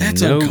the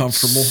notes.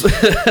 Uncomfortable.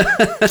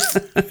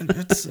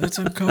 That's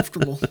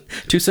uncomfortable.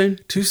 Too soon?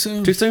 Too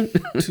soon. Too soon?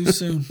 Too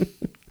soon.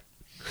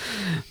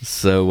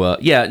 So,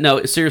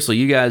 no, seriously,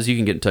 you guys, you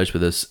can get in touch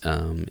with us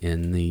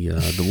in the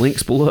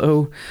links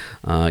below,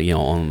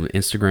 on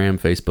Instagram,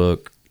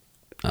 Facebook,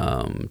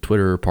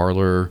 Twitter,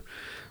 Parler.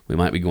 We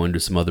might be going to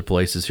some other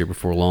places here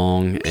before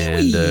long,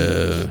 and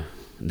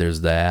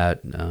there's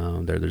that.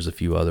 There's a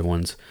few other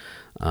ones,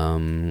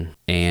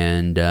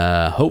 and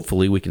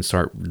hopefully we can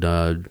start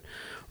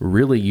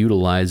really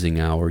utilizing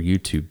our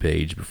YouTube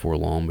page before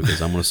long,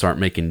 because I'm going to start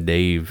making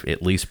Dave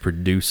at least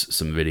produce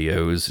some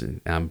videos.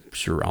 And I'm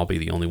sure I'll be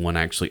the only one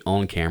actually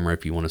on camera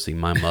if you want to see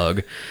my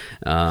mug.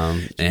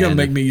 You're going to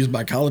make me use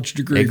my college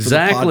degree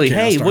exactly. for the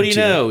podcast, Hey, what do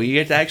you aren't know? You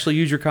get to actually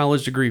use your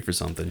college degree for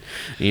something.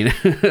 You know?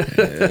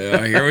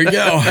 Here we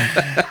go.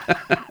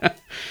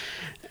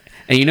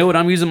 And you know what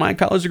I'm using my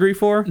college degree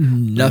for?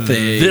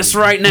 Nothing. This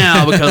right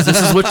now, because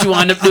this is what you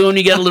wind up doing when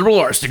you get a liberal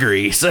arts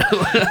degree. So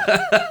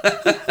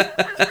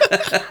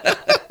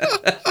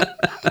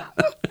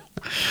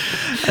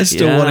I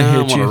still want to hit I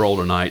want you. to roll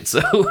tonight.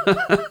 So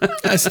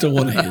I still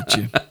want to hit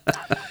you.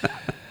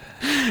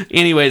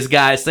 anyways,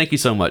 guys, thank you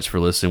so much for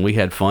listening. We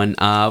had fun.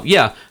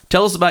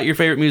 Tell us about your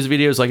favorite music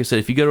videos. Like I said,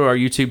 if you go to our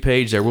YouTube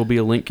page, there will be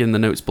a link in the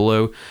notes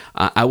below.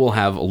 I will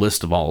have a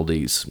list of all of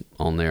these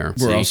on there.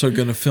 We're also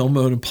going to film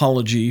an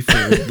apology for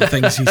the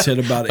things he said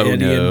about Eddie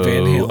and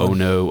Van Halen.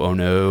 Oh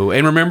no.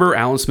 And remember,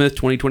 Alan Smith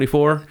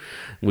 2024.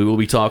 We will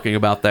be talking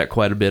about that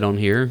quite a bit on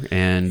here.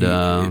 And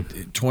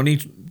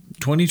 2024.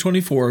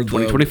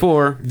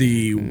 2024.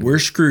 The We're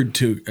Screwed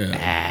ticket.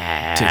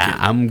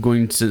 I'm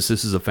going, since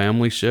this is a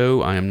family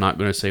show, I am not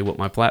going to say what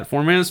my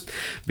platform is,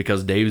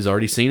 because Dave's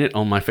already seen it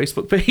on my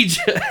Facebook page.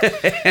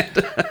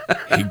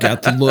 He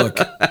got the look.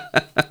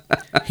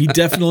 He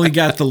definitely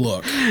got the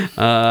look.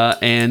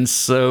 And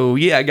so,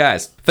 yeah,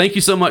 guys, thank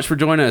you so much for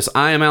joining us.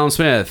 I am Alan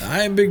Smith.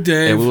 I am Big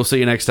Dave. And we will see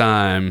you next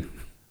time.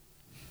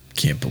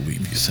 Can't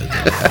believe you said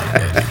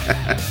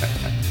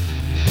that.